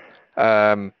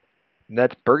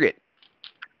 That's Birgit.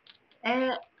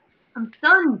 I'm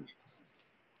stunned.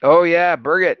 Oh yeah,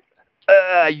 Birgit.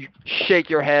 You shake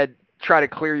your head, try to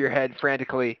clear your head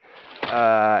frantically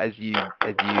as you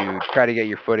try to get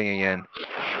your footing again.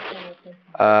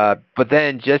 But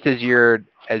then, just as you're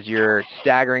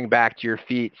staggering back to your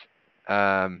feet,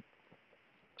 never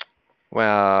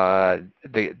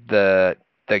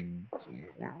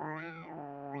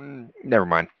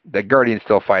mind. The Guardian's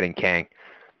still fighting Kang.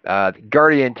 The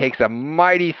Guardian takes a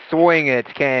mighty swing at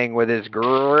Kang with his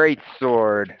great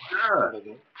sword.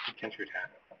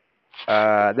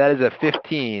 That is a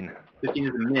 15. 15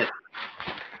 is a miss.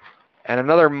 And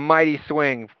another mighty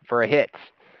swing for a hit.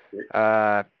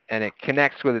 And it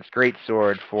connects with its great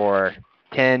sword for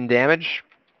 10 damage.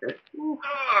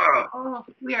 Oh,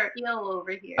 we are ill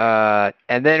over here.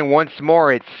 And then once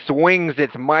more, it swings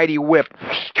its mighty whip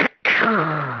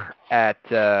at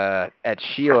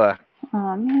Sheila.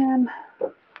 Oh man.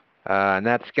 And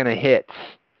that's gonna hit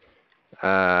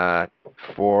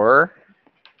for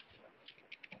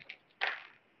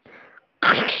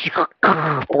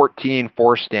 14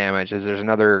 force damage. As there's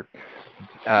another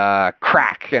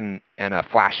crack and a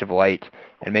flash of light,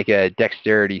 and make a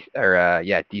dexterity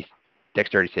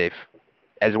dexterity save,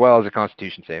 as well as a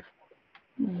Constitution save.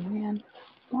 Oh man.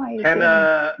 Why Can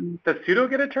does Pseudo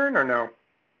get a turn or no?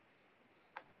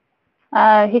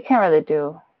 He can't really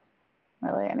do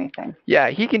anything. Yeah,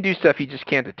 he can do stuff. He just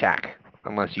can't attack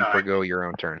unless you forgo your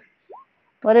own turn.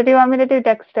 What did you want me to do?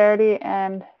 Dexterity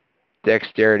and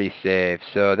Dexterity save.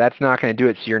 So that's not going to do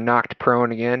it. So you're knocked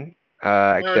prone again,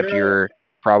 except you're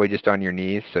probably just on your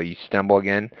knees. So you stumble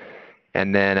again,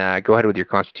 and then go ahead with your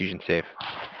Constitution save.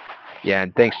 Yeah,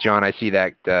 and thanks, John. I see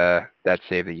that that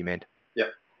save that you made. Yep.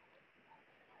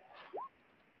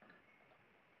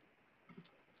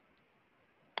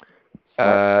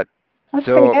 That's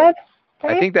so pretty good.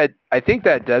 I think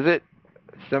that does it.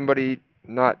 Somebody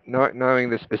not knowing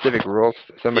the specific rules,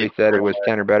 somebody said it was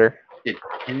 10 or better. It's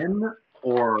 10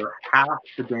 or half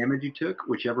the damage you took,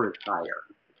 whichever is higher.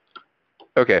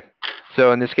 Okay,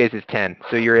 so in this case it's 10.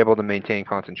 So you're able to maintain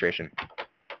concentration.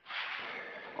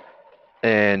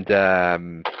 And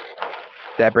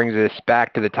that brings us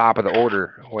back to the top of the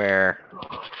order, where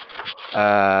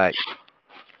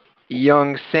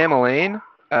young Samelaine.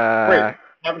 Wait, I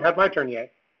haven't had my turn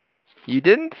yet. You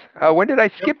didn't? When did I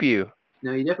skip you?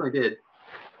 No, you definitely did.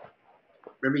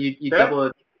 Remember, you Yeah. double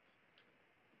it.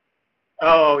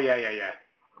 Oh, yeah.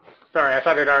 Sorry, I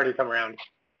thought it had already come around.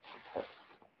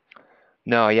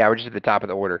 No, yeah, we're just at the top of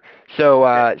the order. So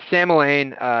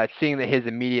Samelaine, seeing that his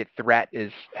immediate threat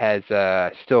has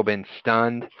still been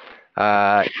stunned,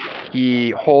 he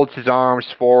holds his arms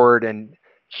forward and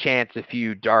chants a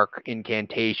few dark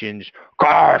incantations.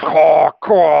 Caw, caw,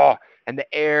 caw, and the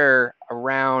air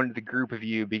around the group of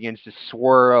you begins to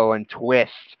swirl and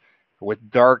twist with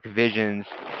dark visions,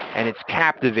 and it's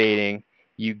captivating.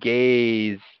 You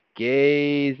gaze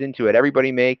into it.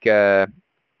 Everybody make a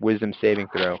wisdom saving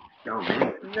throw. Oh,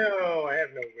 man. No, I have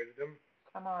no wisdom.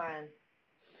 Come on.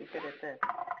 Be good at this.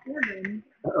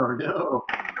 Oh, no.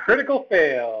 Critical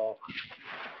fail.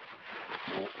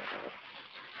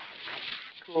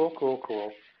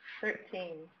 Cool.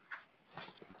 13.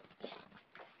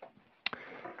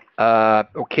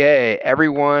 Okay,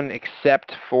 everyone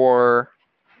except for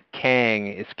Kang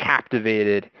is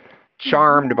captivated,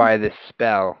 charmed by this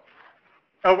spell.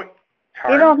 Oh, wait.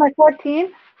 You know my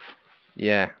 14?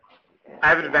 Yeah. I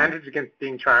have an advantage against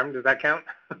being charmed. Does that count?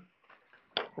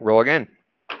 Roll again.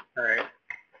 All right.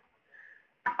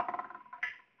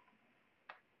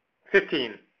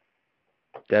 15.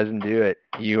 Doesn't do it.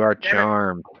 You are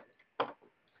charmed.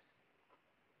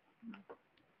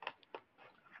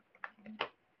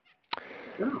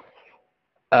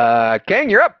 Kang,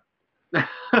 you're up.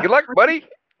 Good luck, buddy.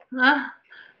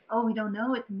 Oh, we don't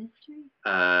know. It's a mystery.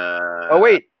 Oh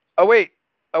wait.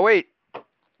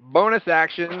 Bonus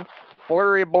action,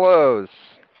 flurry of blows.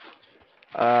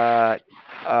 Sam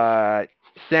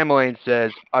Lane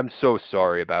says, "I'm so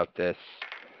sorry about this,"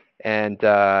 and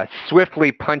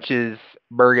swiftly punches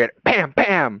Birgit. Bam,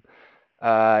 bam.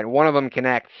 One of them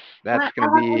connects. That's going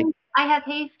to be. I have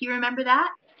haste. Do you remember that?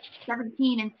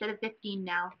 17 instead of 15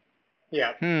 now.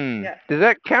 Yeah. Yeah. Does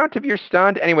that count if you're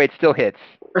stunned? Anyway, it still hits.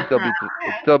 It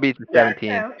still beats the 17.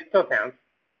 Yeah, it still counts.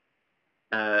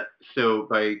 So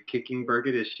by kicking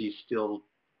Birgit, is she still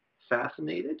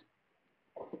fascinated?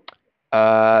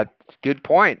 Good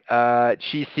point.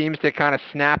 She seems to kind of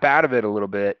snap out of it a little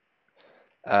bit.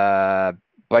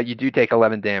 But you do take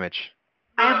 11 damage.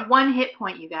 I have 1 hit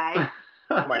point, you guys.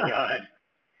 Oh my god.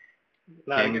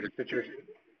 Not a good situation.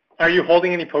 Are you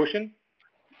holding any potion?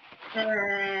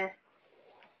 I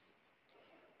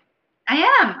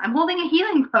am. I'm holding a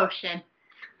healing potion.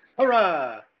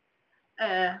 Hurrah!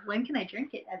 When can I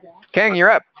drink it as a? Kang,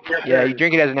 you're up. Yeah, you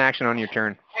drink it as an action on your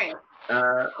turn.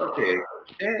 Okay.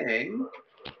 Kang.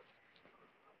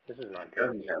 This is not good.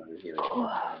 Doesn't have the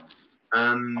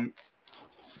healing.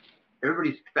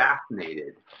 Everybody's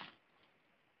fascinated.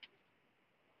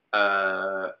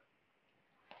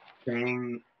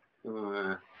 Kang.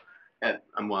 Well,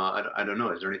 I don't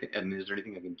know. Is there anything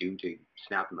I can do to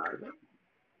snap him out of it?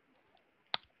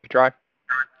 Try.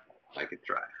 I could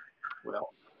try.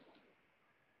 Well,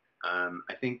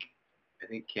 I think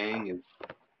Kang is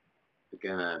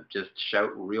gonna just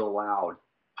shout real loud.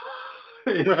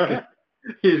 He's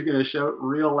gonna shout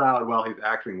real loud while he's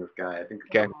axing this guy. I think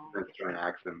he's gonna try and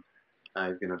axe him.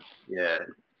 He's gonna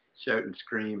shout and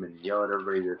scream and yell at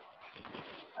everybody to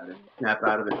snap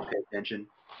out of it and pay attention.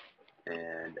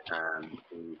 And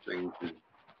he swings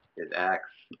his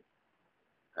axe.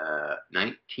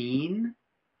 19.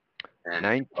 And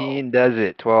 19 does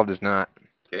it. 12 does not.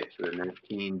 Okay, so the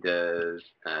 19 does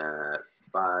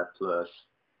 5 plus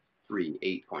 3,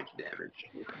 8 points of damage.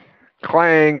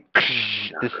 Clang!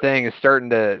 This thing is starting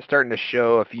to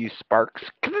show a few sparks.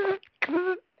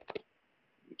 Okay,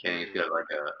 he's got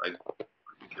like a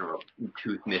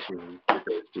tooth missing with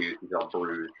those teeth. He's all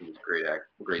bruised from his great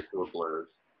sword blows.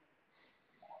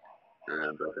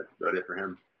 But that's about it for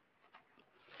him.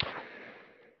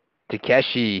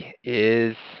 Takeshi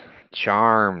is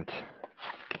charmed.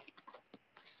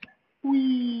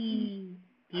 Whee!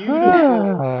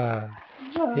 Beautiful.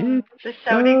 The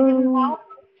shouting didn't help?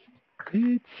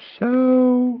 It's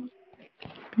so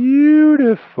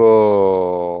beautiful.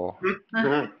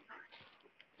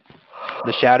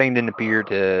 The shouting didn't appear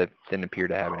to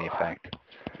have any effect.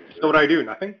 So what do I do?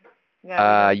 Nothing?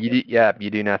 Yeah. You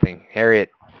do nothing. Harriet,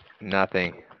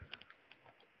 nothing.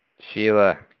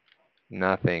 Sheila,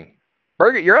 nothing.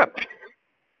 Birgit, you're up.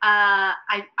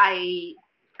 I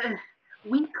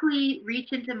weakly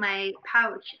reach into my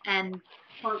pouch and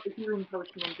pull out the healing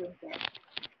potion and drink it.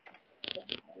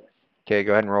 Okay,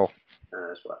 go ahead and roll.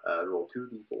 Roll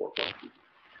 2d4 plus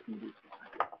 2.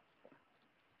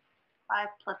 5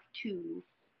 plus 2.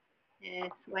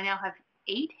 So I now have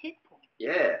 8 hit points.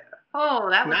 Yeah. Oh,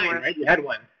 that was 9, worth. right? You had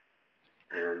 1.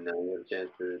 And now you have a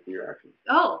chance to do your action.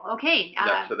 Oh, okay.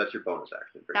 So that's your bonus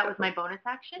action. That was my bonus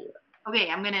action? Yeah.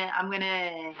 Okay, I'm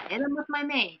gonna hit him with my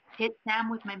mace. Hit Sam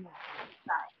with my mace.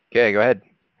 Okay, go ahead.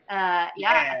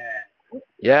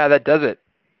 Yeah, that does it.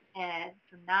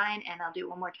 So 9, and I'll do it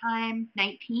one more time.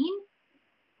 19.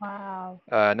 Wow.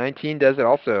 19 does it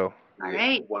also. All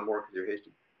right. One more because you're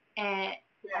hasty. And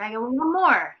I got one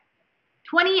more.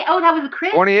 20. Oh, that was a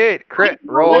crit. 28 crit.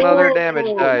 Roll another damage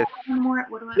dice. One more.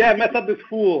 What do I? Yeah, mess up this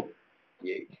fool.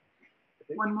 D8.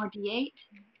 One more D8.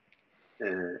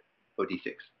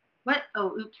 D6. What?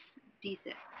 Oh, oops.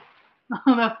 D6.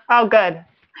 Oh no. Oh, good.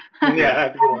 Yeah,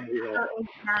 that's a good one. So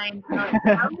 8,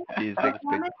 9. D6.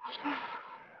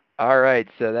 All right,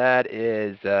 so that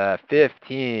is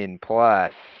 15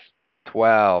 plus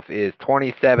 12 is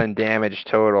 27 damage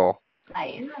total.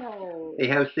 Nice. Hey,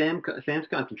 how's Sam's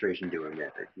concentration doing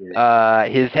there?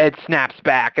 His head snaps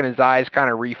back and his eyes kind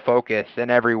of refocus,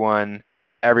 and everyone's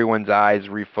eyes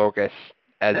refocus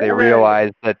as they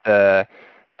realize that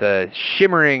the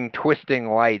shimmering, twisting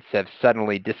lights have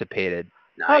suddenly dissipated.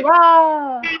 Nice.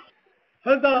 Hurrah!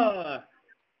 Huzzah!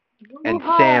 And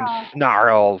Sam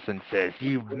snarls and says,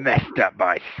 "You've messed up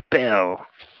my spell."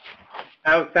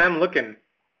 How's Sam looking?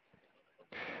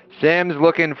 Sam's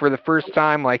looking for the first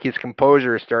time like his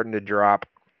composure is starting to drop.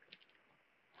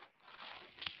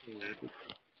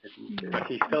 But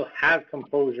he still has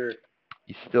composure.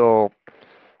 He's still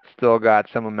got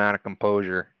some amount of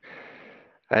composure.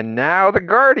 And now the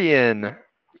Guardian.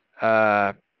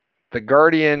 The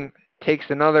Guardian takes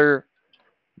another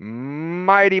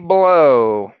mighty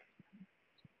blow.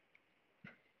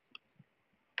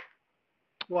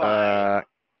 Why?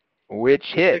 Which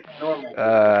hits.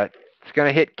 It's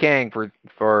gonna hit Kang for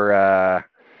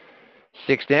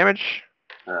 6 damage.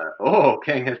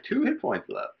 Kang has 2 hit points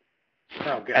left.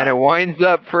 Oh, God. And it winds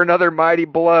up for another mighty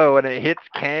blow, and it hits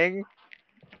Kang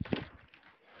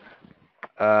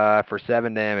for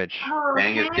 7 damage. Oh,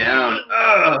 Kang is Kang. down.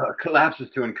 Collapses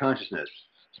to unconsciousness.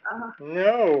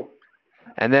 No.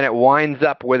 And then it winds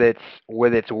up with its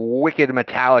wicked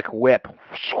metallic whip,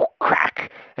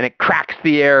 crack, and it cracks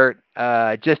the air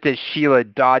just as Sheila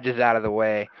dodges out of the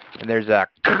way. And there's a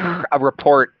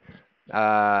report,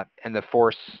 and the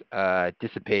force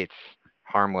dissipates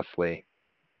harmlessly.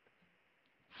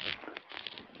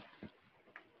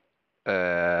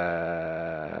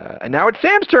 And now it's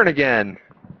Sam's turn again.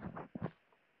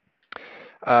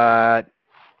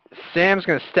 Sam's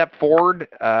going to step forward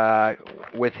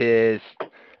with his.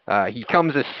 He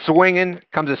comes a swinging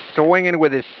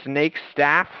with his snake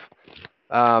staff.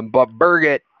 But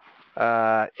Birgit,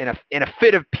 in a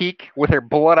fit of pique, with her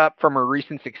blood up from her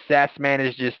recent success,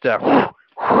 manages to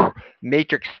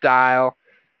Matrix style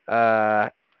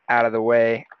out of the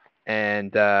way,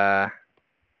 and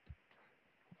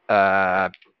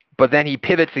but then he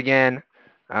pivots again.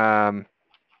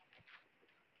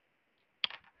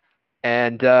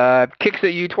 And kicks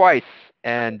at you twice,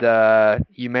 and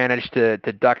you manage to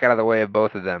duck out of the way of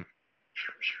both of them.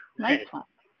 Nice one.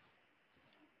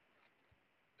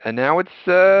 And now it's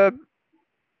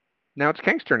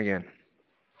Kang's turn again.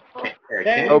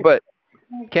 Kang. Oh, but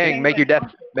Kang, make a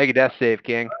death save,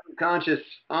 Kang. Unconscious,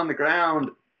 on the ground,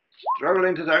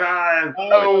 struggling to survive.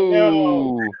 Oh,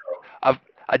 no.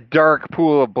 A dark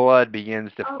pool of blood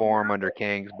begins to form under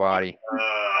Kang's body.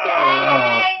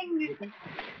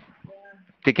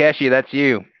 Takeshi, that's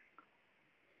you.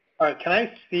 All right, can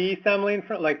I see Sam Lane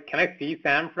from, can I see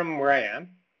Sam from where I am?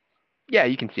 Yeah,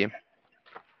 you can see him.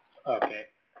 Okay.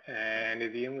 And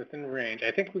is he within range?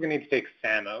 I think we're going to need to take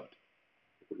Sam out.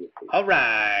 All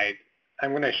right.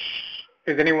 I'm going to...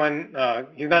 is anyone...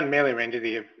 he's not in melee range, is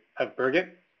he, of Birgit?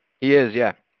 He is,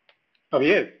 yeah. Oh,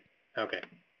 he is? Okay.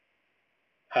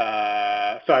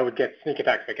 So I would get sneak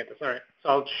attack if I get this. All right. So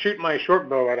I'll shoot my short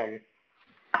bow at him.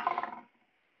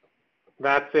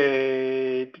 That's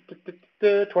a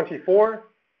 24.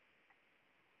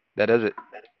 That does it.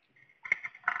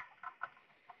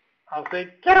 I'll say,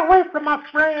 get away from my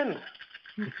friend.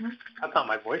 That's not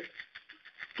my voice.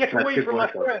 Get away from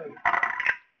my friend.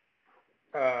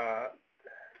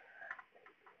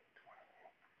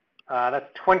 That's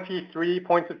 23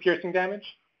 points of piercing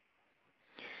damage.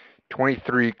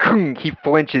 23. He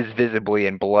flinches visibly,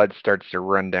 and blood starts to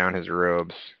run down his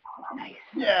robes. Nice.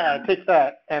 Yeah, take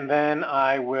that. And then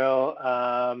I will,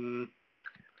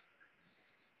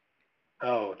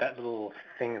 oh, that little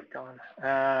thing is gone.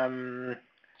 I don't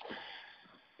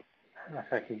know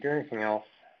if I can do anything else.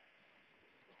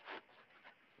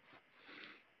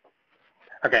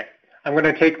 Okay, I'm going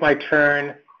to take my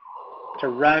turn to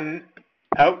run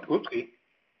out, whoopsie,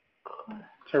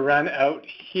 to run out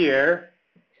here,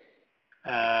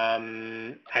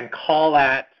 and call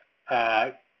at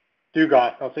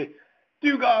Dugoth. I'll say,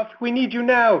 Dugoth, we need you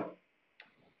now.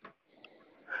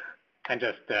 And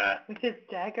just, with his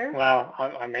dagger? well,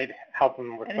 I may help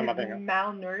him with And some his other.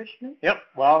 malnourishment? Yep,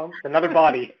 well, it's another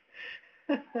body.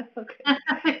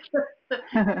 Okay.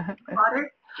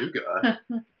 Water? You got.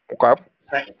 Okay.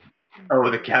 Right. Oh,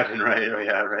 the captain, right. Oh,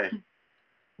 yeah, right.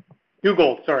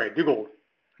 Dugald, sorry, Dugald.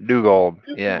 Dugald,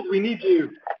 yeah. We need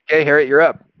you. Okay, Harriet, you're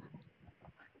up.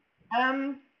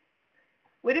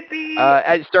 Would it be...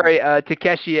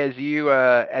 Takeshi, as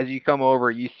you come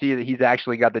over, you see that he's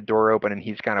actually got the door open, and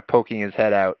he's kind of poking his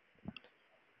head out.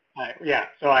 Yeah,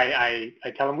 so I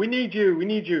tell him, we need you, we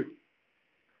need you.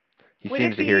 He Would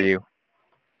seems it to hear be- you.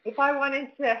 If I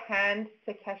wanted to hand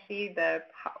Takeshi the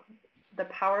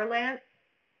power lance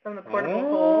from the portable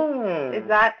hole, is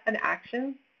that an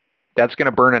action? That's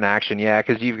gonna burn an action, yeah,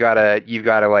 because you've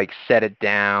gotta like set it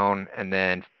down and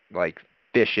then like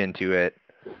fish into it.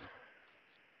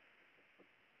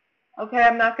 Okay,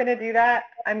 I'm not going to do that.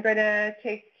 I'm going to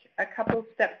take a couple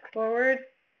steps forward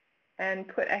and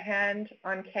put a hand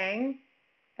on Kang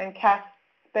and cast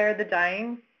Spare the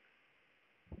Dying.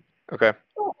 Okay.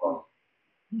 So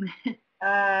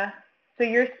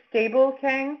you're stable,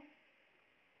 Kang?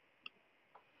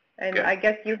 And Yeah. I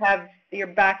guess you're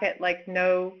back at like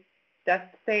no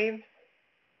death saves.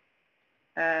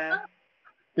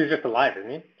 Do He's just alive, isn't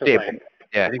he? Just Stable. like,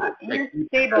 Yeah. He's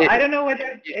stable. I don't know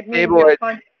whether it means Stable, you're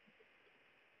con-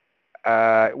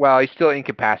 well, he's still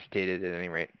incapacitated at any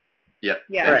rate. Yeah.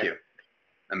 Yeah. Thank Right. you.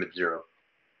 I'm at 0.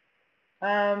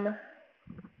 And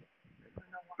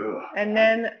Ugh.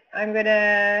 then I'm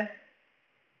gonna.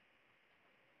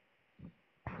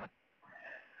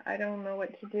 I don't know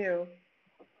what to do.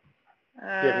 you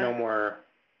have no more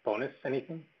bonus,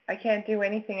 anything? I can't do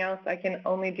anything else. I can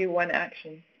only do one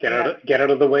action. Get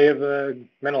out of the way of the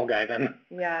mental guy then.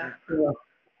 Yeah.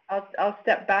 I'll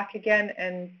step back again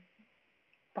and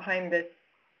behind this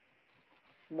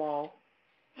wall.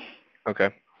 Okay.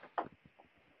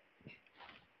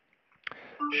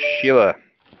 Sheila.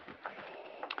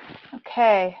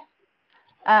 Okay.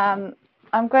 I'm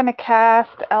going to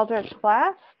cast Eldritch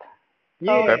Blast.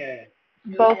 Yeah. Okay.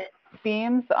 Both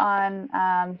beams on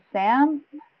Sam.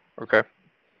 Okay.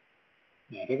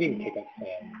 Yeah, I think we can pick up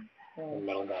Sam, the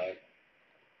metal guy.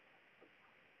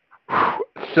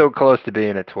 So close to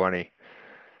being a 20.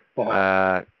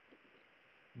 Wow.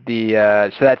 So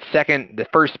that the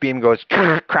first beam goes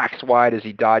cracks wide as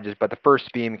he dodges, but the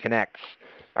first beam connects,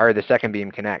 or the second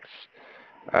beam connects,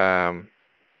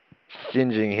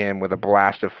 singeing him with a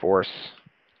blast of force.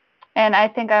 And I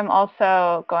think I'm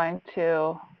also going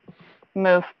to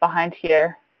move behind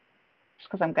here, just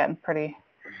because I'm getting pretty.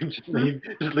 just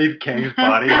leave Kang's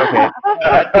body.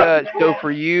 Okay. So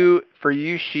for you,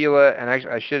 Sheila, and I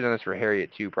should have done this for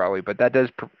Harriet too, probably, but that does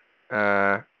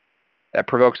that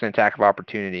provokes an attack of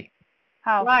opportunity.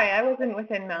 How? Why? I wasn't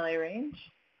within melee range.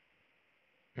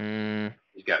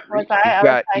 He's got Was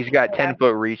reach. He's got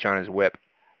 10-foot reach on his whip.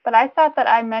 But I thought that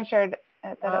I measured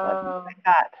that it was like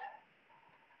that.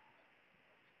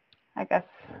 I guess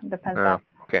it depends on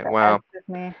Okay. the Well. edge of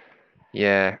me.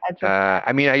 Yeah.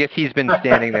 I mean, I guess he's been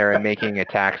standing there and making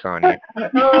attacks on you.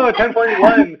 Oh,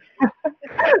 10.1.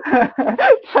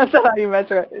 That's not how you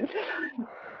measure it.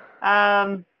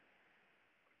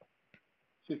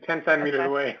 She's 10 centimeters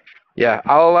away. Yeah,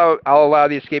 I'll allow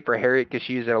the escape for Harriet because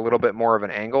she's at a little bit more of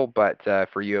an angle, but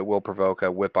for you it will provoke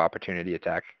a whip opportunity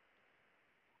attack.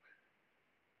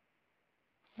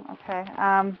 Okay.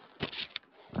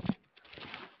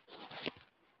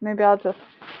 Maybe I'll just.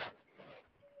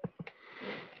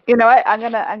 You know what?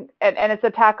 And it's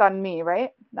attack on me,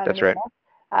 right? Not That's anyone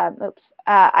right. else? Oops.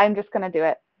 I'm just gonna do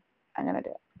it. I'm gonna do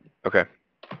it. Okay.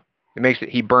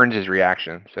 He burns his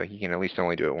reaction, so he can at least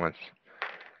only do it once.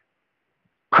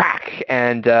 Crack!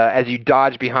 And as you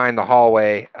dodge behind the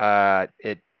hallway,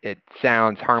 it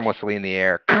sounds harmlessly in the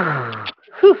air.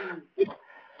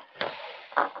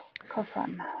 Close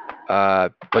one.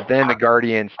 But then the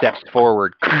Guardian steps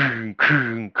forward.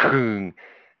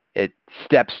 It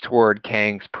steps toward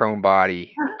Kang's prone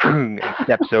body and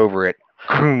steps over it.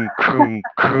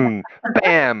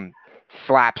 Bam!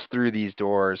 Slaps through these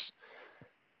doors.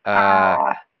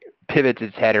 Pivots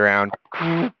its head around.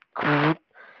 And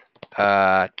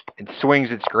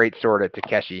swings its greatsword at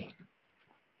Takeshi.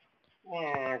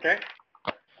 Okay.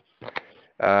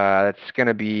 That's going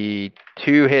to be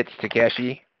 2 hits,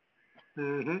 Takeshi.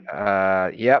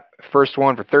 Mm-hmm. Yep. First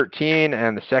one for 13,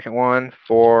 and the second one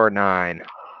for 9.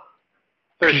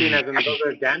 13 as in those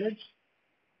are damage?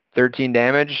 13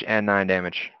 damage and 9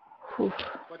 damage. What's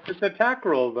its attack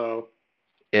roll, though?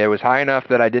 It was high enough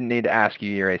that I didn't need to ask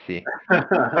you your AC.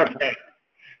 Okay.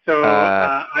 So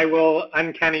I will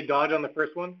uncanny dodge on the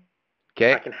first one.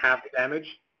 Okay. I can half the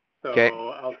damage. So Okay.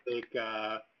 I'll take,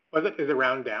 is it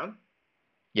round down?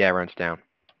 Yeah, it runs down.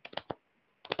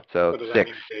 So does that 6.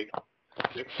 mean take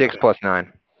 6 okay. plus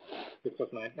 9. 6 plus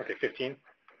 9. Okay, 15.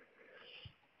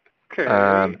 Okay.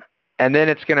 And then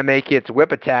it's going to make its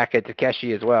whip attack at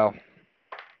Takeshi as well.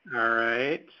 All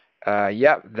right.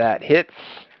 Yep, that hits.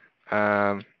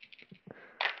 Crack.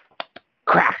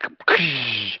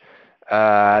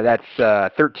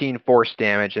 That's 13 force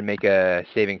damage, and make a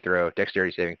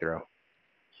dexterity saving throw.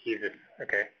 Jesus.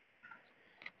 Okay.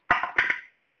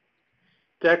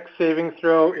 Dex saving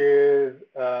throw is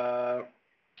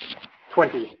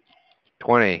 20.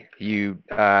 20. You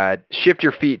shift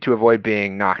your feet to avoid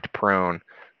being knocked prone,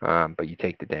 but you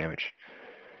take the damage.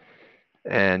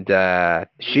 And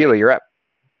Sheila, you're up.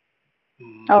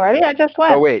 Already? I just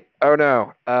went. Oh, wait. Oh,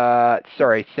 no.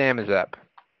 Sorry, Sam is up.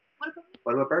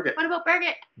 What about Birgit? What about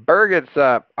Birgit? Birgit's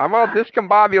up. I'm all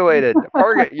discombobulated.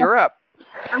 Birgit, you're up.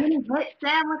 I'm going to hit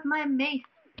Sam with my mace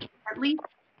at least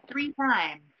 3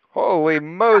 times. Holy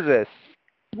Moses.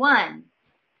 1.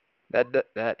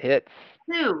 That hits.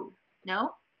 2.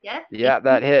 No? Yes? Yeah,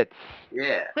 that hits.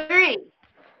 Yeah. 3.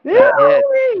 That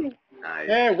hits. Nice.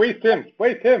 Yeah, waste him.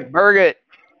 Waste him. Birgit,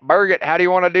 how do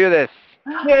you want to do this?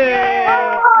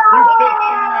 Yeah. You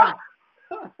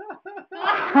killed him.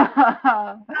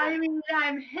 I mean,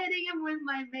 I'm hitting him with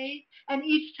my mace, and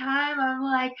each time I'm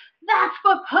like, that's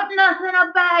for putting us in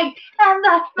a bag, and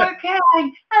that's for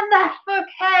Kang, and that's for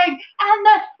Kang, and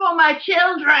that's for my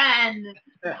children.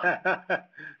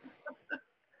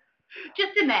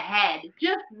 Just in the head,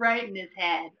 just right in his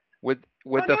head. With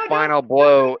the final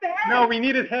blow. No, we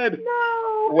need his head.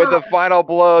 No. With the final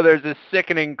blow, there's a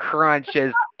sickening crunch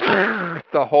as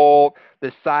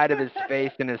the side of his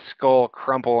face and his skull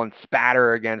crumple and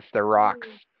spatter against the rocks,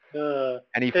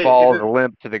 and he falls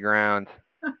limp to the ground.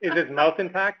 Is his mouth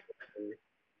intact?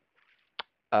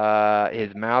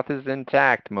 His mouth is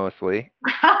intact mostly.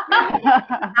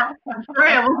 I'm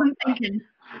sorry, I wasn't thinking.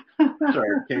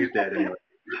 Sorry, King's dead anyway.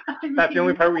 That's the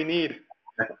only part we need.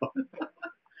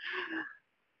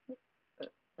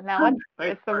 Now what?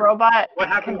 Is the robot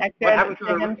connected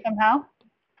to him somehow?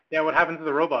 Yeah, what happened to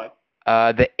the robot?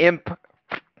 The imp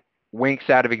winks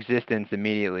out of existence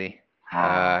immediately,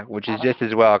 which is just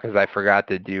as well because I forgot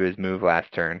to do his move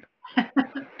last turn.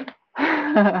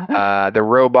 The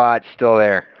robot's still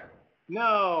there.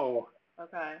 No.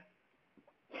 Okay.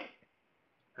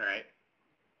 All right.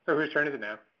 So whose turn is it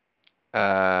now?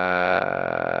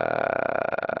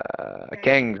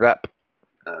 Kang's up.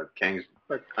 Kang's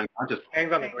unconscious.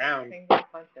 Kang's on the ground.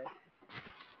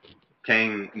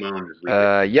 Kang moaned as we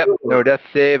Yep, no death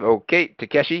save. Okay,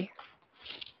 Takeshi.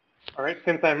 All right,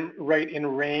 since I'm right in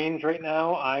range right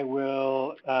now, I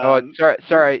will...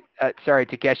 sorry,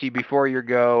 Takeshi, before you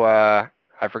go,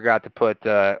 I forgot to put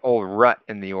old Rut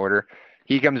in the order.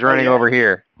 He comes running over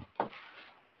here.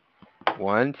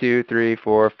 1, 2, 3,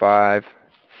 4, 5,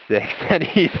 6, and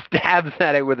he stabs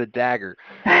at it with a dagger.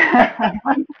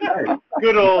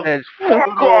 Good old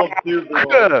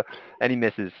Dougal. And he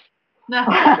misses.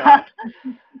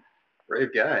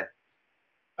 Brave guy.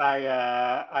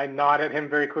 I nod at him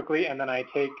very quickly, and then I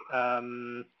take...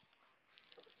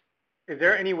 is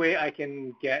there any way I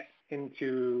can get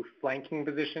into flanking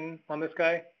position on this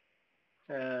guy?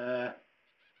 For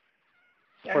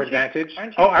advantage?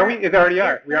 Are we? We already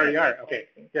are. Okay,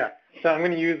 yeah. So I'm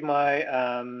going to use my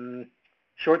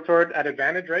short sword at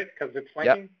advantage, right? Because it's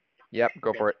flanking? Yep,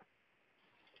 go for it.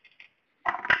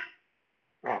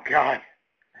 Oh, God.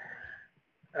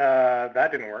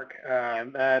 That didn't work.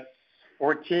 That's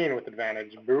 14 with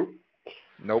advantage. Boop.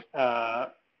 Nope.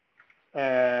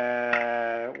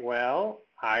 Well,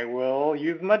 I will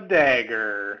use my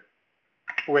dagger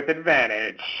with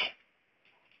advantage.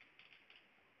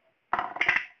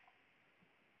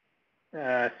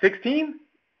 16?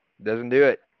 Doesn't do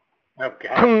it. Okay.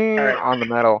 All right. On the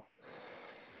metal.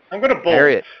 I'm going to bolt.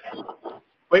 Harriet.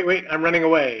 Wait, I'm running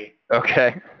away.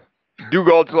 Okay.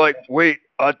 Dougal's like, wait,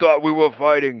 I thought we were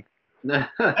fighting.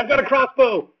 I've got a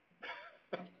crossbow.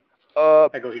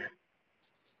 I go here.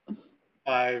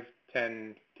 5,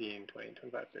 10, 15, 20,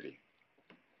 25, 30.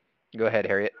 Go ahead,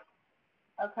 Harriet.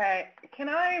 Okay. Can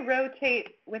I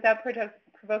rotate without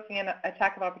provoking an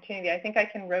attack of opportunity? I think I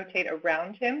can rotate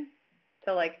around him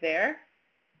to like there.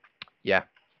 Yeah.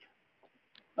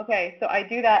 Okay, so I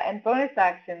do that, and bonus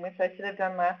action, which I should have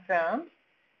done last round.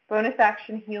 Bonus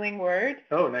action healing word.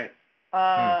 Oh, nice.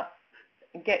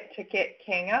 Get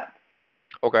Kang up.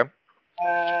 Okay.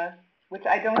 Which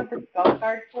I don't have the spell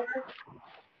card for.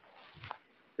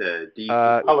 The D.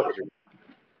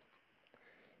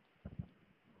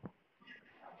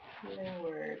 Healing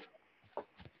word.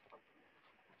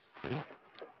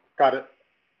 Got it.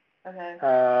 Okay.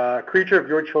 Creature of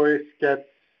your choice gets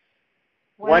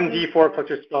 1d4 plus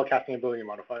your spellcasting ability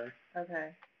modifier. Okay.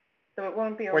 So it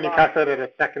won't be a When you lot. cast it at a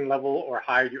second level or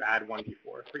higher, you add 1d4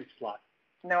 for each slot.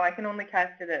 No, I can only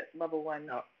cast it at level 1.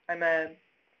 Oh.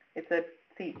 It's a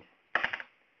feat.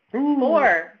 Ooh.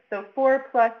 4. So 4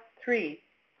 plus 3.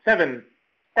 7.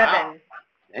 7. Wow.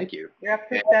 Thank you. You're up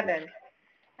to 7.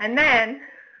 And then,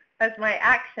 as my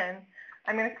action,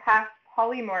 I'm going to cast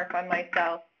Polymorph on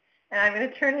myself, and I'm going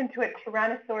to turn into a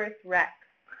Tyrannosaurus Rex.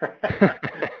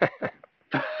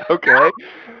 Okay.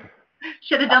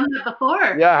 Should have done that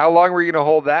before. Yeah, how long were you going to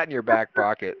hold that in your back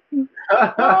pocket?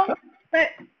 Well,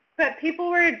 but people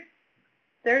were,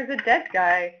 there's a dead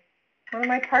guy. One of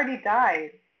my party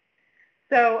died.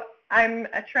 So I'm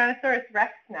a Tyrannosaurus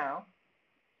Rex now.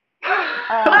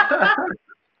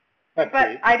 But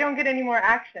great. I don't get any more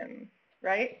action,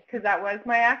 right? Because that was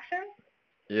my action.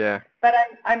 Yeah. But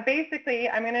I'm basically,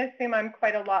 I'm going to assume I'm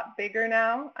quite a lot bigger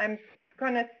now. I'm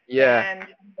going to stand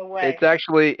away.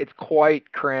 It's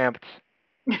quite cramped.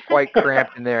 Quite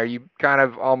cramped in there. You kind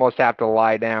of almost have to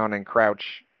lie down and crouch.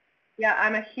 Yeah,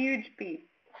 I'm a huge beast.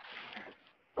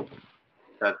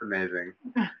 That's amazing.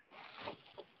 I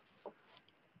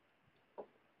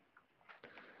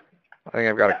think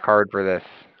I've got a card for this.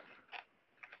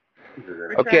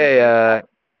 Okay,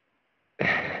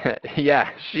 yeah,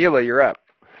 Sheila, you're up.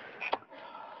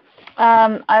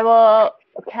 I will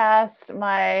cast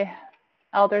my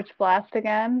Eldritch Blast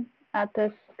again at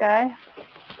this guy.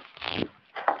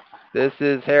 This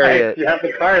is Harriet. Nice, you have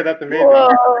the fire. That's amazing.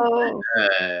 Whoa.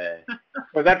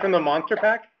 Was that from the monster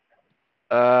pack?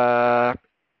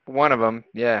 One of them,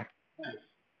 yeah.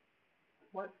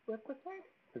 What's the thing?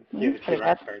 Pretty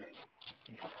good.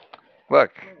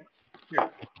 Look,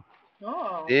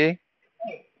 Oh. see?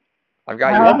 I've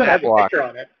got I your love that it stat has a block. picture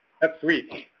on it. That's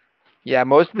sweet. Yeah,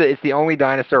 it's the only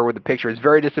dinosaur with a picture. It's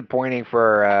very disappointing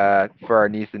for our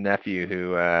niece and nephew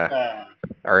who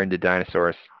are into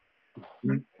dinosaurs.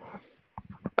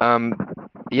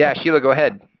 Yeah, Sheila, go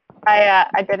ahead.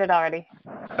 I did it already.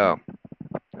 Oh,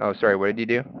 sorry. What did you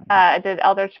do? I did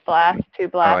Eldritch Blast, 2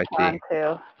 blast I see.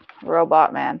 onto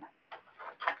Robot Man.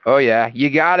 Oh yeah, you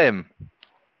got him.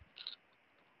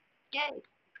 Yay.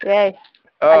 Yay.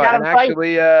 Oh, I got and him twice.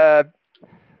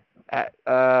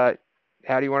 actually,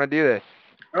 how do you want to do this?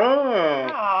 Oh.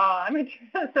 I'm a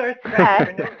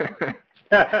Tyrannosaurus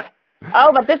Rex.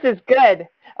 Oh, but this is good.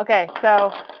 Okay,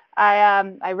 so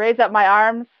I raise up my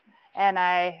arms and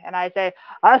I say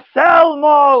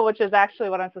Aselmo, which is actually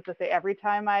what I'm supposed to say every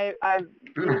time I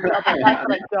use the upper class,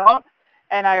 but I don't.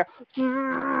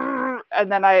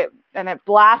 And it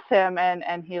blasts him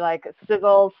and he like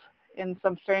sizzles in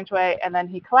some strange way, and then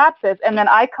he collapses, and then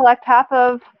I collect half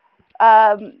of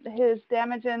his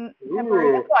damage in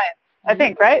temporary hit points. I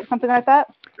think, right? Something like that?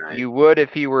 You would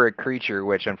if he were a creature,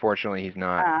 which unfortunately he's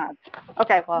not.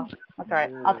 Okay, well, that's all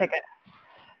right. I'll take it.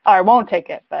 Or I won't take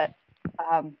it, but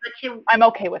I'm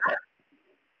okay with it.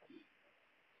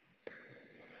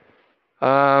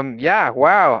 Yeah,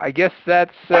 wow. I guess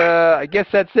that's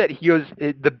it. He goes,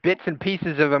 the bits and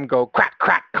pieces of him go crack,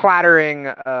 crack, clattering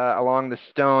along the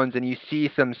stones, and you see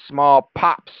some small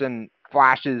pops and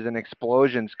flashes and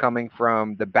explosions coming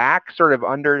from the back, sort of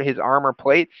under his armor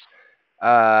plates,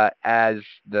 as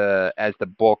the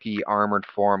bulky armored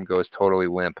form goes totally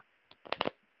limp.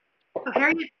 So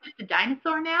Harriet's just a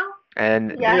dinosaur now?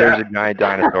 And there's a giant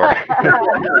dinosaur.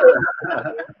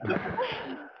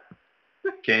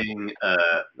 Kang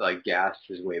like gasps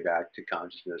his way back to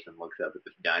consciousness and looks up at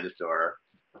this dinosaur.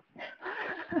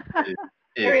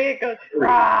 Harriet goes,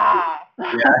 rah!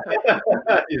 Yeah,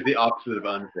 is the opposite of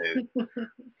unfazed.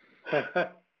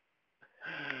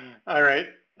 All right.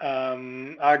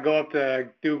 I'll go up to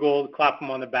Dougal, clap him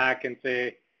on the back, and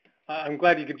say, I'm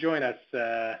glad you could join us.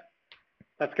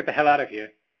 Let's get the hell out of here.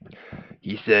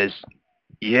 He says,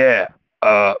 yeah,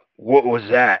 what was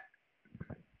that?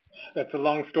 That's a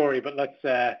long story, but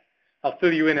I'll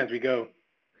fill you in as we go.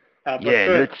 But yeah,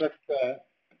 first,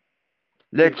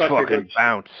 let's fucking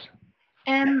bounce.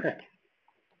 What's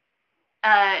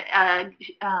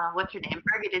her name?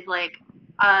 Birgit is like,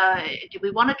 do we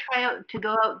want to try out to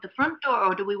go out the front door,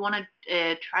 or do we want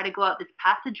to try to go out this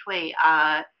passageway?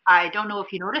 I don't know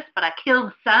if you noticed, but I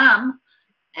killed Sam.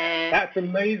 That's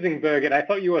amazing, Birgit. I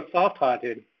thought you were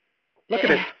soft-hearted. Look at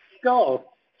his skull.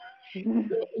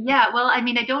 Yeah, well, I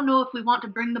mean, I don't know if we want to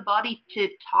bring the body to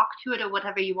talk to it or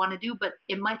whatever you want to do, but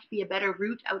it might be a better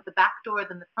route out the back door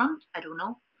than the front. I don't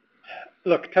know.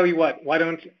 Look, tell you what, why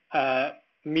don't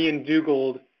me and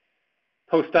Dougal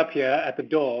post up here at the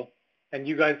door, and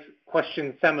you guys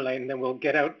question Semele, and then we'll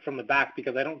get out from the back,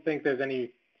 because I don't think there's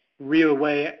any real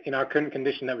way in our current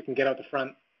condition that we can get out the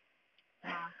front.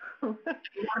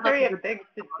 Harriet begs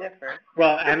to differ.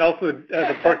 Well, and also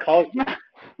the portcullis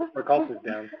is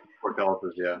down.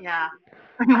 Portcullis, yeah. Yeah.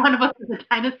 One of us is a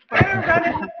dinosaur. We're going to run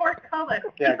into portcullis.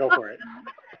 Yeah, go for it.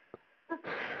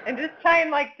 And just try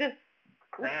and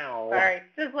Ow. Sorry,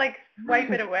 just swipe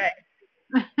it away.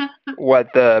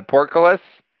 What, the portcullis?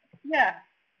 Yeah.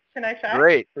 Can I try?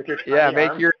 Great. With your Yeah, tiny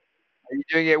arm? Are you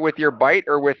doing it with your bite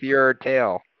or with your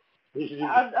tail?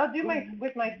 I'll do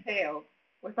with my tail.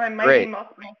 With my mighty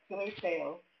muscular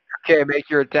tail. Okay, make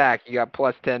your attack. You got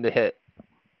 +10 to hit.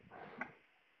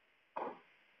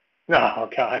 Oh,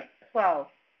 God. 12.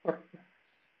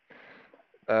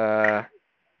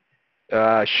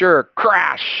 Sure.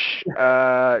 Crash!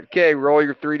 Okay, roll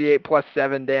your 3d8 plus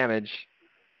 7 damage.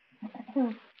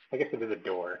 I guess it is a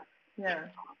door. Yeah.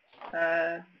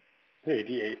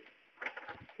 3d8.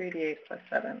 3d8 plus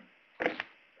 7.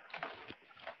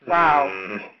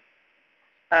 Wow.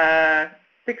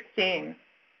 16.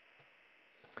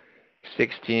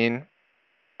 16.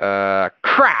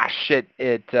 Crash!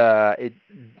 It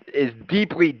is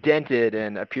deeply dented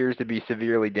and appears to be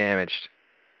severely damaged.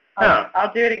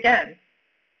 I'll do it again.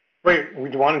 Wait, do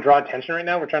you want to draw attention right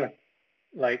now? We're trying to,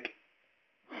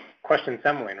 question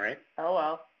Semele, right? Oh,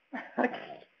 well.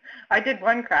 I did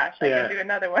one crash. I can do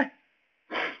another one.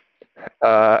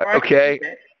 Okay.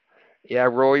 Yeah,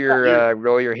 roll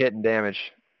your hit and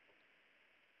damage.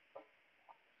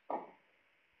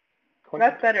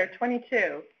 That's better.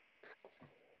 22.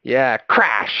 Yeah,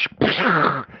 crash.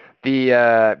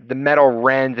 The metal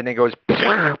rends and it goes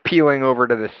peeling over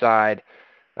to the side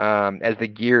as the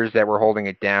gears that were holding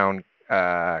it down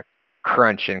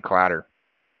crunch and clatter.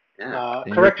 Yeah.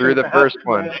 And you're through the first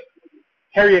one.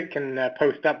 Harriet can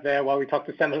post up there while we talk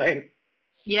to Semelaine.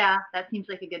 Yeah, that seems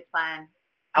like a good plan.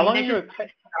 How long do it take?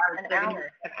 An hour.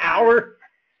 An hour?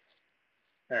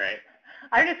 All right.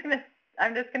 I'm just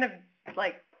gonna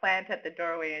like plant at the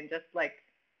doorway and just like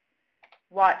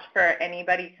watch for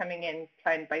anybody coming in,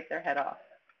 try and bite their head off.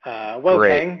 Well,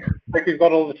 Kang, like we've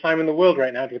got all the time in the world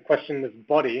right now to question this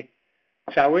body,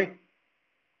 shall we?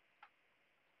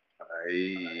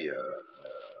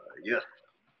 Yes.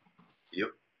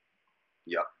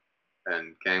 Yep.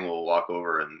 And Kang will walk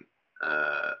over and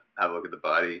have a look at the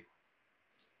body,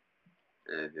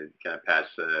 and kind of pats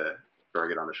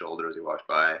Birgit on the shoulder as he walks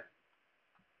by,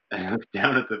 and looks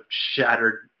down at the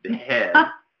shattered head.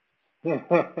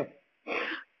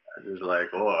 Just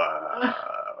like, what?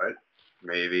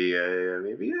 Maybe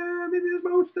this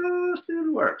boat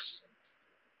still works.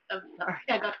 I'm sorry,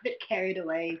 I got a bit carried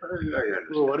away.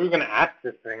 Ooh, what are we going to ask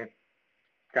this thing,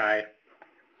 guy? I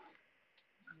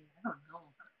don't know.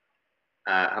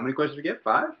 How many questions did we get?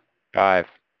 5? 5.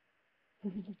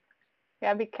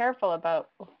 Yeah, be careful about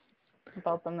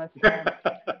them this time.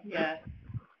 Yeah.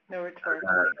 No rhetorical.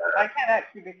 I can't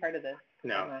actually be part of this.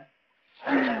 No.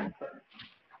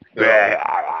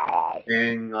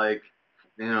 Kang, like,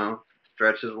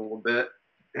 stretches a little bit.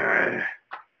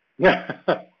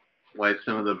 Wipes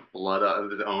some of the blood off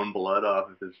of his own blood off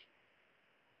of his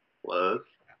clothes.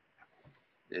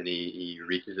 And he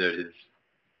reaches out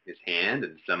his hand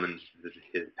and summons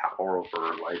his power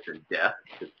over life and death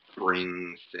to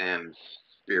bring Sam's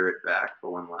spirit back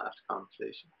for one last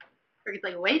conversation. Birgit's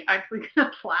like, wait, aren't we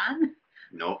gonna plan?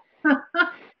 Nope.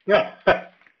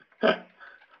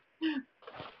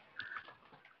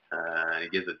 He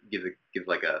gives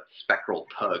like a spectral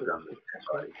tug on the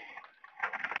body.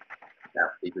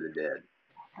 That's deep of the dead.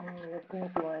 What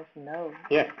things you want us to know?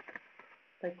 Yeah.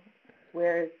 Like,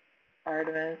 where's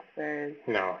Artemis?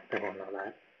 No, they won't know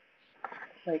that.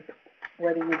 Like,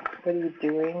 what are you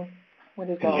doing? What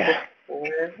is all this for?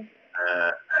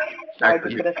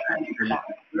 Actually,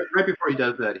 right before he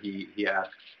does that, he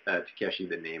asks Takeshi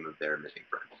the name of their missing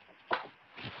friends.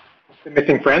 The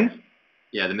missing friends?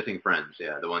 Yeah, the missing friends.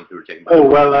 Yeah, the ones who were taken by. Oh,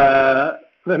 well,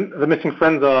 the missing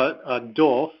friends are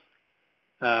Dothros,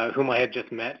 whom I had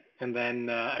just met, and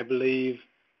then I believe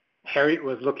Harriet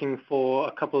was looking for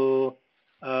a couple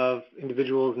of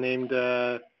individuals named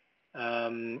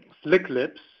Slick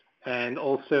Lips, and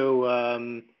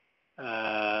also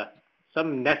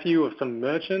some nephew of some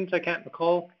merchant, I can't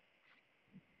recall.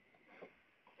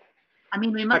 I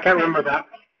mean, I can't remember that.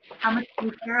 How much do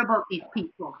you care about these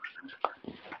people?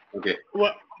 Okay.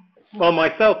 Well,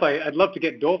 myself, I'd love to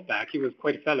get Dorf back. He was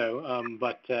quite a fellow,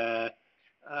 but the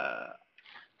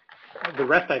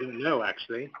rest I don't know,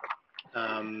 actually.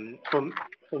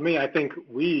 For me, I think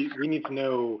we need to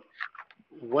know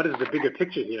what is the bigger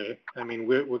picture here. I mean,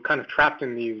 we're kind of trapped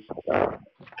in these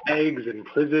eggs and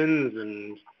prisons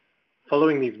and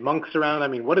following these monks around. I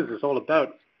mean, what is this all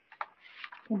about?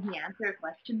 Can he answer a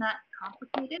question that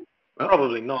complicated? Well,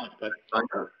 probably not, but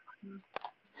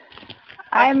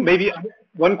Maybe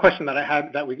one question that I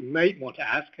had that we might want to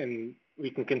ask, and we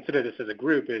can consider this as a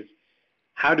group, is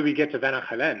how do we get to Van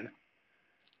Halen?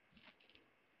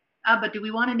 But do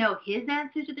we want to know his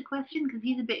answer to the question? Because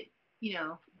he's a bit,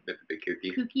 That's a bit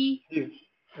kooky. kooky.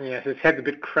 His head's a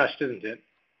bit crushed, isn't it?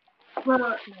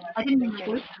 Well, I didn't mean like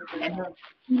this, and then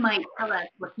he might tell us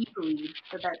what he believes,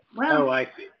 so that, well... Oh, I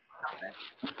see.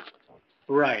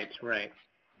 Right.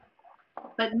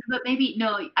 But maybe,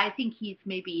 no, I think he's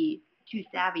maybe too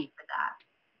savvy for that.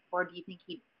 Or do you think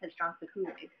he has drunk the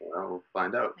Kool-Aid? Well, we'll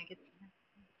find out.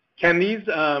 Can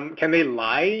they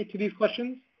lie to these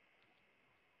questions?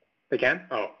 They can?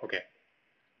 Oh, okay.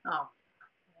 Oh.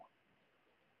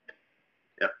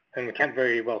 Yep. And we can't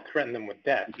very well threaten them with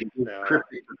death. So.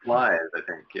 Cryptic replies, I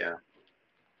think, yeah.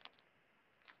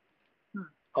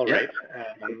 All right.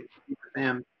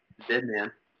 Sam, dead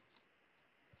man.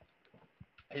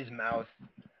 His mouth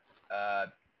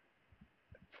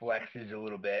flexes a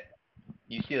little bit.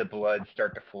 You see the blood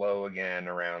start to flow again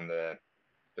around the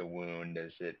wound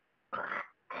as it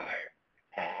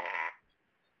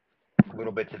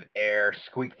little bits of air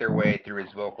squeak their way through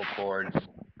his vocal cords.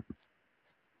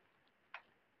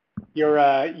 Your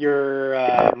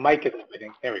mic is, I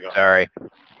think. There we go. Sorry.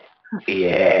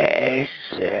 Yes.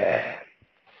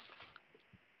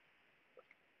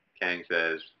 Kang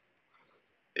says,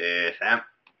 Sam,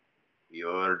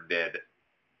 you're dead.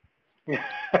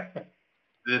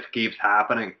 This keeps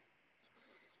happening.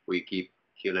 We keep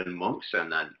killing monks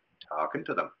and then talking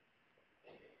to them.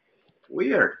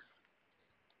 Weird.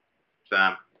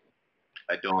 Sam,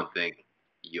 I don't think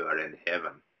you're in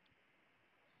heaven.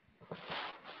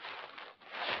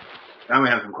 Now we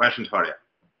have some questions for you.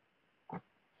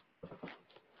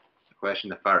 Question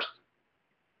the first.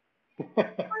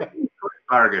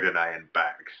 Birgit and I in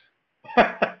bags.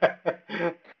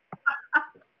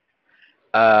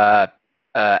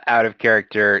 Out of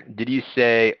character, did you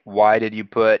say, why did you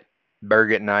put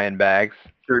Birgit and I in bags?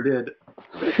 Sure did.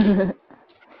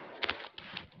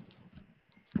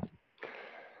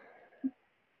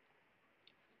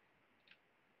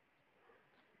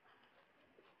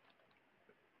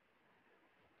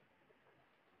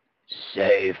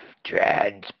 Safe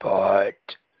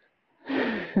transport.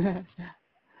 That's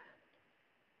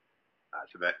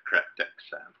a bit cryptic,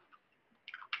 Sam.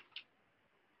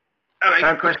 All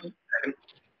right, question.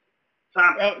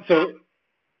 Sam. So,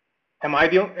 am I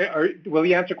will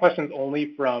he answer questions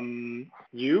only from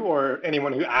you or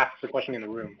anyone who asks a question in the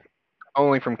room?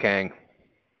 Only from Kang.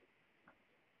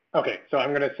 Okay, so I'm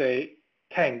going to say,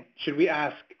 Kang, should we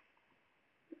ask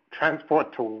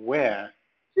transport to where?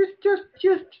 Just.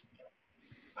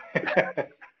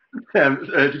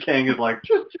 Kang is like,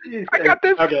 I got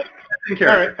this. Okay.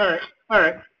 All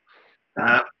right.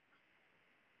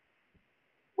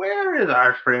 Where is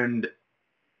our friend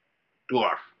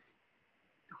Dwarf?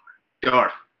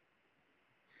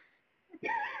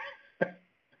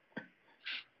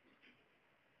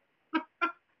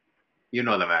 You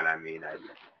know the man I mean.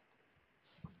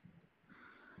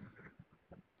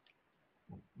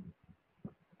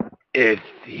 If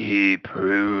he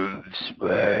proves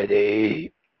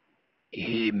worthy,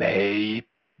 he may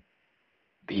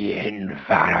be in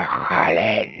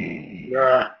Valhalla.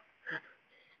 Yeah.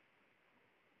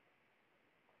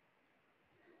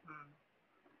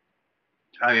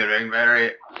 You're doing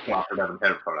very cooperative and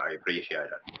helpful. I appreciate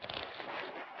it.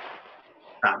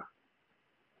 Sam,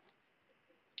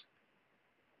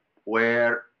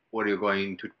 where were you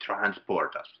going to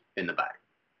transport us in the bag?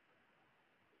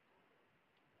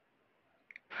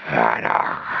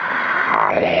 Valhalla.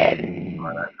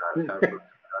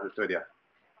 Understood, yeah.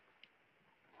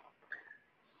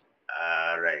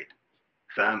 All right.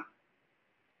 Sam,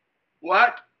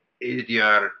 what is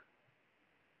your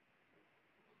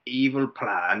evil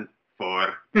plan for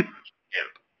Skilp?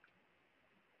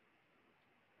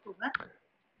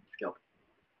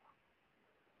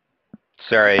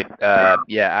 Sorry,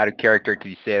 yeah, out of character,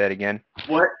 could you say that again?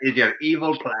 What is your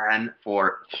evil plan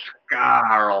for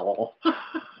Scarl?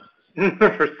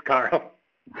 For Scarl.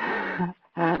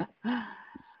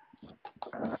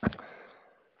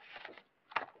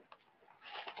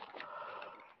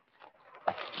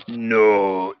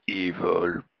 No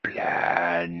evil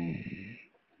plan.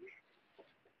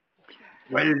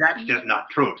 Well, that's just not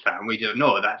true, Sam. We just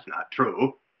know that's not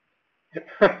true.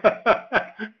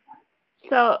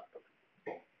 So,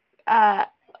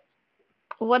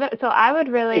 so I would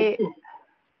really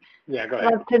yeah, go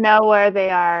ahead. love to know where they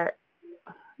are,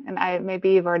 and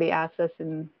maybe you've already asked this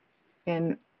in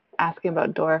asking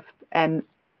about Dwarf and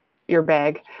your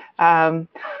bag, but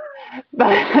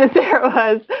there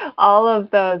was all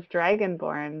of those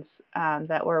Dragonborns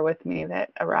that were with me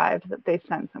that arrived that they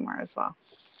sent somewhere as well.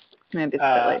 Maybe it's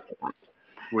a bit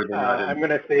late. I'm going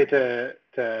to say to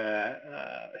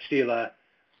Sheila,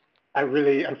 I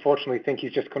really, unfortunately, think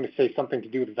he's just going to say something to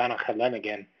do with Van Halen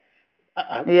again.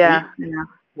 Yeah.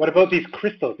 What about these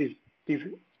crystals? These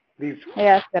yeah,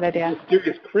 that's a good idea.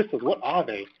 Mysterious crystals. What are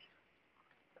they?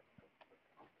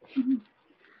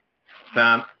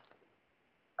 Sam,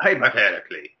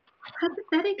 hypothetically,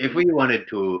 if we wanted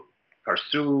to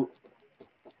pursue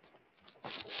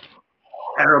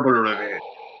terrible revenge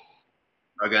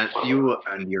against you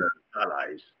and your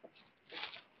allies,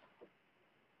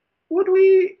 would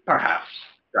we perhaps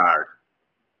start,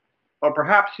 or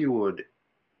perhaps you would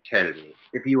tell me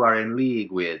if you are in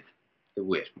league with the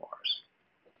Whitmores?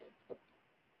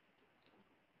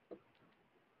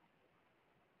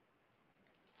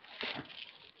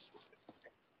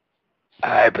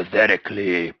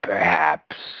 Hypothetically,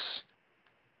 perhaps.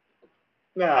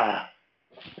 Ah.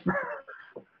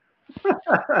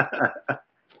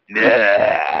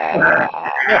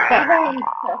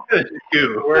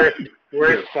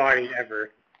 Worst party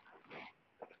ever.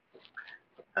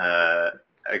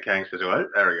 Kang says, well,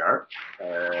 there we are.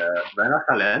 Van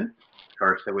Halen,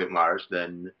 first the Whitmores,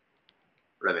 then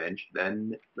revenge,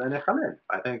 then Van Halen.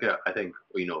 I think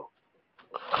we know.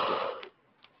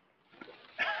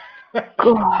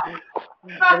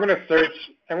 I'm gonna search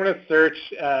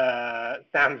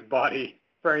Sam's body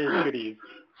for any goodies.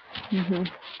 Mm-hmm.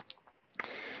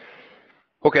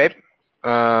 Okay.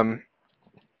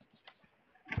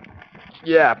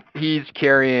 Yeah, he's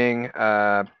carrying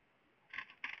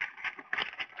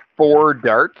 4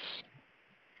 darts,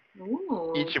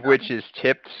 Ooh. each of which is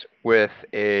tipped with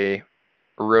a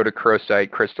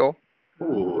rhodochrosite crystal.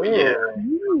 Ooh, yeah.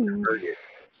 Ooh. Birgit.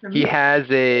 He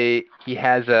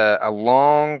has a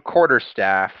long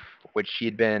quarterstaff which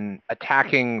he'd been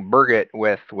attacking Birgit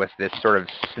with this sort of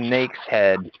snake's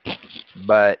head,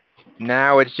 but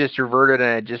now it's just reverted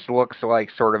and it just looks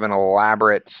like sort of an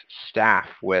elaborate staff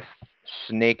with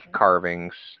snake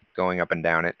carvings going up and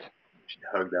down it. Should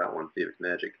hug that one, see if it's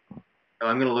magic. Oh,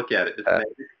 I'm gonna look at it. It's magic.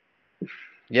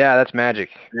 Yeah, that's magic.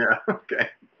 Yeah. Okay.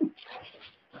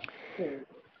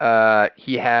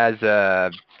 He has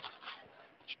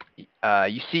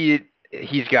you see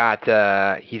he's got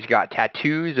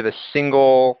tattoos of a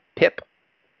single pip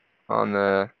on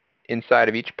the inside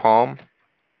of each palm.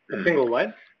 A single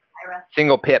what?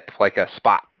 Single pip, like a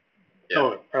spot. Yeah.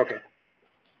 Oh, okay.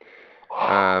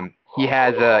 He's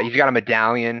got a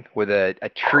medallion with a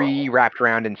tree wrapped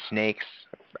around in snakes,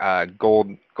 gold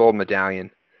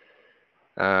medallion.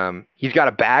 He's got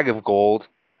a bag of gold,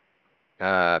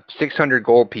 600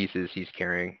 gold pieces he's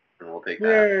carrying. And we'll take that.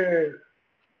 Yay.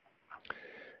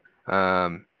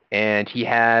 And he's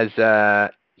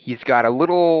got a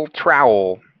little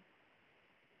trowel.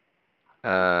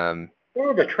 Oh,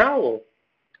 the trowel.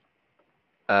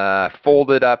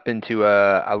 Folded up into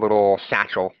a little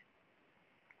satchel,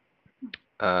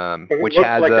 which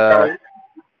has like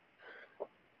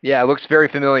yeah, it looks very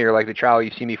familiar, like the trowel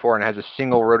you've seen before, and has a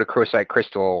single rhodochrosite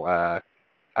crystal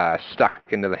stuck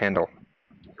into the handle.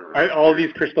 Are all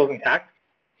these crystals intact?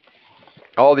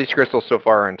 All these crystals so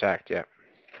far are intact, yeah.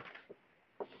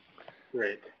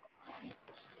 Great.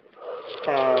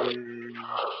 I'm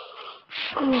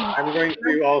going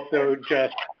to also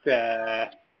just,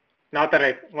 not that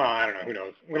I don't know, who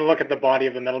knows. I'm going to look at the body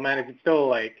of the metal man. Is it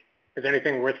still, is there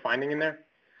anything worth finding in there?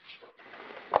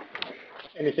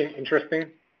 Anything interesting?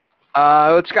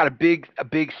 It's got a big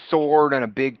sword and a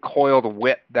big coiled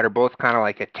whip that are both kind of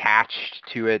like attached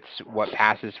to what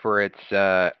passes for its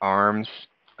arms.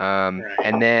 Right.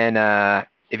 And then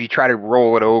if you try to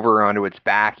roll it over onto its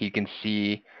back, you can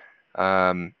see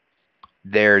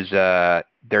there's a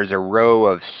row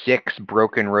of 6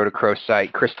 broken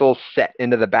rhodochrosite crystals set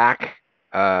into the back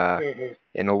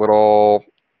in a little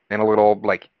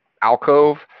like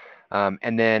alcove.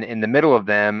 And then in the middle of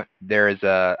them, there is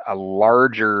a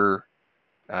larger,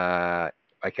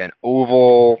 like an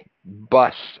oval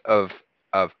bust of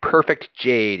perfect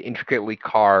jade, intricately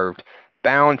carved,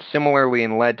 bound similarly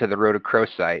in lead to the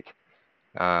rhodochrosite,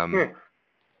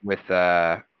 with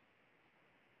a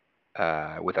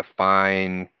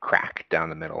fine crack down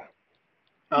the middle.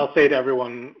 I'll say to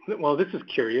everyone, well, this is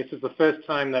curious. It's the first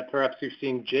time that perhaps you've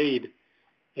seen jade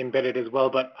embedded as well,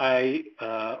 but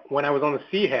when I was on the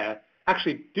sea here,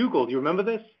 actually, Dougal, do you remember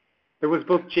this? There was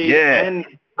both jade and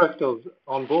crystals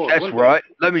on board. That's right.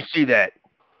 Let me see that.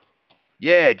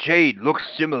 Yeah, jade looks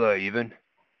similar even.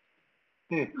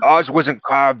 Ours wasn't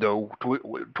carved though.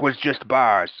 'Twas just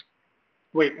bars.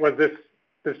 Wait, was this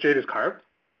jade is carved?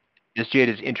 This jade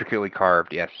is intricately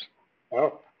carved, yes.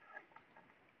 Oh.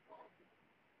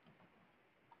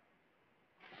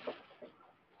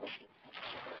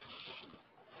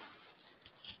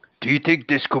 Do you think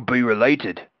this could be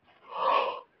related?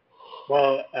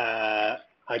 Well,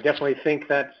 I definitely think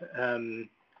that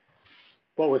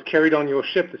what was carried on your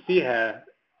ship, the Sea Hare,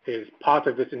 is part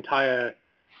of this entire.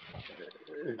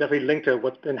 Is definitely linked to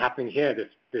what's been happening here.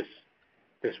 This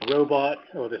robot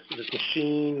or this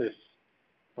machine, this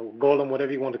golem,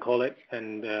 whatever you want to call it,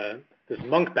 and this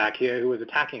monk back here who was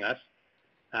attacking us.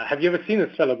 Have you ever seen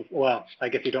this fellow before? Well, I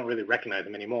guess you don't really recognize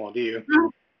him anymore, do you?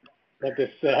 But this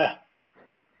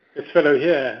fellow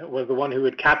here was the one who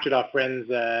had captured our friends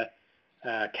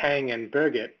Kang and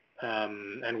Birgit,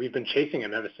 and we've been chasing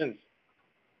him ever since.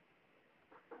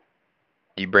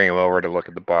 You bring him over to look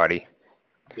at the body.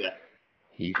 Yeah.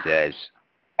 He says,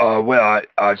 well,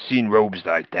 I've seen robes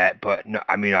like that, but no,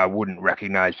 I mean, I wouldn't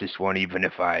recognize this one even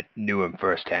if I knew him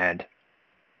firsthand.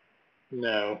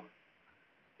 No.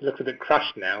 He looks a bit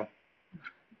crushed now.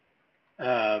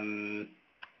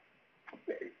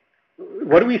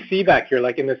 What do we see back here,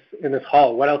 like in this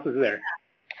hall? What else is there?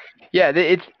 Yeah,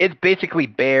 it's basically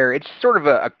bare. It's sort of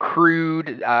a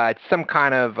crude, it's some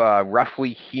kind of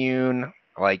roughly hewn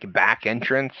like back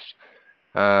entrance,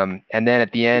 and then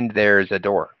at the end there's a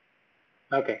door.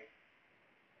 Okay.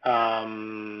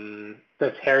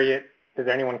 Does Harriet Is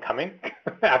there anyone coming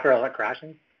after all that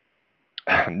crashing?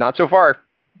 Not so far.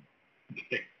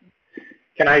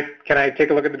 Can I take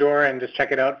a look at the door and just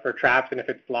check it out for traps and if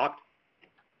it's locked?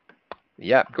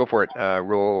 Yeah, go for it.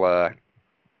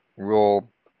 Roll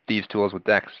thieves' tools with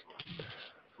Dex.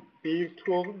 Thieves'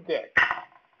 tools with Dex.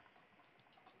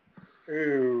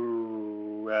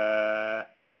 Ooh,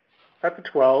 that's a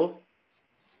 12.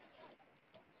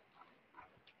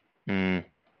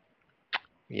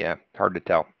 Yeah, hard to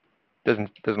tell. Doesn't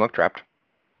look trapped.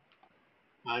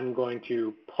 I'm going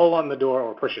to pull on the door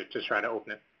or push it to try to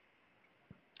open it.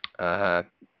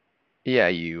 Yeah,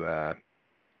 you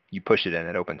push it and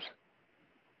it opens.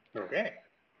 Okay.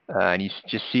 And you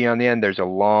just see on the end there's a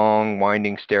long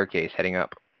winding staircase heading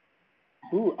up.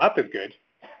 Ooh, up is good.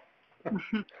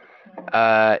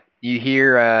 You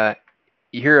hear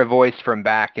a voice from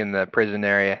back in the prison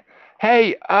area.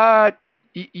 Hey,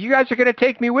 you guys are gonna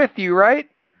take me with you, right?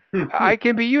 I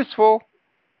can be useful.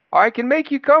 I can make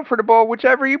you comfortable,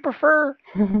 whichever you prefer.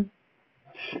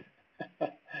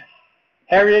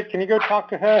 Harriet, can you go talk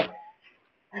to her?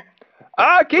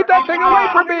 Keep that thing away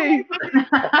from me!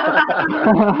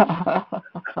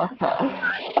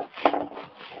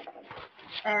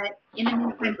 In the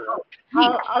meantime,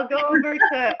 I'll go over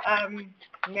to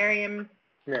Marian's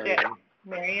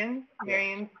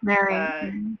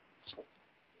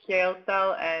jail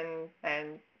cell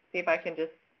and see if I can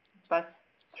just bust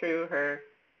through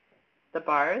the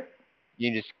bars.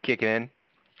 You can just kick it in.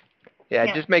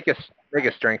 Yeah, just make a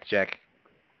strength check.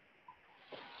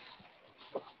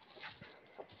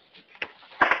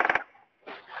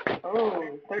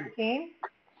 Oh, 13?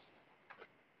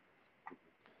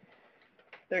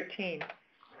 13.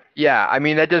 Yeah, I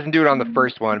mean, that doesn't do it on the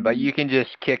first one, but you can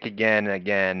just kick again and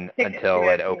again until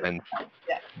it opens.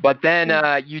 Yeah. But then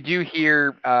you do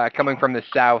hear, coming from the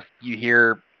south, you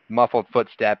hear muffled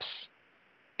footsteps,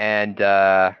 and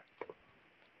it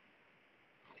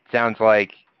sounds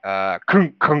like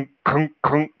kunk, kunk, kunk,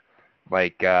 kunk,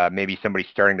 like maybe somebody's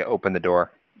starting to open the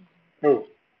door. Oh,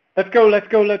 let's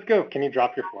go. Can you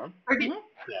drop your form? Birgit,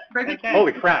 Yeah. Birgit, Okay.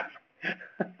 Holy crap.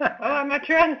 Oh, I'm a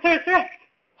Tyrannosaurus Rex.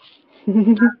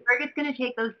 Birgit's going to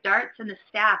take those darts and the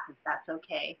staff, if that's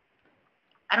okay.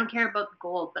 I don't care about the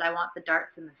gold, but I want the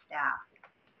darts and the staff.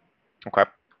 Okay.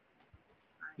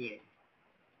 Yeah.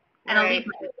 And I'll leave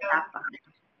my staff behind.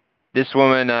 This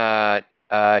woman,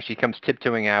 she comes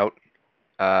tiptoeing out,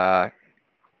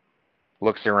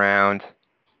 looks around,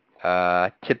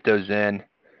 tiptoes in,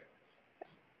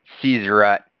 sees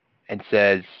Rut, and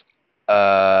says,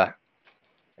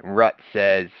 Rut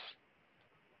says,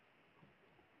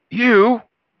 "You,"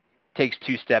 takes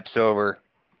 2 steps over,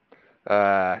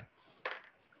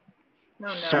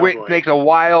 makes a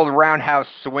wild roundhouse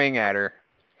swing at her.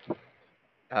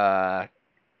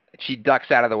 She ducks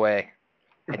out of the way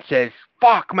and says,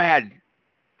 "Fuck, man!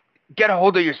 Get a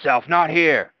hold of yourself, not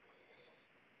here."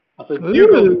 I said,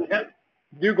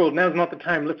 Dougal, now's not the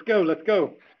time. Let's go.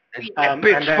 That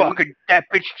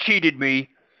bitch cheated me.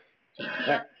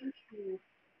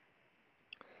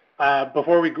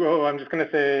 Before we go, I'm just going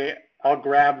to say I'll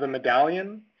grab the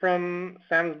medallion from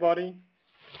Sam's body.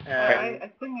 I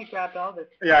assume we grabbed all this.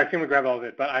 Yeah, I assume we grabbed all of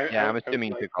it, but I'm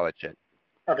assuming you took all that shit.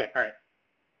 Okay, all right.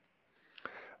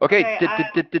 Okay.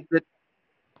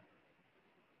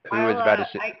 Who was about to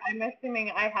say? I'm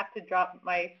assuming I have to drop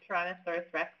my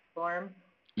Tyrannosaurus Rex form.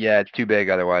 Yeah, it's too big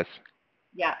otherwise.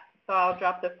 Yeah, so I'll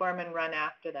drop the form and run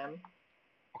after them.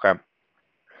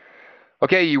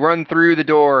 Okay, you run through the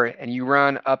door and you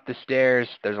run up the stairs.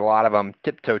 There's a lot of them.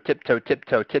 Tiptoe, tiptoe,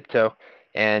 tiptoe, tiptoe.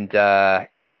 And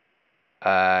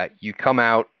you come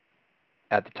out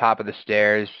at the top of the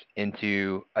stairs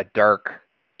into a dark,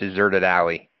 deserted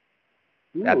alley.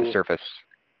 Ooh. At the surface.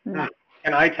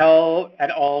 Can I tell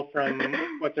at all from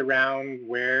what's around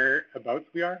whereabouts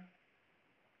we are?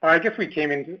 Or I guess we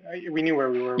knew where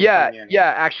we were. Yeah,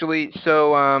 actually,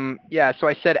 so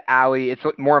I said alley. It's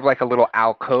more of like a little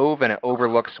alcove, and it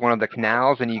overlooks one of the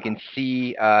canals, and you can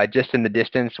see just in the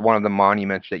distance one of the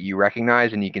monuments that you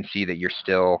recognize, and you can see that you're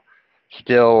still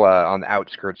on the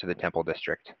outskirts of the Temple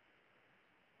District.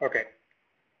 Okay.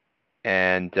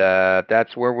 And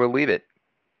that's where we'll leave it.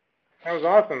 That was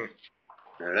awesome.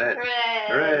 All right.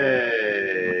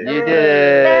 Hooray! You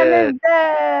did Sam is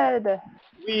dead.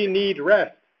 We need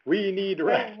rest. We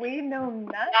know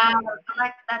nothing. Yeah,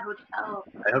 select that hotel.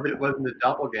 I hope it wasn't a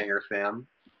doppelganger Sam,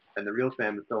 and the real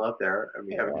Sam is still up there, and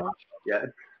we haven't talked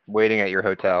yet. Waiting at your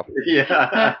hotel.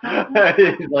 Yeah.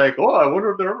 He's like, oh, I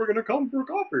wonder if they're ever going to come for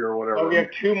coffee or whatever. Oh, we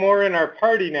have 2 more in our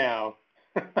party now.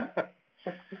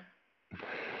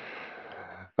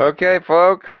 Okay,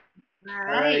 folks. All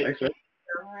right. Thanks, man.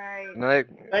 All right. Night.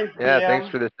 Thanks, Yeah, DM. thanks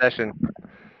for the session.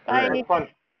 Bye. That was fun.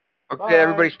 Okay, Bye.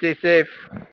 everybody stay safe.